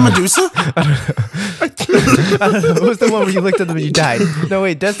episode? Was that Medusa? I don't know. What was the one where you looked at them and you died? No,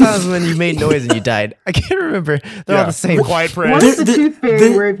 wait, Dead Silence was when you made noise and you died. I can't remember. They're all the same. Quiet Prayer. What's the Tooth Fairy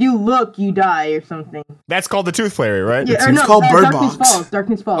where if you look, you die or something? That's called the Tooth Fairy, right? Yeah, It's called Bird Darkness Box. Falls.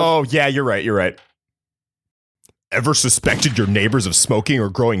 Darkness Falls. Oh, yeah, you're right. Ever suspected your neighbors of smoking or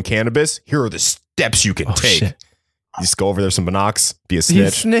growing cannabis? Here are the steps you can take. Shit. You just go over there, some binocs, be a You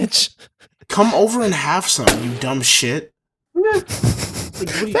snitch. snitch. Come over and have some, you dumb shit. Like, what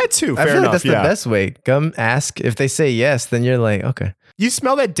do you- That too, I fair feel like enough, that's the best way. Come ask. If they say yes, then you're like, okay. You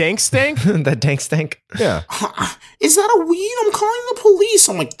smell that dank stank? That dank stank. Yeah. Is that a weed? I'm calling the police.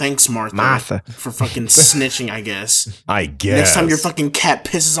 I'm like, thanks, Martha. Martha. For fucking snitching, I guess. I guess. Next time your fucking cat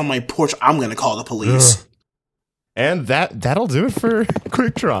pisses on my porch, I'm gonna call the police. And that'll do it for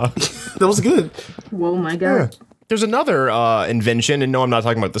Quick Draw. That was good. Whoa, my God. There's another invention, and no, I'm not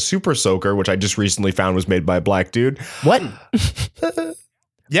talking about the Super Soaker, which I just recently found was made by a black dude. What?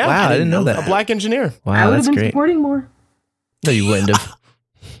 Yeah. Wow, I didn't know A that. black engineer. I Wow, would that's have been great. supporting more. No, you wouldn't have.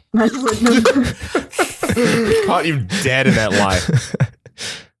 I wouldn't have. Caught you dead in that lie.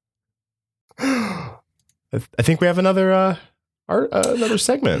 I think we have another another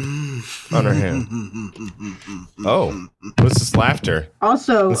segment on our hand. Oh, what's this laughter?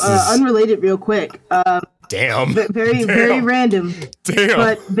 Also, This is- unrelated, real quick. Damn. Very Damn. random. Damn.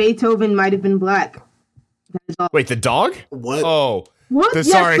 But Beethoven might have been black. That is all. Wait, the dog? What? Oh. What? The-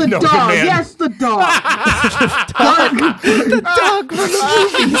 Yes, sorry, the no, the dog. man. Yes, the dog. Dog from the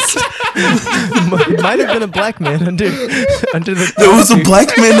movies. Might have been a black man under the. There was a black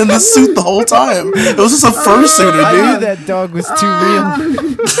man in the suit the whole time. It was just a fursuiter, I knew dude. that dog was too real.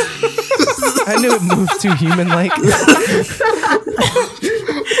 I knew it moved too human-like.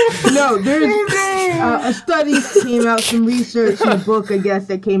 No, there's a study came out, some research in a book, I guess,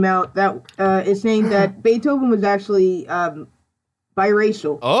 that came out that is saying that Beethoven was actually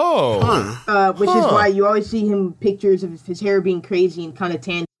biracial, Oh. which is why you always see him pictures of his hair being crazy and kind of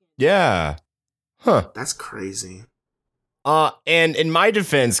tan. Yeah. Huh. That's crazy. And in my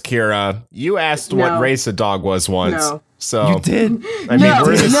defense, Kira, you asked what No. race a dog was once. No. So You did. I mean,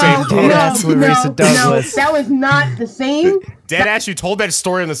 we're in the same did boat. ask what race a dog was. That was not the same. Deadass, you told that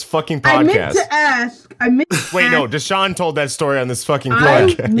story on this fucking I meant podcast. to ask. Wait, no, Dashawn told that story on this fucking I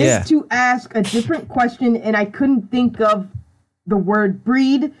podcast. meant Yeah. to ask a different question, and I couldn't think of the word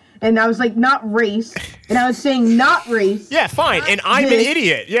breed, and I was like, not race, and I was saying not race. Yeah, fine. And I'm an This-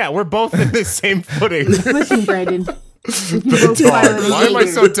 idiot. Yeah, we're both in the same footing. Listen, Brandon. If you both pilot a Why am I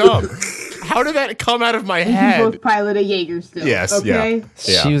Jaeger, so dumb? How did that come out of my if you head? both pilot a Jaeger still. Yes, okay?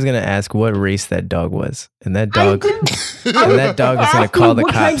 Yeah. She was gonna ask what race that dog was, and that I dog, didn't and that dog was gonna ask call you the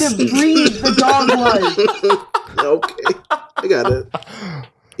what cops. kind of breed the dog was. Okay. I got it.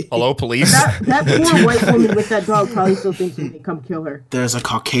 Hello, police. That poor white woman with that dog probably still thinks he may come kill her. There's a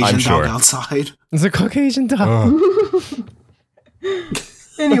Caucasian I'm sure. dog outside. It's a Caucasian dog.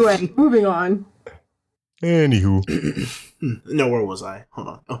 Anyway, moving on. Anywho. No, where was I? Hold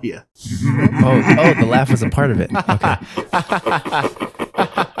on. Oh, yeah. Oh, the laugh was a part of it. Okay.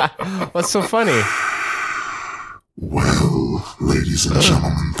 What's so funny? Well, ladies and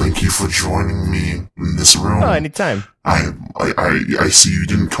gentlemen, thank you for joining me in this room. Oh, anytime. I see you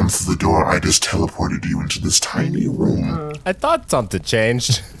didn't come through the door. I just teleported you into this tiny room. I thought something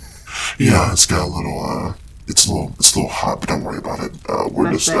changed. Yeah, it's got a little, it's a little hot, but don't worry about it.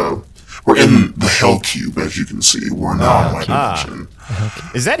 We're That's just, right. we're in the Hell Cube, as you can see. We're now in my dimension.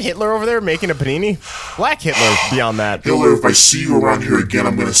 Is that Hitler over there making a panini? Black Hitler beyond that. Hitler, if I see you around here again,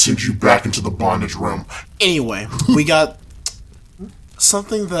 I'm gonna send you back into the bondage realm. Anyway, we got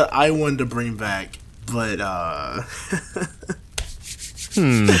something that I wanted to bring back, but,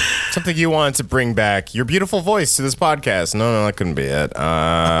 Something you wanted to bring back. Your beautiful voice to this podcast. No, that couldn't be it.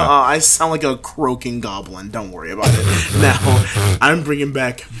 I sound like a croaking goblin. Don't worry about it. Now, I'm bringing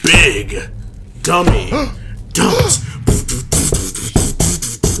back Big Dummy Dumps.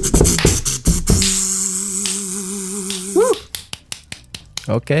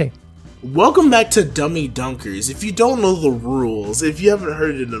 Okay. Welcome back to Dummy Dunkers. If you don't know the rules, if you haven't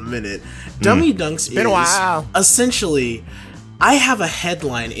heard it in a minute, Dummy Dunks Been a while. essentially, I have a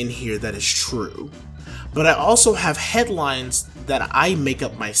headline in here that is true, but I also have headlines that I make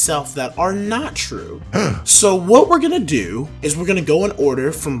up myself that are not true. So what we're gonna do is we're gonna go in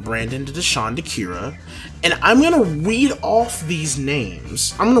order from Brandon to Dashawn to Kira, and I'm gonna read off these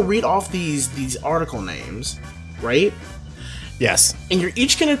names. I'm gonna read off these article names, right? Yes. And you're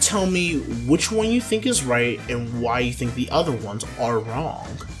each gonna tell me which one you think is right and why you think the other ones are wrong.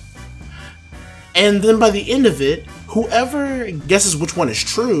 And then by the end of it, whoever guesses which one is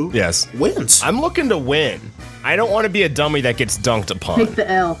true wins. I'm looking to win. I don't want to be a dummy that gets dunked upon. Take the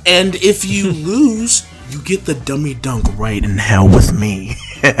L. And if you lose, you get the dummy dunk right in hell with me.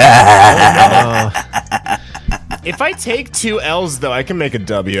 If I take 2 L's, though, I can make a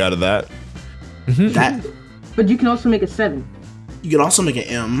W out of that. That But you can also make a 7. you can also make an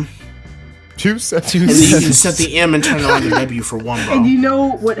M. 2 sets. And then you can set the M and turn it on the W for one And row. you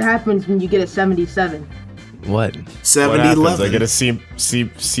know what happens when you get a 77? What? 70, What happens? 11. I get a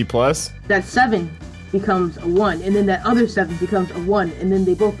C plus? That 7 becomes a 1, and then that other 7 becomes a 1, and then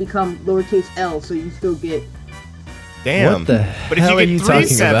they both become lowercase l, so you still get... Damn. What the But if hell are you you get 3 talking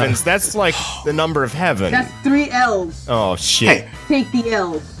sevens, about? that's like the number of heaven. That's 3 L's. Oh, shit. Hey, Take the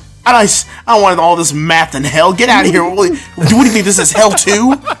L's. I don't want all this math in hell. Get out of here. What do you think this is hell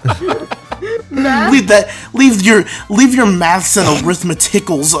too? Math? Leave your maths and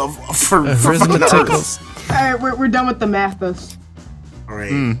arithmeticals for fucking Earth. Alright, we're done with the mathos.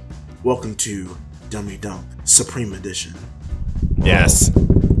 Alright. Welcome to Dummy Dunk Supreme Edition. Yes.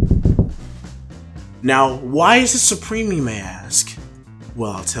 Now, why is it Supreme, you may ask?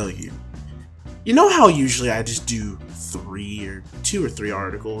 Well, I'll tell you. You know how usually I just do 2 or 3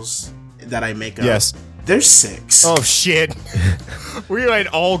 articles that I make up? Yes. There's 6. Oh, shit. We might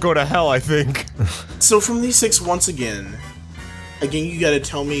all go to hell, I think. So from these 6, once again, you gotta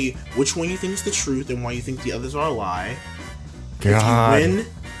tell me which one you think is the truth and why you think the others are a lie. God. If you win,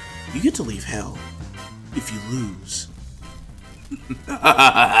 you get to leave hell. If you lose...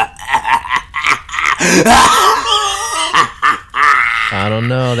 I don't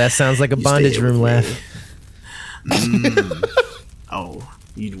know. That sounds like a bondage stay room with laugh. Oh,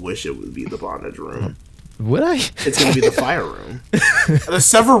 you'd wish it would be the bondage room. Would I? It's gonna be the fire room. There's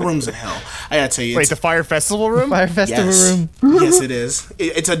several rooms in hell. I gotta tell you, Wait, the Fire Festival room? Fire festival yes. room. Yes, it is.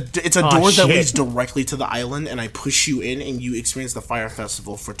 It's a Oh, door that shit. leads directly to the island, and I push you in, and you experience the fire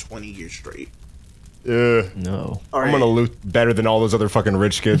festival for 20 years straight. No. All right, I'm gonna loot better than all those other fucking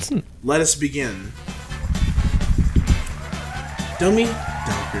rich kids. let us begin. Dummy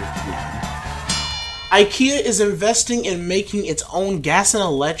Dunker 1. IKEA is investing in making its own gas and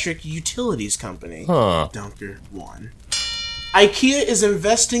electric utilities company. Huh. Dunker 1. IKEA is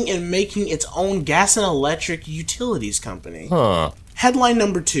investing in making its own gas and electric utilities company. Huh. Headline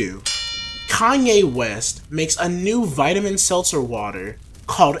number 2. Kanye West makes a new vitamin seltzer water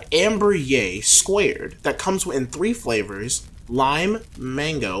called Amber Yay Squared that comes in 3 flavors: lime,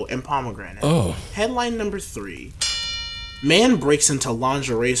 mango, and pomegranate. Oh. Headline number 3. Man breaks into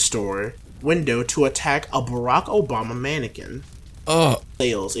lingerie store window to attack a Barack Obama mannequin.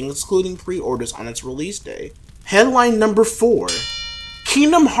 Sales, including pre-orders on its release day. Headline number 4.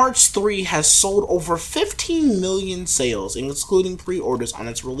 Kingdom Hearts 3 has sold over 15 million sales, including pre-orders on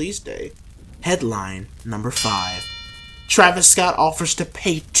its release day. Headline number 5. Travis Scott offers to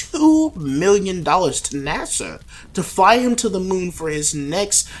pay $2 million to NASA to fly him to the moon for his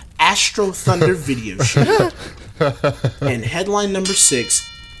next Astro Thunder video shoot. And headline number 6.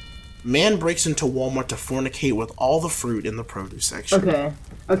 Man breaks into Walmart to fornicate with all the fruit in the produce section.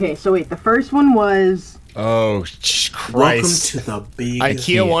 Okay, so wait, the first one was... Oh, Welcome Christ. to the big...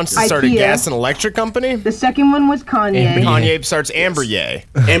 IKEA wants to start a IKEA. gas and electric company? The second one was Kanye. Amber Yay. Kanye starts Amber Yay.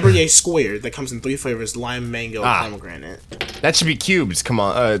 Amber Yay Squared that comes in 3 flavors: lime, mango, and pomegranate. That should be cubes. Come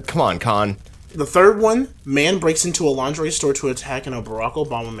on, Con. The third one, man breaks into a lingerie store to attack a Barack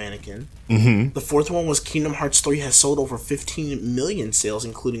Obama mannequin. Mm-hmm. The fourth one was Kingdom Hearts 3 has sold over 15 million sales,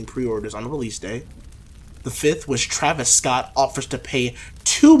 including pre-orders on release day. The fifth was Travis Scott offers to pay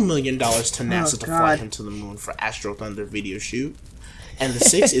 $2 million to NASA to fly him to the moon for Astro Thunder video shoot. And the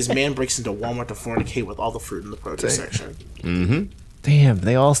sixth is man breaks into Walmart to fornicate with all the fruit in the produce section. Mm-hmm. Damn,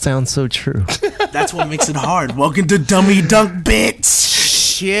 they all sound so true. That's what makes it hard. Welcome to Dummy Dunk Bits.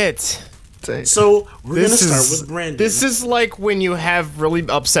 Shit. So we're gonna start with Brandon. This is like when you have really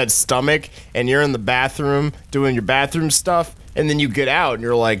upset stomach and you're in the bathroom doing your bathroom stuff, and then you get out and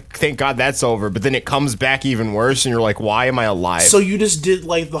you're like, thank God that's over. But then it comes back even worse, and you're like, why am I alive? So you just did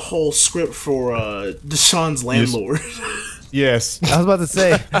like the whole script for Dashawn's landlord. Yes. I was about to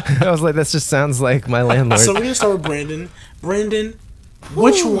say, I was like, that just sounds like my landlord. So we're gonna start with Brandon. Brandon,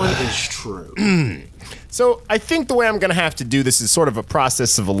 which one is true? So I think the way I'm gonna have to do this is sort of a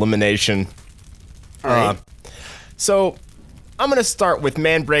process of elimination. All right. So I'm gonna start with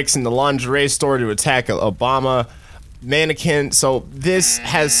man breaks in the lingerie store to attack Obama mannequin. So this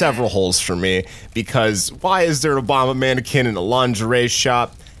has several holes for me, because why is there an Obama mannequin in a lingerie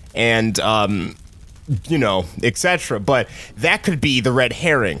shop? And etc. But that could be the red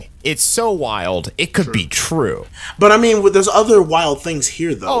herring. It's so wild, it could be true. But I mean, there's other wild things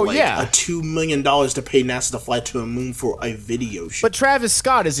here, though. Oh, like yeah. a $2 million to pay NASA to fly to the moon for a video shoot. But Travis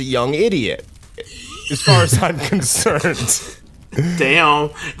Scott is a young idiot, as far as I'm concerned. Damn.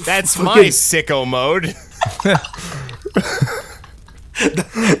 That's my sicko mode.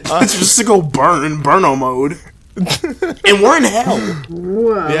 That's just to go burno mode. And we're in hell.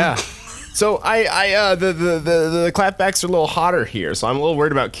 Whoa. Yeah. So the clapbacks are a little hotter here, so I'm a little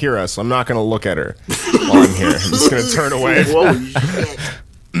worried about Kira, so I'm not gonna look at her while I'm here. I'm just gonna turn away. Holy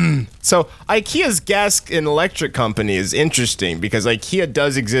shit. So IKEA's gas and electric company is interesting because IKEA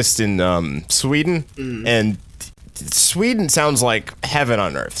does exist in Sweden, and Sweden sounds like heaven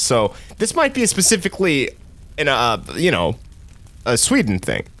on earth. So this might be specifically a Sweden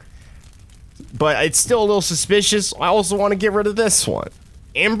thing. But it's still a little suspicious. I also want to get rid of this one.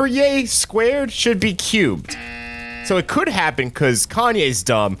 Embraer squared should be cubed. So it could happen because Kanye's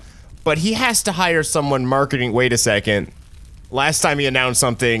dumb, but he has to hire someone marketing. Wait a second. Last time he announced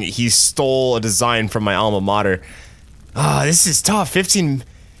something, he stole a design from my alma mater. This is tough. 15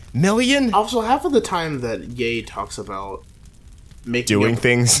 million? Also, half of the time that Ye talks about doing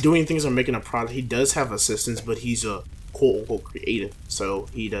things or making a product, he does have assistants, but he's a quote-unquote creative, so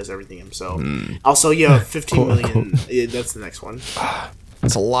he does everything himself. Also, yeah, 15 million, that's the next one.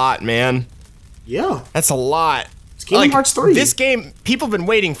 That's a lot, man. Yeah. That's a lot. It's Kingdom Hearts 3. This game, people have been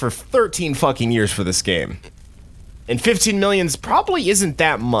waiting for 13 fucking years for this game. And 15 millions probably isn't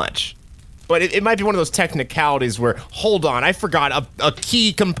that much. But it might be one of those technicalities where, hold on, I forgot a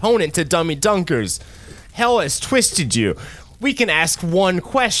key component to Dummy Dunkers. Hell has twisted you. We can ask one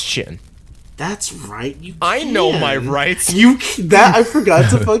question. That's right. I know my rights. I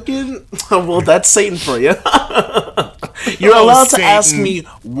forgot to fucking. Well, that's Satan for you. You're allowed to ask me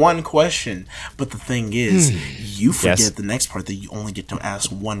one question, but the thing is, you forget the next part that you only get to ask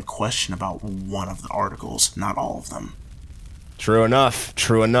one question about one of the articles, not all of them. True enough.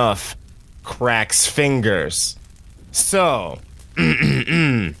 Cracks fingers. So,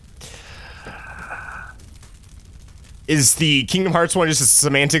 is the Kingdom Hearts one just a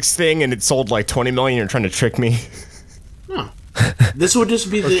semantics thing and it sold like 20 million? You're trying to trick me? No. This would just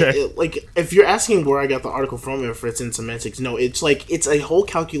be if you're asking where I got the article from, if it's in semantics, no, it's a whole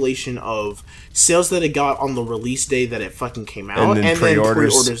calculation of sales that it got on the release day that it fucking came out, and then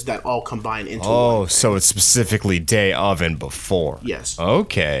pre-orders that all combine into one. Oh, so it's specifically day of and before. Yes.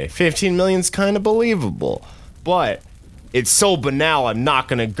 Okay. 15 million's kind of believable. But it's so banal, I'm not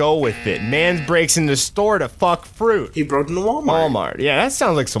going to go with it. Man breaks into the store to fuck fruit. He broke into Walmart. Yeah, that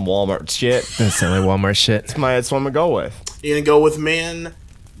sounds like some Walmart shit. That sounds like Walmart shit. That's what I'm going to go with. You're going to go with man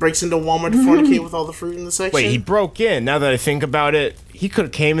breaks into Walmart to fornicate with all the fruit in the section? Wait, he broke in. Now that I think about it, he could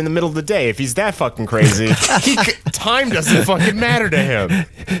have came in the middle of the day if he's that fucking crazy. Time doesn't fucking matter to him.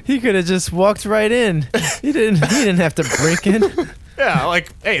 He could have just walked right in. He didn't have to break in. Yeah,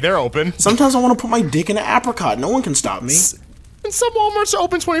 like, hey, they're open. Sometimes I want to put my dick in an apricot. No one can stop me. And some Walmarts are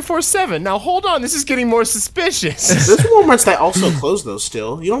open 24/7. Now, hold on. This is getting more suspicious. There's Walmarts that also close, though,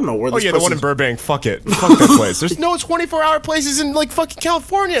 still. You don't know where this the one in Burbank. Fuck it. Fuck that place. There's no 24-hour places in, like, fucking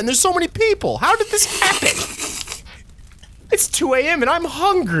California, and there's so many people. How did this happen? It's 2 a.m. and I'm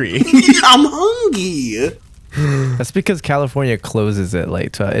hungry. I'm hungry. That's because California closes at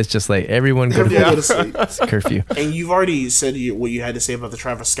like 12. It's just like everyone go to sleep. It's curfew. And you've already said what you had to say about the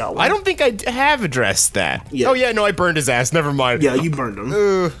Travis Scott one. I don't think I have addressed that. Yeah. Oh yeah, no, I burned his ass. Never mind. Yeah, you burned him.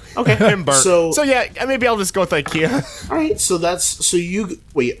 Okay, him burnt. So yeah, maybe I'll just go with IKEA. All right, so you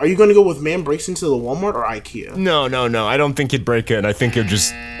wait. Are you going to go with man breaks into the Walmart or IKEA? No. I don't think he'd break in. I think he'd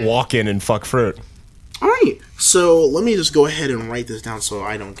just walk in and fuck fruit. All right, so let me just go ahead and write this down so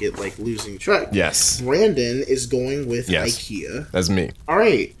I don't get like losing track. Yes. Brandon is going with IKEA. That's me. All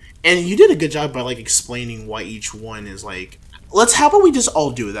right, and you did a good job by like explaining why each one is like. How about we just all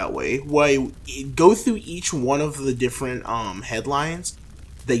do it that way? Why go through each one of the different headlines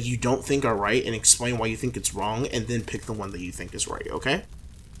that you don't think are right and explain why you think it's wrong, and then pick the one that you think is right. Okay.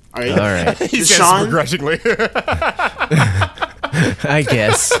 All right. He says begrudgingly. I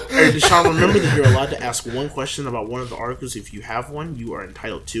guess. Hey, Dashawn, remember that you're allowed to ask one question about one of the articles. If you have one, you are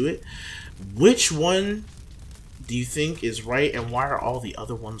entitled to it. Which one do you think is right, and why are all the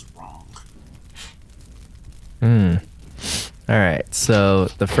other ones wrong? All right. So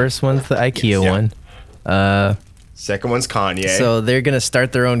the first one's the IKEA one. Second one's Kanye. So they're gonna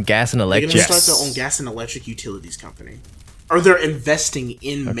start their own gas and electric. They're gonna start their own gas and electric utilities company, or they're investing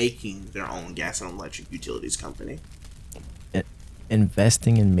in making their own gas and electric utilities company.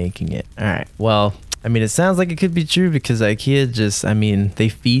 investing in making it. All right. Well, I mean, it sounds like it could be true because IKEA just, I mean, they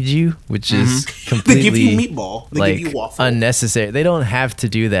feed you, which is completely They give you meatball. They like give you waffle. unnecessary. They don't have to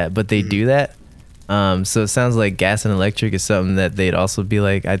do that, but they do that. So it sounds like gas and electric is something that they'd also be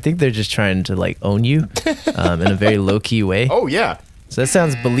like, I think they're just trying to like own you in a very low key way. Oh yeah. So that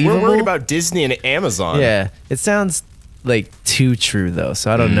sounds believable. We're worried about Disney and Amazon. Yeah. It sounds like too true though.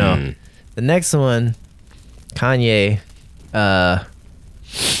 So I don't know. The next one, Kanye,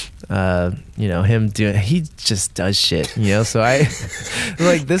 you know, him doing, he just does shit, you know? So I,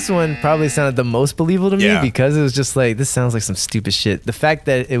 like, this one probably sounded the most believable to me because it was just like, this sounds like some stupid shit. The fact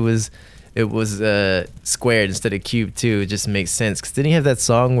that it was squared instead of cubed too, it just makes sense. Because didn't he have that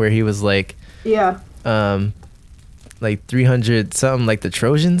song where he was like, like 300 something, like the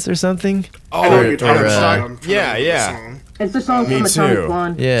Trojans or something? I know what you're talking about. Yeah. It's the song from Atomic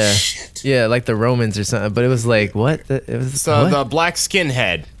Blonde. Yeah. Shit. Yeah, like the Romans or something. But it was like, what? It was So what? the black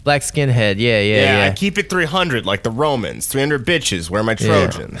skinhead. Black skinhead. Yeah. I keep it 300 like the Romans. 300 bitches. Where are my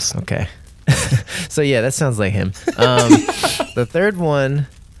Trojans? Okay. So yeah, that sounds like him. The third one,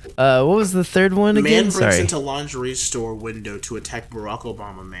 what was the third one again? Man breaks into lingerie store window to attack Barack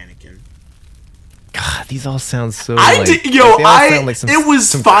Obama mannequin. God, these all sound so. It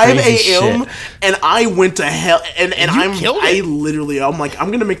was 5 a.m. shit. and I went to hell, and I'm like, I'm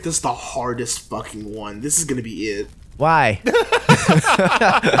gonna make this the hardest fucking one. This is gonna be it. Why? Because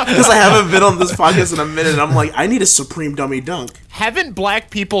I haven't been on this podcast in a minute, and I'm like, I need a supreme dummy dunk. Haven't black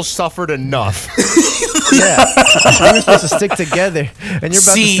people suffered enough? Yeah, we were supposed to stick together, and you're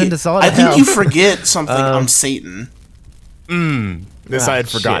about to send us all to I hell. think you forget something. I'm Satan. This I had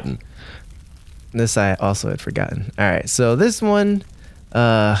forgotten. This I also had forgotten. All right, so this one,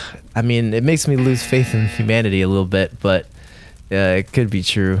 I mean, it makes me lose faith in humanity a little bit, but it could be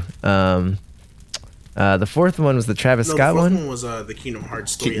true. The fourth one was the Travis Scott one. The fourth one was the Kingdom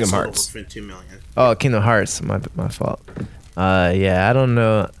Hearts 3. Kingdom Hearts. Over 15 million. Oh, Kingdom Hearts. My fault. Yeah, I don't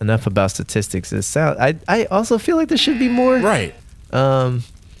know enough about statistics. I also feel like there should be more. Right.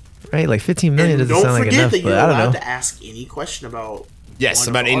 Right, like 15 million And doesn't sound like enough, that you're but I don't allowed know. to ask any question about. Yes,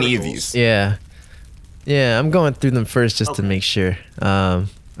 about any of these. Yeah, I'm going through them first just to make sure,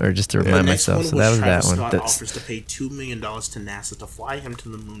 or just to remind myself. So that was Travis that one. Scott offers to pay $2 million to NASA to fly him to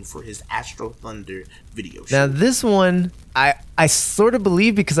the moon for his Astro Thunder video show. Now this one, I sort of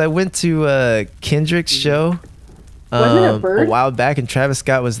believe because I went to Kendrick's show Wasn't it Bird? a while back, and Travis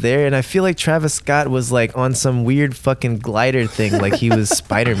Scott was there, and I feel like Travis Scott was like on some weird fucking glider thing, like he was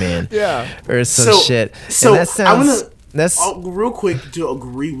Spider-Man, or some shit. So and that sounds, real quick to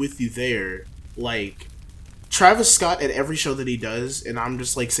agree with you there, like. Travis Scott at every show that he does, and I'm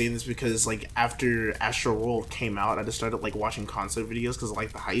just like saying this because like after Astro World came out, I just started like watching concert videos because I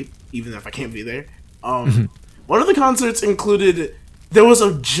like the hype, even if I can't be there. One of the concerts included there was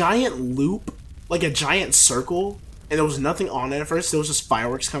a giant loop, like a giant circle, and there was nothing on it at first. There was just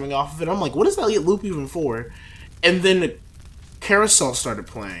fireworks coming off of it. I'm like, what is that loop even for? And then Carousel started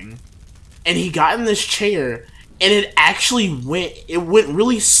playing, and he got in this chair, and it actually went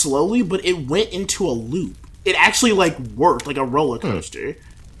really slowly, but it went into a loop. It actually like worked like a roller coaster,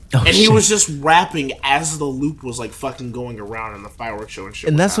 and he was just rapping as the loop was like fucking going around in the fireworks show and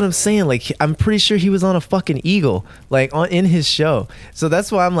shit. And that's what I'm saying. Like, I'm pretty sure he was on a fucking eagle, like in his show. So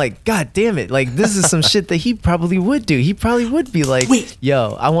that's why I'm like, God damn it! Like, this is some shit that he probably would do. He probably would be like,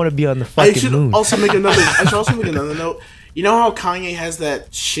 yo, I want to be on the fucking moon. I should also make another note. You know how Kanye has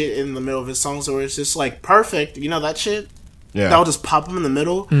that shit in the middle of his songs where it's just like perfect. You know that shit? Yeah. That'll just pop him in the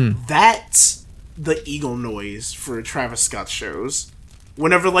middle. That's the eagle noise for Travis Scott shows.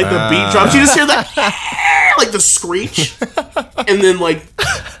 Whenever like the beat drops, you just hear that like the screech, and then like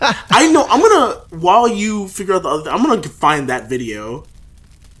I know I'm gonna while you figure out the other, I'm gonna find that video.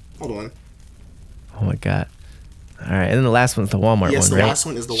 Hold on. Oh my god! All right, and then the last one's the Walmart one. Yes, the right? last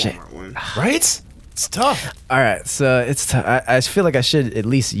one is the Walmart one. Right? It's tough. All right, so it's tough. I feel like I should at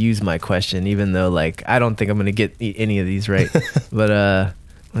least use my question, even though like I don't think I'm gonna get any of these right. But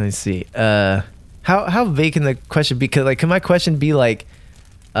let me see. How vague can the question be? Cause like, can my question be like,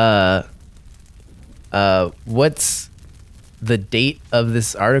 what's the date of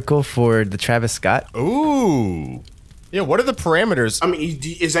this article for the Travis Scott? Ooh. Yeah, what are the parameters? I mean,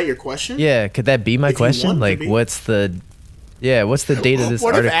 is that your question? Yeah, could that be my If you question? want to Like, be. what's the date of this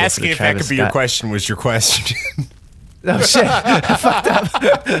What article if asking for the if that Travis could be Scott? your question was your question? Oh shit! I fucked up.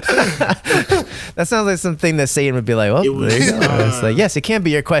 That sounds like something that Satan would be like, "Well, there you go." It's like, yes, it can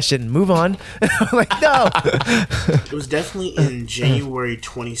be your question. Move on. I'm like, no. It was definitely in January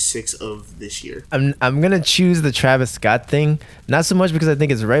 26th of this year. I'm gonna choose the Travis Scott thing, not so much because I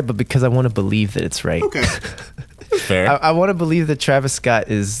think it's right, but because I want to believe that it's right. Okay. Fair. I want to believe that Travis Scott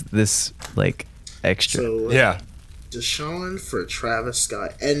is this like extra. So Yeah. Dashawn for Travis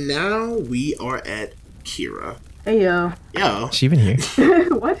Scott, and now we are at Kira. Hey yo. Yo, Is she even here?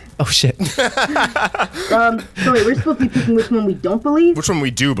 What? Oh shit. So wait, we're supposed to be picking which one we don't believe? Which one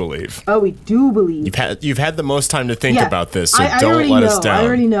we do believe. Oh, we do believe. You've had the most time to think Yeah, about this, so I don't already let know. us down. I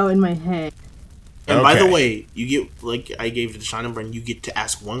already know in my head. and by the Okay. way, you get like I gave Dashawn and Brennan, you get to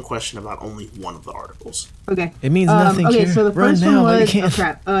ask one question about only one of the articles. Okay. It means nothing. Okay, Kira. so the Run first now, one but you was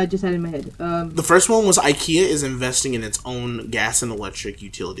can't. crap. Just had it in my head. The first one was IKEA is investing in its own gas and electric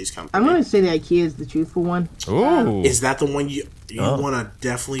utilities company. I'm gonna say that IKEA is the truthful one. Ooh. Is that the one you want to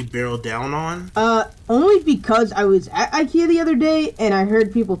definitely barrel down on? Only because I was at IKEA the other day and I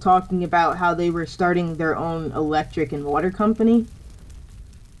heard people talking about how they were starting their own electric and water company.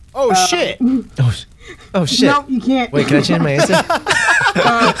 Oh shit. Oh shit. No, you can't. Wait, can I change my answer?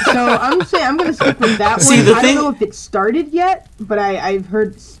 So I'm gonna stick with that See, one. the I thing- don't know if it started yet, but I've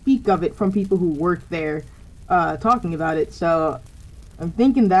heard speak of it from people who work there, talking about it. So I'm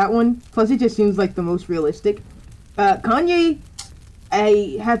thinking that one. Plus, it just seems like the most realistic. Kanye,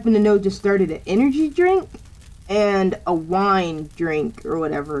 I happen to know, just started an energy drink and a wine drink or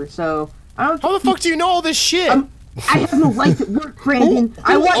whatever. So I don't. How the fuck do you know all this shit? I have no life at work, Brandon.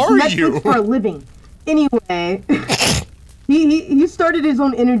 I watch are Netflix you? for a living. Anyway, he started his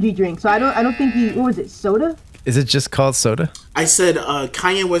own energy drink, so I don't think he, what was it, soda? Is it just called soda? I said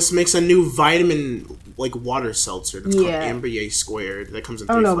Kanye West makes a new vitamin like water seltzer. That's called Yeah. Amber Squared. That comes in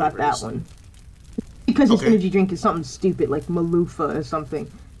I three don't know flavors. about that one. Because his Okay. energy drink is something stupid like Maloofa or something.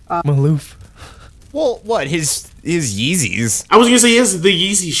 Maloof. Well, what? His Yeezys. I was gonna say he has the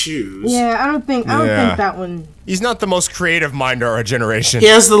Yeezy shoes. Yeah, I don't think Yeah. that one. He's not the most creative mind of our generation. He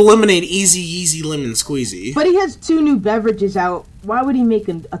has the lemonade Easy Yeezy Lemon Squeezy. But he has 2 new beverages out. Why would he make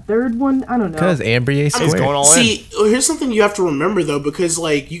a third one? I don't know. Because Ambrier He's squared. going all in. See, here's something you have to remember though, because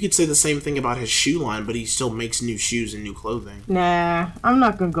like you could say the same thing about his shoe line, but he still makes new shoes and new clothing. Nah, I'm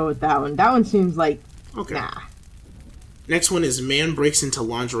not gonna go with that one. That one seems like, Okay. nah. Next one is man breaks into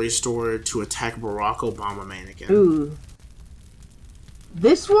lingerie store to attack Barack Obama mannequin. Ooh.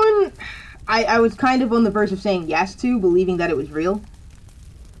 This one, I was kind of on the verge of saying yes to, believing that it was real.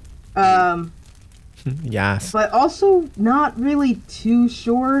 Yes. But also not really too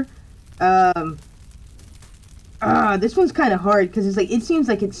sure. This one's kind of hard because it's like it seems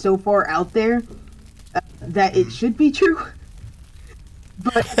like it's so far out there that it should be true.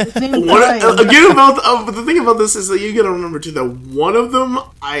 But at the same time, Again, but the thing about this is that you gotta remember too that one of them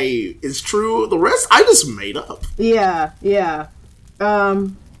is true. The rest I just made up. yeah.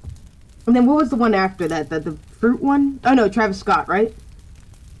 And then what was the one after that? The fruit one? Oh no, Travis Scott, right?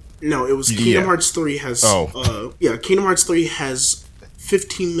 No, it was Yeah. Kingdom Hearts 3 has. Oh. Kingdom Hearts 3 has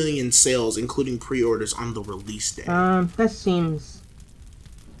 15 million sales, including pre-orders on the release day. That seems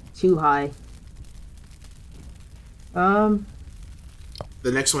too high.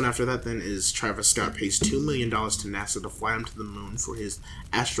 The next one after that then is Travis Scott pays $2 million to NASA to fly him to the moon for his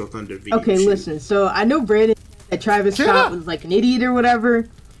Astro Thunder video Okay, shoot. listen. So I know Brandon said that Travis Scott was like an idiot or whatever.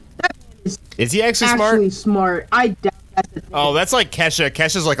 Is he actually smart? Actually smart. I doubt that's the thing. Oh, that's like Kesha.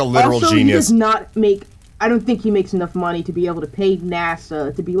 Kesha's like a literal Also, he genius. does not make. I don't think he makes enough money to be able to pay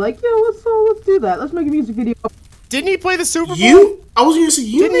NASA to be like, yo, let's do that. Let's make a music video. Didn't he play the Super Bowl? I was gonna say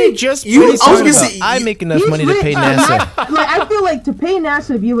you. Didn't he just you? put I his was son gonna about- say I make enough He's money to rich. pay NASA. Like I feel like to pay NASA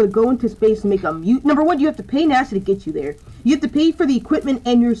to be able to go into space and make a mute. Number one, you have to pay NASA to get you there. You have to pay for the equipment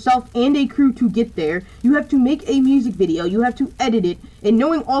and yourself and a crew to get there. You have to make a music video. You have to edit it. And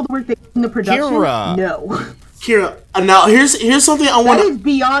knowing all the work that goes into production, Kira. no. Kira. Now here's something I That want is to.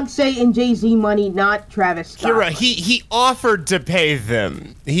 Beyonce and Jay-Z money, not Travis Scott. Kira, he offered to pay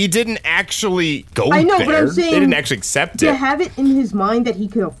them. He didn't actually go I know, there. but I'm saying they didn't actually accept To it. have it in his mind that he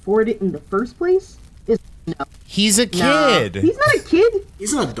could afford it in the first place is no. He's a Nah. kid. He's not a kid.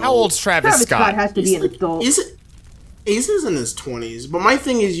 He's an adult. How old's Travis Travis Scott? Scott has to be an adult. He's in his 20s, but my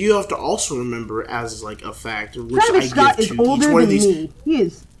thing is, you have to also remember as like a fact, which Travis I Scott give is to each older one than of these. me. He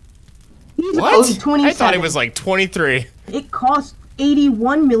is. He's What? only 27. I thought he was like 23. It cost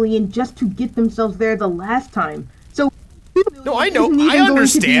 $81 million just to get themselves there the last time. So No, I know. isn't even I going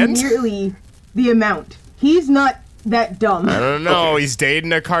to be understand. nearly the amount. He's not that dumb. I don't know. He's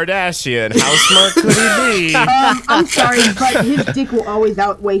dating a Kardashian. How smart could he be? I'm sorry, but his dick will always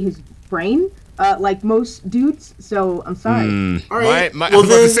outweigh his brain, like most dudes. So I'm sorry. All right. I well was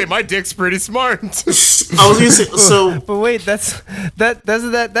about to then, say my dick's pretty smart. I was gonna say so. But wait, that's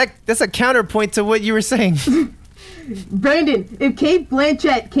a counterpoint to what you were saying. Brandon, if Kate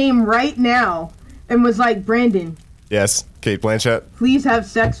Blanchett came right now and was like, Brandon, Yes, Kate Blanchett. please have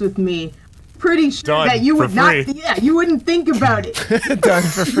sex with me, pretty sure Done that you for would not. free. Yeah, you wouldn't think about it. Done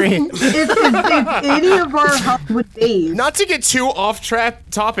for free. if any of our Hollywood babes. Not to get too off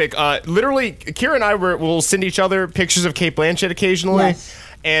topic, literally, Kira and I will send each other pictures of Kate Blanchett occasionally, Yes.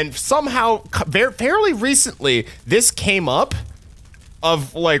 and somehow, fairly recently, this came up.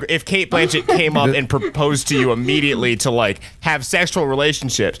 Of like, if Kate Blanchett came up and proposed to you immediately to like have sexual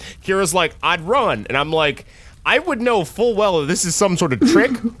relationships, Kira's like, I'd run, and I'm like, I would know full well that this is some sort of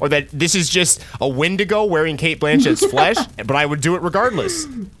trick or that this is just a Wendigo wearing Kate Blanchett's flesh, but I would do it regardless,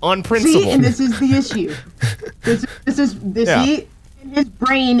 on principle. See, and this is the issue. See, his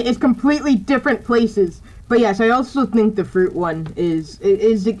brain is completely different places. But yes, I also think the fruit one is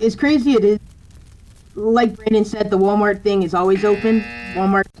crazy. It is. Like Brandon said, the Walmart thing is always open.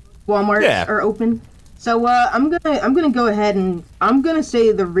 Walmarts are open. So I'm gonna go ahead and I'm gonna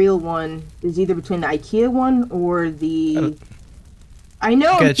say the real one is either between the IKEA one or the. I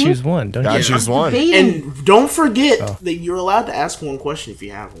know. You gotta choose one, don't you? Gotta choose one. And don't forget that you're allowed to ask one question if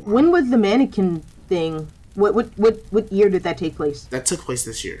you have one. When was the mannequin thing? What year did that take place? That took place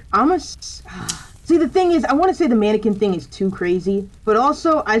this year. See, the thing is, I want to say the mannequin thing is too crazy, but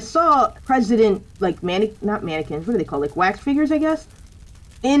also I saw President, like, not mannequins, what do they call, like, wax figures, I guess,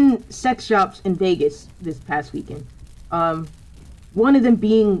 in sex shops in Vegas this past weekend. One of them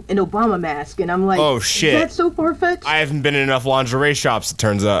being an Obama mask, and I'm like, oh shit, is that so far-fetched? I haven't been in enough lingerie shops, it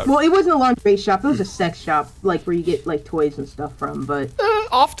turns out. Well, it wasn't a lingerie shop, it was a sex shop, like, where you get, like, toys and stuff from, but...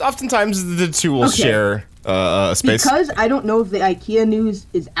 Oftentimes the two will share space. Because I don't know if the IKEA news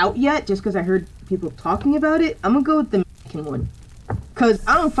is out yet, just because I heard people talking about it, I'm gonna go with the mannequin one. Because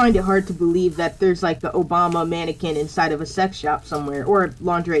I don't find it hard to believe that there's like the Obama mannequin inside of a sex shop somewhere, or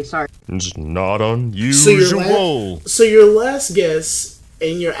lingerie, sorry. It's not unusual. So your last guess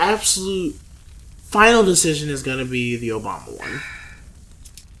and your absolute final decision is gonna be the Obama one.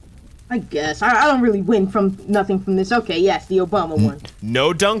 I guess. I don't really win from nothing from this. Okay, yes, the Obama one.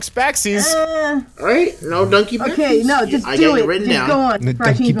 No dunks backsies. Alright, no donkey backies. Okay, no, just I do got it. you written Just down. go on. The before I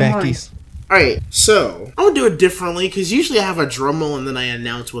donkey change my mind. backies. Alright, so I'm gonna do it differently because usually I have a drum roll and then I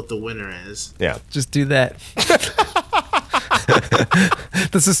announce what the winner is. Yeah. Just do that.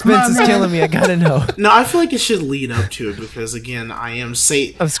 The suspense is killing me. I gotta know. No, I feel like it should lead up to it because again, I am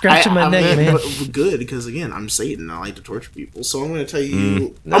Satan. I'm scratching my neck, man. Good because again, I'm Satan. I like to torture people, so I'm gonna tell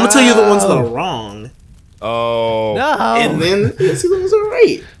you. I'm gonna tell you the ones that are wrong, Oh. No. and then you'll see the ones that are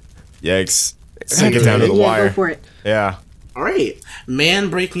right. Yikes. Take it down to the Yeah, wire. go for it. Yeah. All right, man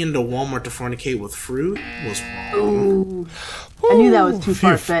breaking into Walmart to fornicate with fruit was wrong. Ooh. I knew that was too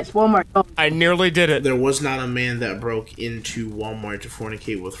far-fetched. Walmart. Oh, I nearly did it. There was not a man that broke into Walmart to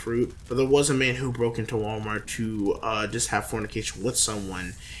fornicate with fruit, but there was a man who broke into Walmart to just have fornication with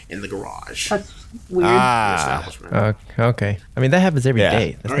someone in the garage. that's weird. Establishment. Okay. I mean, that happens every Yeah.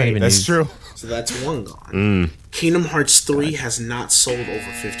 day. That's not Alright, even That's news. true. So that's one gone. Kingdom Hearts 3 has not sold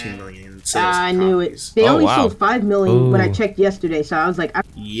over 15 million in sales. I knew it. copies. They Oh, only wow. sold 5 million when I Ooh. checked yesterday, so I was like,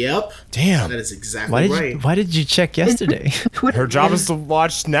 Yep. Damn. That is exactly right. Why did you check yesterday? Twitter. Her job is to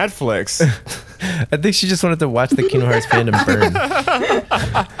watch Netflix. I think she just wanted to watch the Kingdom Hearts fandom burn.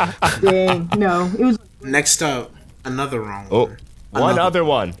 Dang, no, it was. Next up, another wrong Oh, one. one Another. other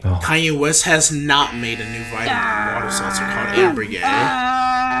one. Kanye West has not made a new vitamin water seltzer called Ambergay.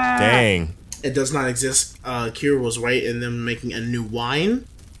 Dang. It does not exist. Kira was right in them making a new wine,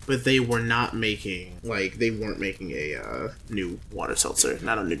 but they were not making, they weren't making a new water seltzer,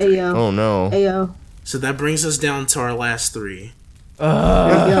 not a new drink. Ayo, Oh no. ayo. So that brings us down to our last three.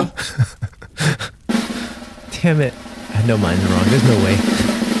 There you go. Damn it. I know mine's wrong. There's no way.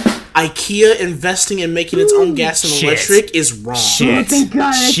 IKEA investing in making its own gas and Shit. electric is wrong. Shit. Thank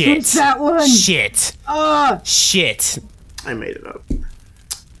God I Shit. picked that one. Shit. Ah, Shit. I made it up.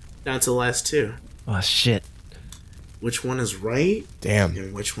 Down to the last two. Oh, shit. Which one is right Damn.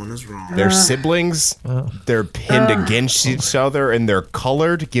 and which one is wrong? They're siblings. Oh. They're pinned against each other and they're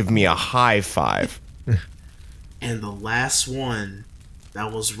colored. Give me a high five. And the last one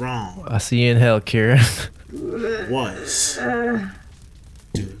that was wrong I'll see you in hell, Kira. was.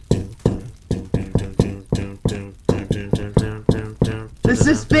 the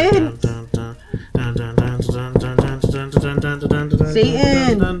suspense.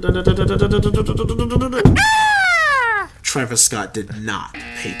 Satan. Travis Scott did not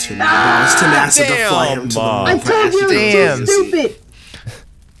pay $2 million to NASA to fly him to the moon. I told you it was too stupid.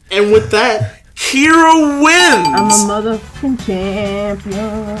 And with that, Kira wins. I'm a motherfucking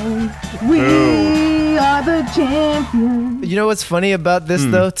champion. We are the champions. You know what's funny about this,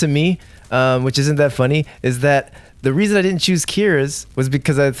 though, to me, which isn't that funny, is that the reason I didn't choose Kira's was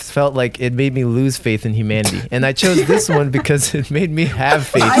because I felt like it made me lose faith in humanity, and I chose this one because it made me have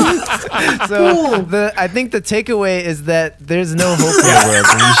faith. So I think the takeaway is that there's no hope in the world,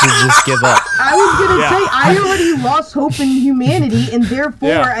 and you should just give up. I was gonna say I already lost hope in humanity, and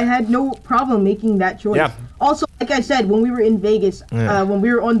therefore I had no problem making that choice. Yeah. Also, like I said, when we were in Vegas, when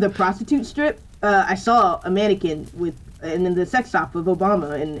we were on the prostitute strip, I saw a mannequin and then the sex shop of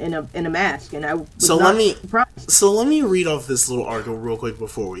Obama in a mask, and I was surprised. So let me read off this little article real quick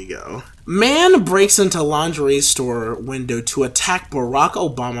before we go. Man breaks into lingerie store window to attack Barack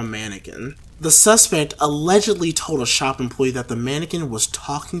Obama mannequin. The suspect allegedly told a shop employee that the mannequin was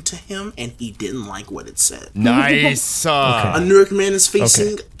talking to him and he didn't like what it said. Nice. A New York man is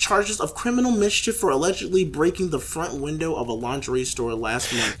facing charges of criminal mischief for allegedly breaking the front window of a lingerie store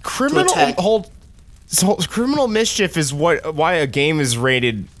last month. Criminal mischief is why a game is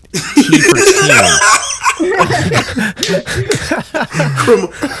rated T for teen.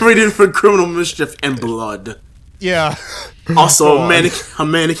 Rated for criminal mischief and blood. Yeah. Also, a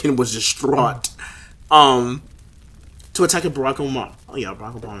mannequin was distraught. To attack a Barack Obama. Oh yeah,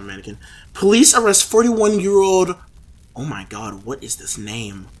 Barack Obama mannequin. Police arrest 41-year-old. Oh my God, what is this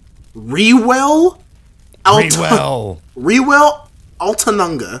name? Rewell Altanunga.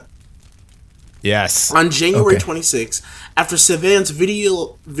 Yes. On January 26, after surveillance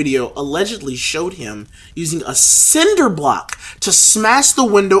video allegedly showed him using a cinder block to smash the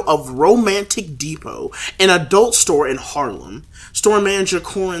window of Romantic Depot, an adult store in Harlem. Store manager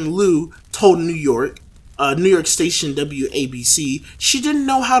Corin Liu told New York station WABC she didn't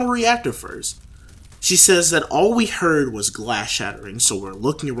know how to react at first. She says that all we heard was glass shattering, so we're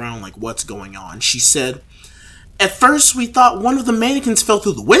looking around like what's going on. She said, at first we thought one of the mannequins fell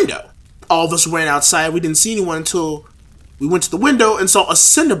through the window. All of us ran outside. We didn't see anyone until we went to the window and saw a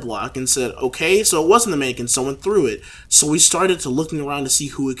cinder block and said, okay, so it wasn't the mannequin, someone threw it. So we started to looking around to see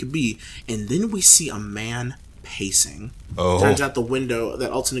who it could be. And then we see a man pacing. Turns out the window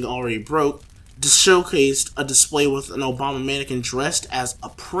that Altanunga already broke showcased a display with an Obama mannequin dressed as a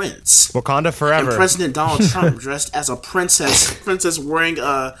prince. Wakanda forever. And President Donald Trump dressed as a princess wearing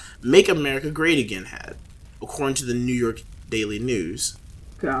a Make America Great Again hat, according to the New York Daily News.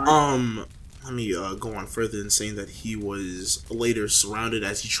 God. Let me go on further in saying that he was later surrounded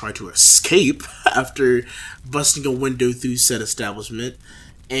as he tried to escape after busting a window through said establishment,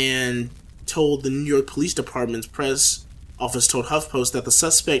 and told the New York Police Department's press office told HuffPost that the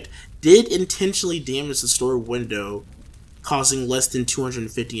suspect did intentionally damage the store window, causing less than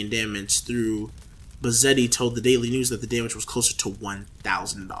 $250 in damage. Through Bazzetti told the Daily News that the damage was closer to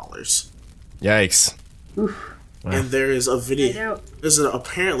 $1,000. Yikes. Oof. Wow. And there is a video. There's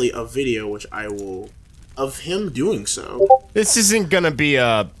apparently a video which I will of him doing so. This isn't gonna be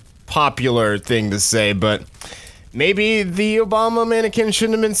a popular thing to say, but maybe the Obama mannequin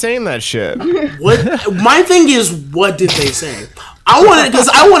shouldn't have been saying that shit. What? My thing is, what did they say? I want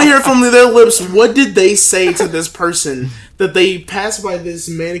to hear from their lips. What did they say to this person that they passed by this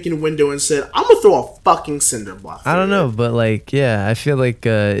mannequin window and said, "I'm gonna throw a fucking cinder block"? I don't know, but like, yeah, I feel like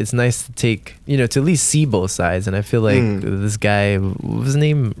it's nice to take, to at least see both sides. And I feel like this guy, what was his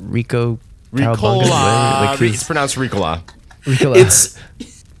name? Ricola. Like it's pronounced Ricola. It's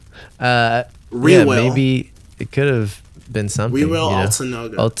yeah, maybe it could have been something.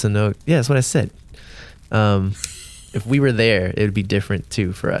 Altanunga. Yeah, that's what I said. If we were there, it would be different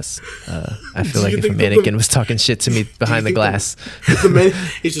too for us. I feel like if a mannequin was talking shit to me behind the glass.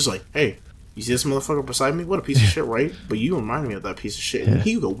 He's just like, hey, you see this motherfucker beside me? What a piece of shit, right? But you remind me of that piece of shit. And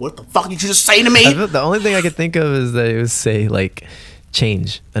he go, what the fuck did you just say to me? The only thing I could think of is that it would say, like,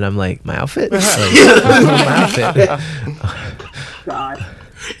 change. And I'm like, my outfit? My outfit. God.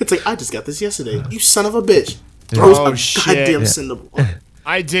 It's like, I just got this yesterday. You son of a bitch. Throws a goddamn cinder block.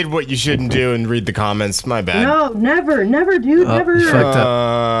 I did what you shouldn't do and read the comments. My bad. No, never, dude, never. You fucked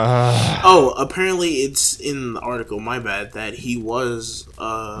up. Apparently it's in the article, my bad, that he was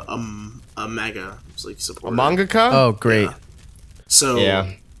a MAGA supporter. A mangaka? Oh, great. Yeah. So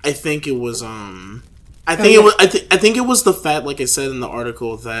yeah. I think it was I think it was the fact, like I said in the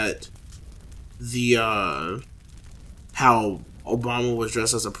article, that the how Obama was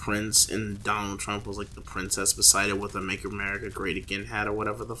dressed as a prince and Donald Trump was like the princess beside it with a Make America Great Again hat or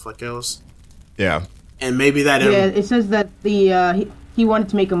whatever the fuck else. Yeah. And maybe that... Yeah, it says that he wanted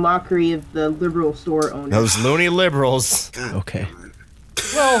to make a mockery of the liberal store owner. Those loony liberals. God okay.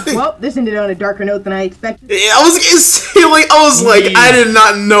 Well, this ended on a darker note than I expected. Yeah, I was like, I did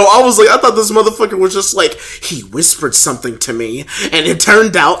not know. I was like, I thought this motherfucker was just like, he whispered something to me, and it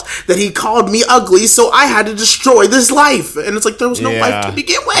turned out that he called me ugly, so I had to destroy this life. And it's like, there was no life to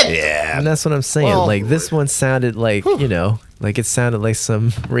begin with. Yeah. And that's what I'm saying. Well, like, this one sounded like, like it sounded like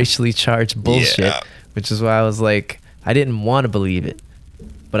some racially charged bullshit, which is why I was like, I didn't want to believe it.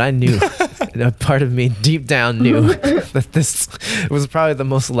 But I knew, a part of me deep down knew that this was probably the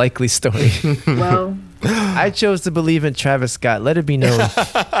most likely story. Well, I chose to believe in Travis Scott. Let it be known.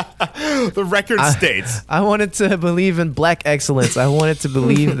 The record states. I wanted to believe in black excellence. I wanted to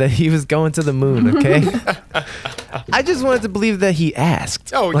believe that he was going to the moon, okay? I just wanted to believe that he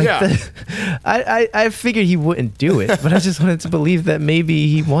asked. Oh, yeah. I figured he wouldn't do it, but I just wanted to believe that maybe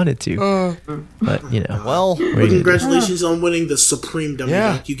he wanted to. But, Well, Congratulations on winning the Supreme Dummy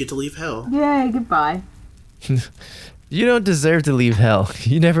Dunk. You get to leave hell. yay, goodbye. you don't deserve to leave hell.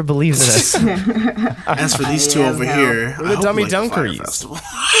 You never believed in us. As for these two over here, We're the I hope Dummy you like the Fire Dunkeries. Festival.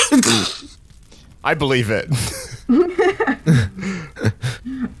 I believe it.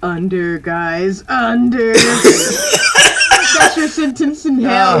 Under, guys, under. That's your sentence in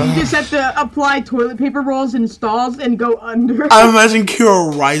hell. You just have to apply toilet paper rolls in stalls and go under. I imagine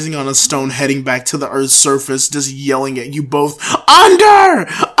Kira rising on a stone, heading back to the Earth's surface, just yelling at you both, under!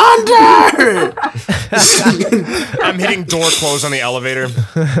 Under! I'm hitting door close on the elevator.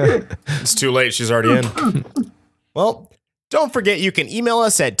 It's too late. She's already in. Well, don't forget you can email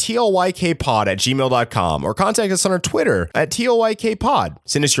us at tolykpod@gmail.com or contact us on our Twitter at tolykpod.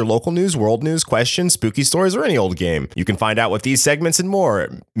 Send us your local news, world news, questions, spooky stories, or any old game. You can find out what these segments and more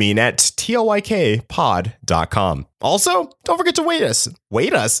mean at tolykpod.com. Also, don't forget to rate us.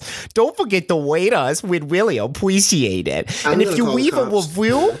 Don't forget to rate us. We'd really appreciate it. And if you leave a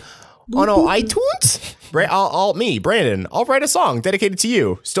review on our iTunes, Brandon, I'll write a song dedicated to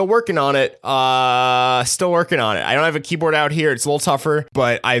you. Still working on it. I don't have a keyboard out here. It's a little tougher,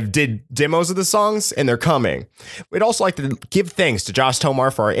 but I did demos of the songs and they're coming. We'd also like to give thanks to Josh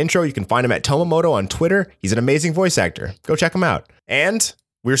Tomar for our intro. You can find him at Tomamoto on Twitter. He's an amazing voice actor. Go check him out. And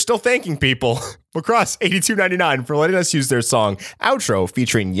we're still thanking people across 8299 for letting us use their song Outro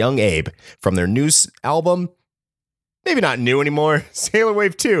featuring Young Abe from their new album. Maybe not new anymore. Sailor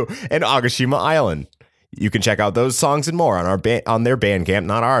Wave 2 and Agashima Island. You can check out those songs and more on on their Bandcamp,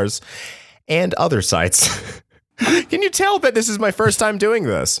 not ours, and other sites. Can you tell that this is my first time doing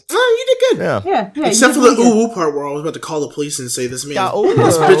this? No, you did good. Yeah. Except for the ooh part where I was about to call the police and say this man,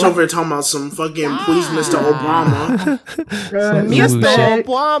 this bitch over here talking about some fucking please, Mr. Obama. Mr.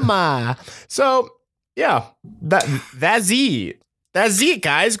 Obama. So, yeah, that's it. That's it,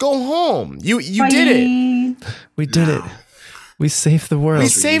 guys. Go home. You did it. We did it. We saved the world. We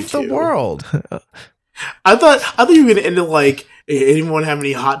saved the world. I thought you were gonna end it like, anyone have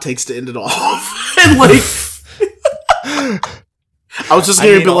any hot takes to end it off? And like, I was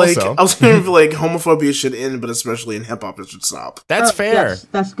gonna be like, homophobia should end, but especially in hip hop, it should stop. That's fair. Yes,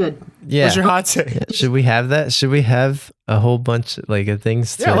 that's good. Yeah. What's your hot take? Yeah. Should we have that? Should we have a whole bunch of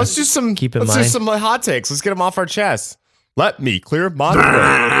things to let's do some. keep in let's mind? do some hot takes. Let's get them off our chest. Let me clear my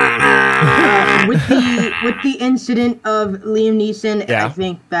throat. With the incident of Liam Neeson, Yeah. I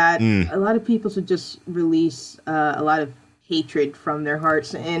think that a lot of people should just release a lot of hatred from their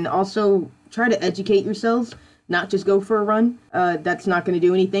hearts and also try to educate yourselves, not just go for a run. That's not going to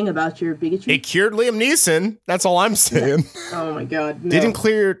do anything about your bigotry. It cured Liam Neeson. That's all I'm saying. Oh my God. No. Didn't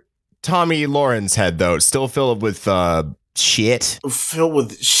clear Tommy Lauren's head, though. It's still filled with shit. Filled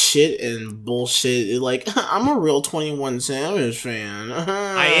with shit and bullshit. Like, I'm a real 21 Savage fan.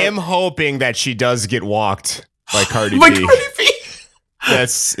 I am hoping that she does get walked by Cardi By B. Cardi B.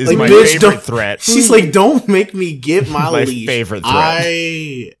 That's Like, my bitch, favorite don't- threat. She's like, don't make me get my leash. favorite threat.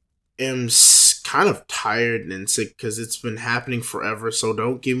 I am kind of tired and sick because it's been happening forever. So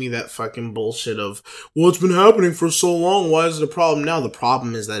don't give me that fucking bullshit of, well, it's been happening for so long. Why is it a problem now? The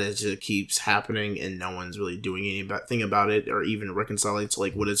problem is that it just keeps happening and no one's really doing anything about it or even reconciling to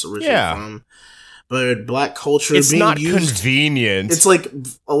like what it's originally from. But black culture It's being not used, convenient. it's like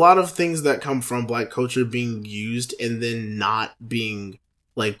a lot of things that come from black culture being used and then not being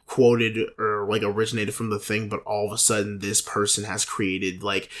like quoted or like originated from the thing, but all of a sudden this person has created,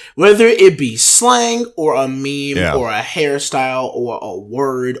 like, whether it be slang or a meme or a hairstyle or a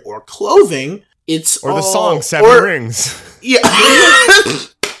word or clothing, it's or the all, song Seven Rings. Yeah.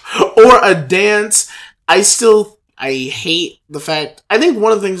 Or a dance. I hate the fact, I think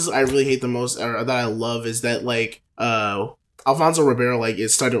one of the things I really hate the most, or that I love, is that like Alfonso Ribeiro, like, it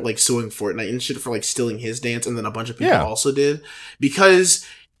started like suing Fortnite and shit for like stealing his dance, and then a bunch of people also did, because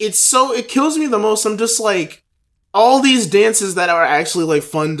it kills me the most. I'm just like, all these dances that are actually like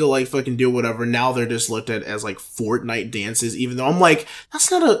fun to like fucking do whatever, now they're just looked at as like Fortnite dances, even though I'm like, that's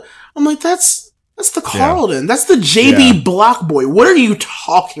the Carlton. That's the JB Block Boy. What are you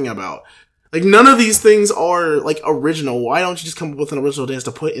talking about? Like, none of these things are like original. Why don't you just come up with an original dance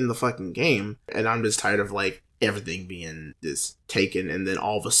to put in the fucking game? And I'm just tired of like everything being this taken, and then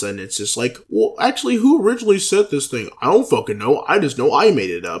all of a sudden it's just like, well, actually, who originally said this thing? I don't fucking know. I just know I made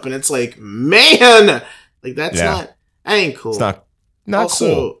it up. And it's like, man, like that ain't cool. It's not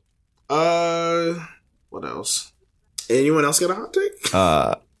also, cool. What else? Anyone else got a hot take?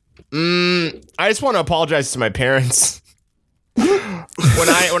 I just want to apologize to my parents.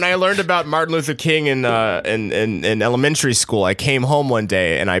 when I learned about Martin Luther King in elementary school, I came home one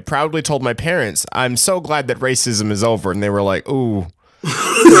day and I proudly told my parents, "I'm so glad that racism is over." And they were like, "Ooh,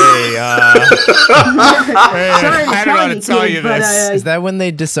 hey, I don't know how to tell you this." Is that when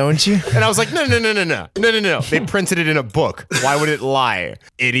they disowned you? And I was like, no. They printed it in a book. Why would it lie?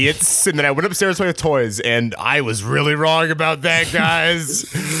 Idiots. And then I went upstairs with toys, and I was really wrong about that,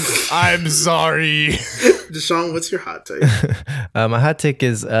 guys. I'm sorry. Dashawn, what's your hot take? My hot take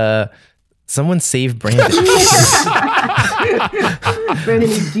is someone save Brandon. Brandon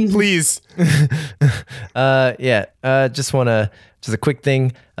is Jesus. Please. Just a quick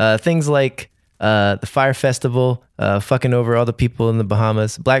thing. Things like the Fire Festival, fucking over all the people in the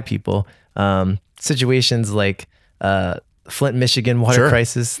Bahamas, black people. Situations like Flint, Michigan water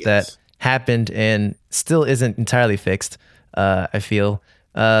crisis that happened and still isn't entirely fixed. I feel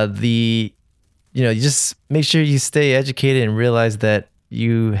you just make sure you stay educated and realize that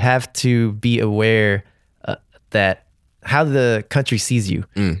you have to be aware that how the country sees you.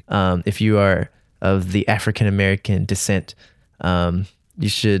 If you are of the African American descent, you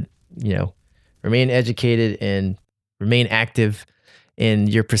should, remain educated and remain active in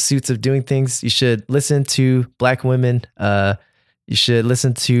your pursuits of doing things. You should listen to black women. You should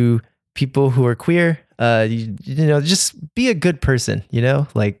listen to people who are queer. Just be a good person,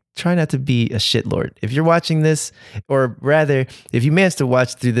 like try not to be a shitlord. If you're watching this, or rather, if you managed to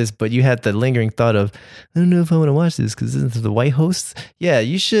watch through this, but you had the lingering thought of, I don't know if I want to watch this because this is the white hosts. Yeah,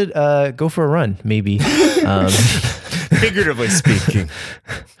 you should go for a run, maybe. Figuratively speaking.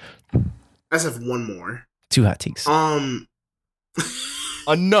 I just have one more. 2 hot takes.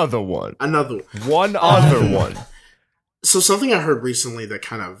 Another one. One Um, other one. So something I heard recently that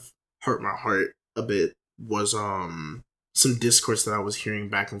kind of hurt my heart a bit was some discourse that I was hearing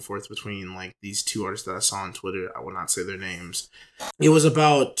back and forth between like these two artists that I saw on Twitter. I will not say their names. It was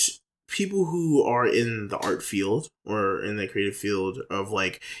about people who are in the art field or in the creative field of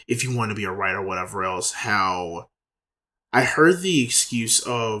like, if you want to be a writer or whatever else, how I heard the excuse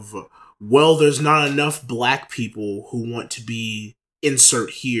of, well, there's not enough black people who want to be insert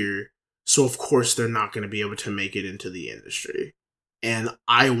here, so of course they're not going to be able to make it into the industry. And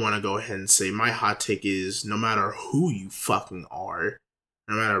I want to go ahead and say my hot take is, no matter who you fucking are,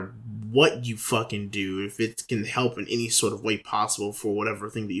 no matter what you fucking do, if it can help in any sort of way possible for whatever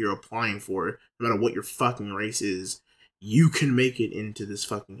thing that you're applying for, no matter what your fucking race is, you can make it into this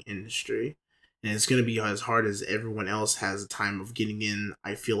fucking industry. And it's going to be as hard as everyone else has a time of getting in.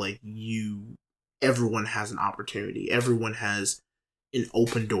 I feel like everyone has an opportunity. Everyone has an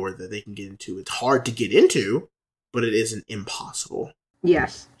open door that they can get into. It's hard to get into, but it isn't impossible.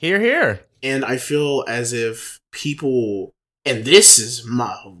 Yes. Hear, hear. And I feel as if people, and this is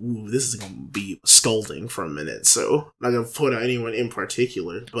going to be scolding for a minute, so I'm not going to put out anyone in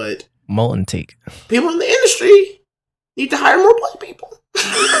particular, but Molten take. people in the industry need to hire more black people.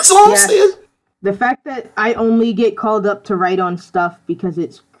 That's all I'm saying. The fact that I only get called up to write on stuff because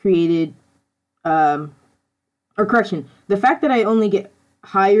it's created, the fact that I only get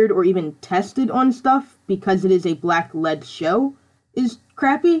hired or even tested on stuff because it is a black-led show is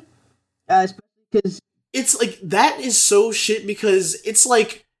crappy. Especially because it's like, that is so shit, because it's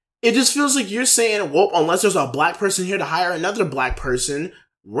like, it just feels like you're saying, well, unless there's a black person here to hire another black person,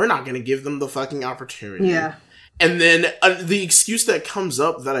 we're not going to give them the fucking opportunity. Yeah. And then the excuse that comes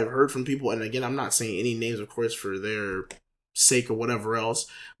up that I've heard from people, and again, I'm not saying any names, of course, for their sake or whatever else,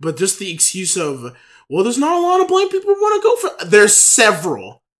 but just the excuse of, well, there's not a lot of black people who want to go for. There's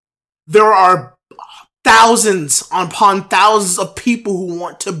several. There are thousands upon thousands of people who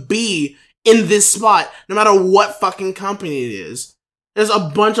want to be in this spot, no matter what fucking company it is. There's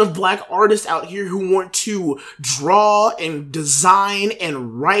a bunch of black artists out here who want to draw and design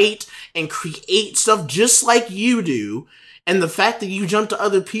and write and create stuff just like you do. And the fact that you jump to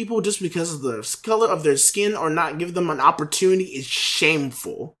other people just because of the color of their skin or not give them an opportunity is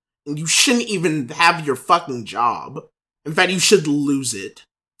shameful. And you shouldn't even have your fucking job. In fact, you should lose it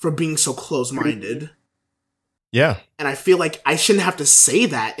for being so close-minded. Yeah. And I feel like I shouldn't have to say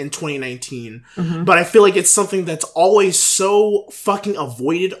that in 2019, but I feel like it's something that's always so fucking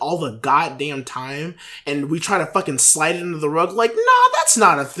avoided all the goddamn time. And we try to fucking slide it under the rug like, nah, that's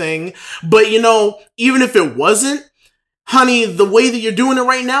not a thing. But you know, even if it wasn't, honey, the way that you're doing it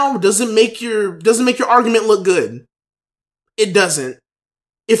right now doesn't make your argument look good. It doesn't.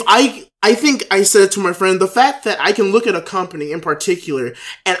 If I think I said it to my friend, the fact that I can look at a company in particular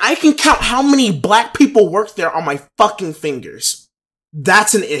and I can count how many black people work there on my fucking fingers,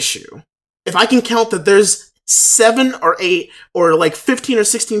 that's an issue. If I can count that there's 7 or 8 or like 15 or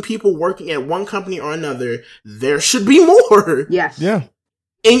 16 people working at one company or another, there should be more. Yes. Yeah.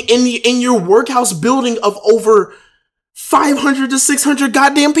 In your workhouse building of over 500 to 600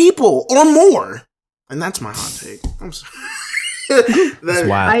 goddamn people or more. And that's my hot take. I'm sorry. That's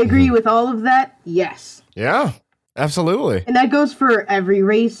wild. I agree with all of that. Yes. Yeah. Absolutely. And that goes for every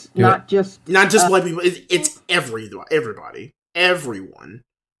race, not just black people. It's everybody, everyone.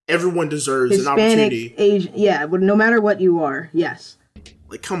 Everyone deserves an opportunity. Asian, yeah, but no matter what you are, yes.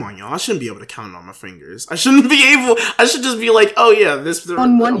 Like, come on, y'all. I shouldn't be able to count on my fingers. I should just be like, oh yeah, this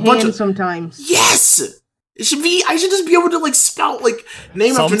on one hand sometimes. Yes. I should just be able to like spout like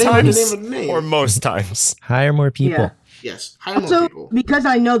name after name after name after name. Or most times. Hire more people. Yeah. Yes, hire more Also, people. because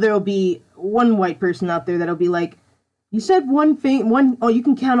I know there'll be one white person out there that'll be like, you said one thing, you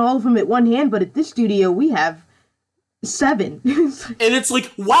can count all of them at one hand, but at this studio we have 7. And it's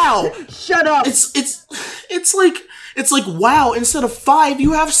like, wow. Shut up. It's like, wow, instead of 5,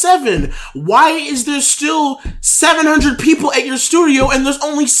 you have 7. Why is there still 700 people at your studio and there's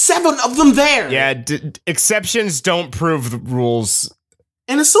only 7 of them there? Yeah, exceptions don't prove the rules.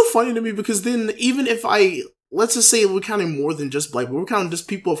 And it's so funny to me because then even if let's just say we're counting more than just black, but we're counting just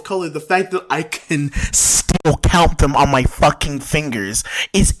people of color, the fact that I can still count them on my fucking fingers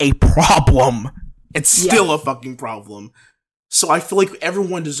is a problem. It's still a fucking problem. So I feel like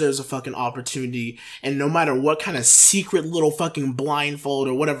everyone deserves a fucking opportunity, and no matter what kind of secret little fucking blindfold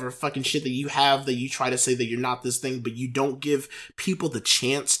or whatever fucking shit that you have that you try to say that you're not this thing, but you don't give people the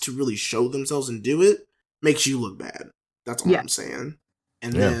chance to really show themselves and do it, makes you look bad. That's all I'm saying.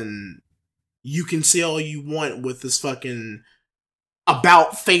 And then you can say all you want with this fucking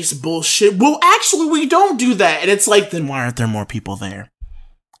about face bullshit. Well, actually, we don't do that. And it's like, then why aren't there more people there?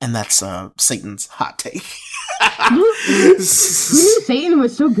 And that's Satan's hot take. Who knew Satan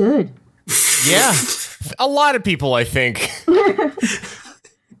was so good? Yeah. A lot of people, I think.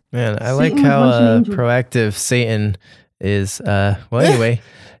 Man, I like how proactive Satan is. Well, anyway,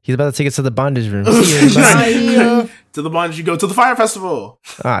 he's about to take us to the bondage room. See you, to the bondage you go, to the fire festival.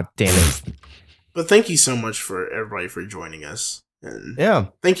 Ah, damn it. But thank you so much for everybody for joining us. And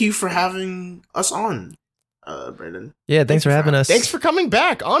thank you for having us on, Brandon. Yeah, thanks for having us. Thanks for coming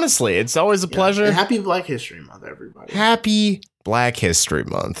back. Honestly, it's always a pleasure. And happy Black History Month, everybody. Happy Black History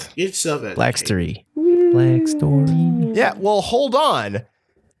Month. Get yourself educated. Black Story. Black Story. Yeah, well, hold on.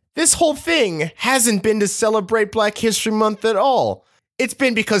 This whole thing hasn't been to celebrate Black History Month at all. It's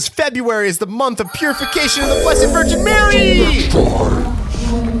been because February is the month of purification of the Blessed Virgin Mary!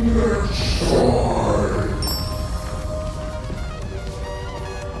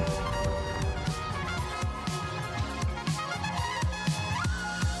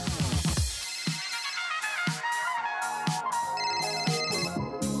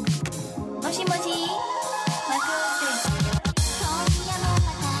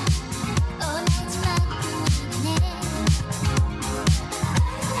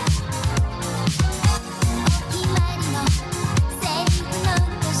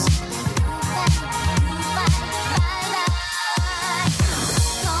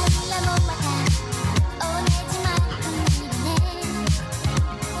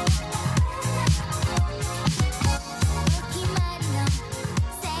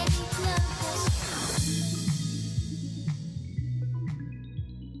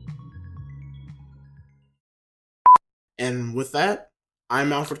 And with that,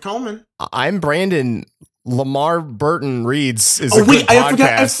 I'm Alfred Coleman. I'm Brandon. Lamar Burton Reads is a good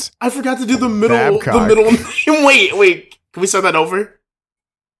podcast. I forgot to do the middle. Babcock. The middle. Wait. Can we start that over?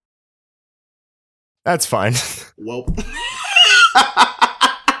 That's fine. Well.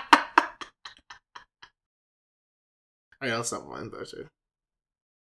 Alright, I'll stop mine though too.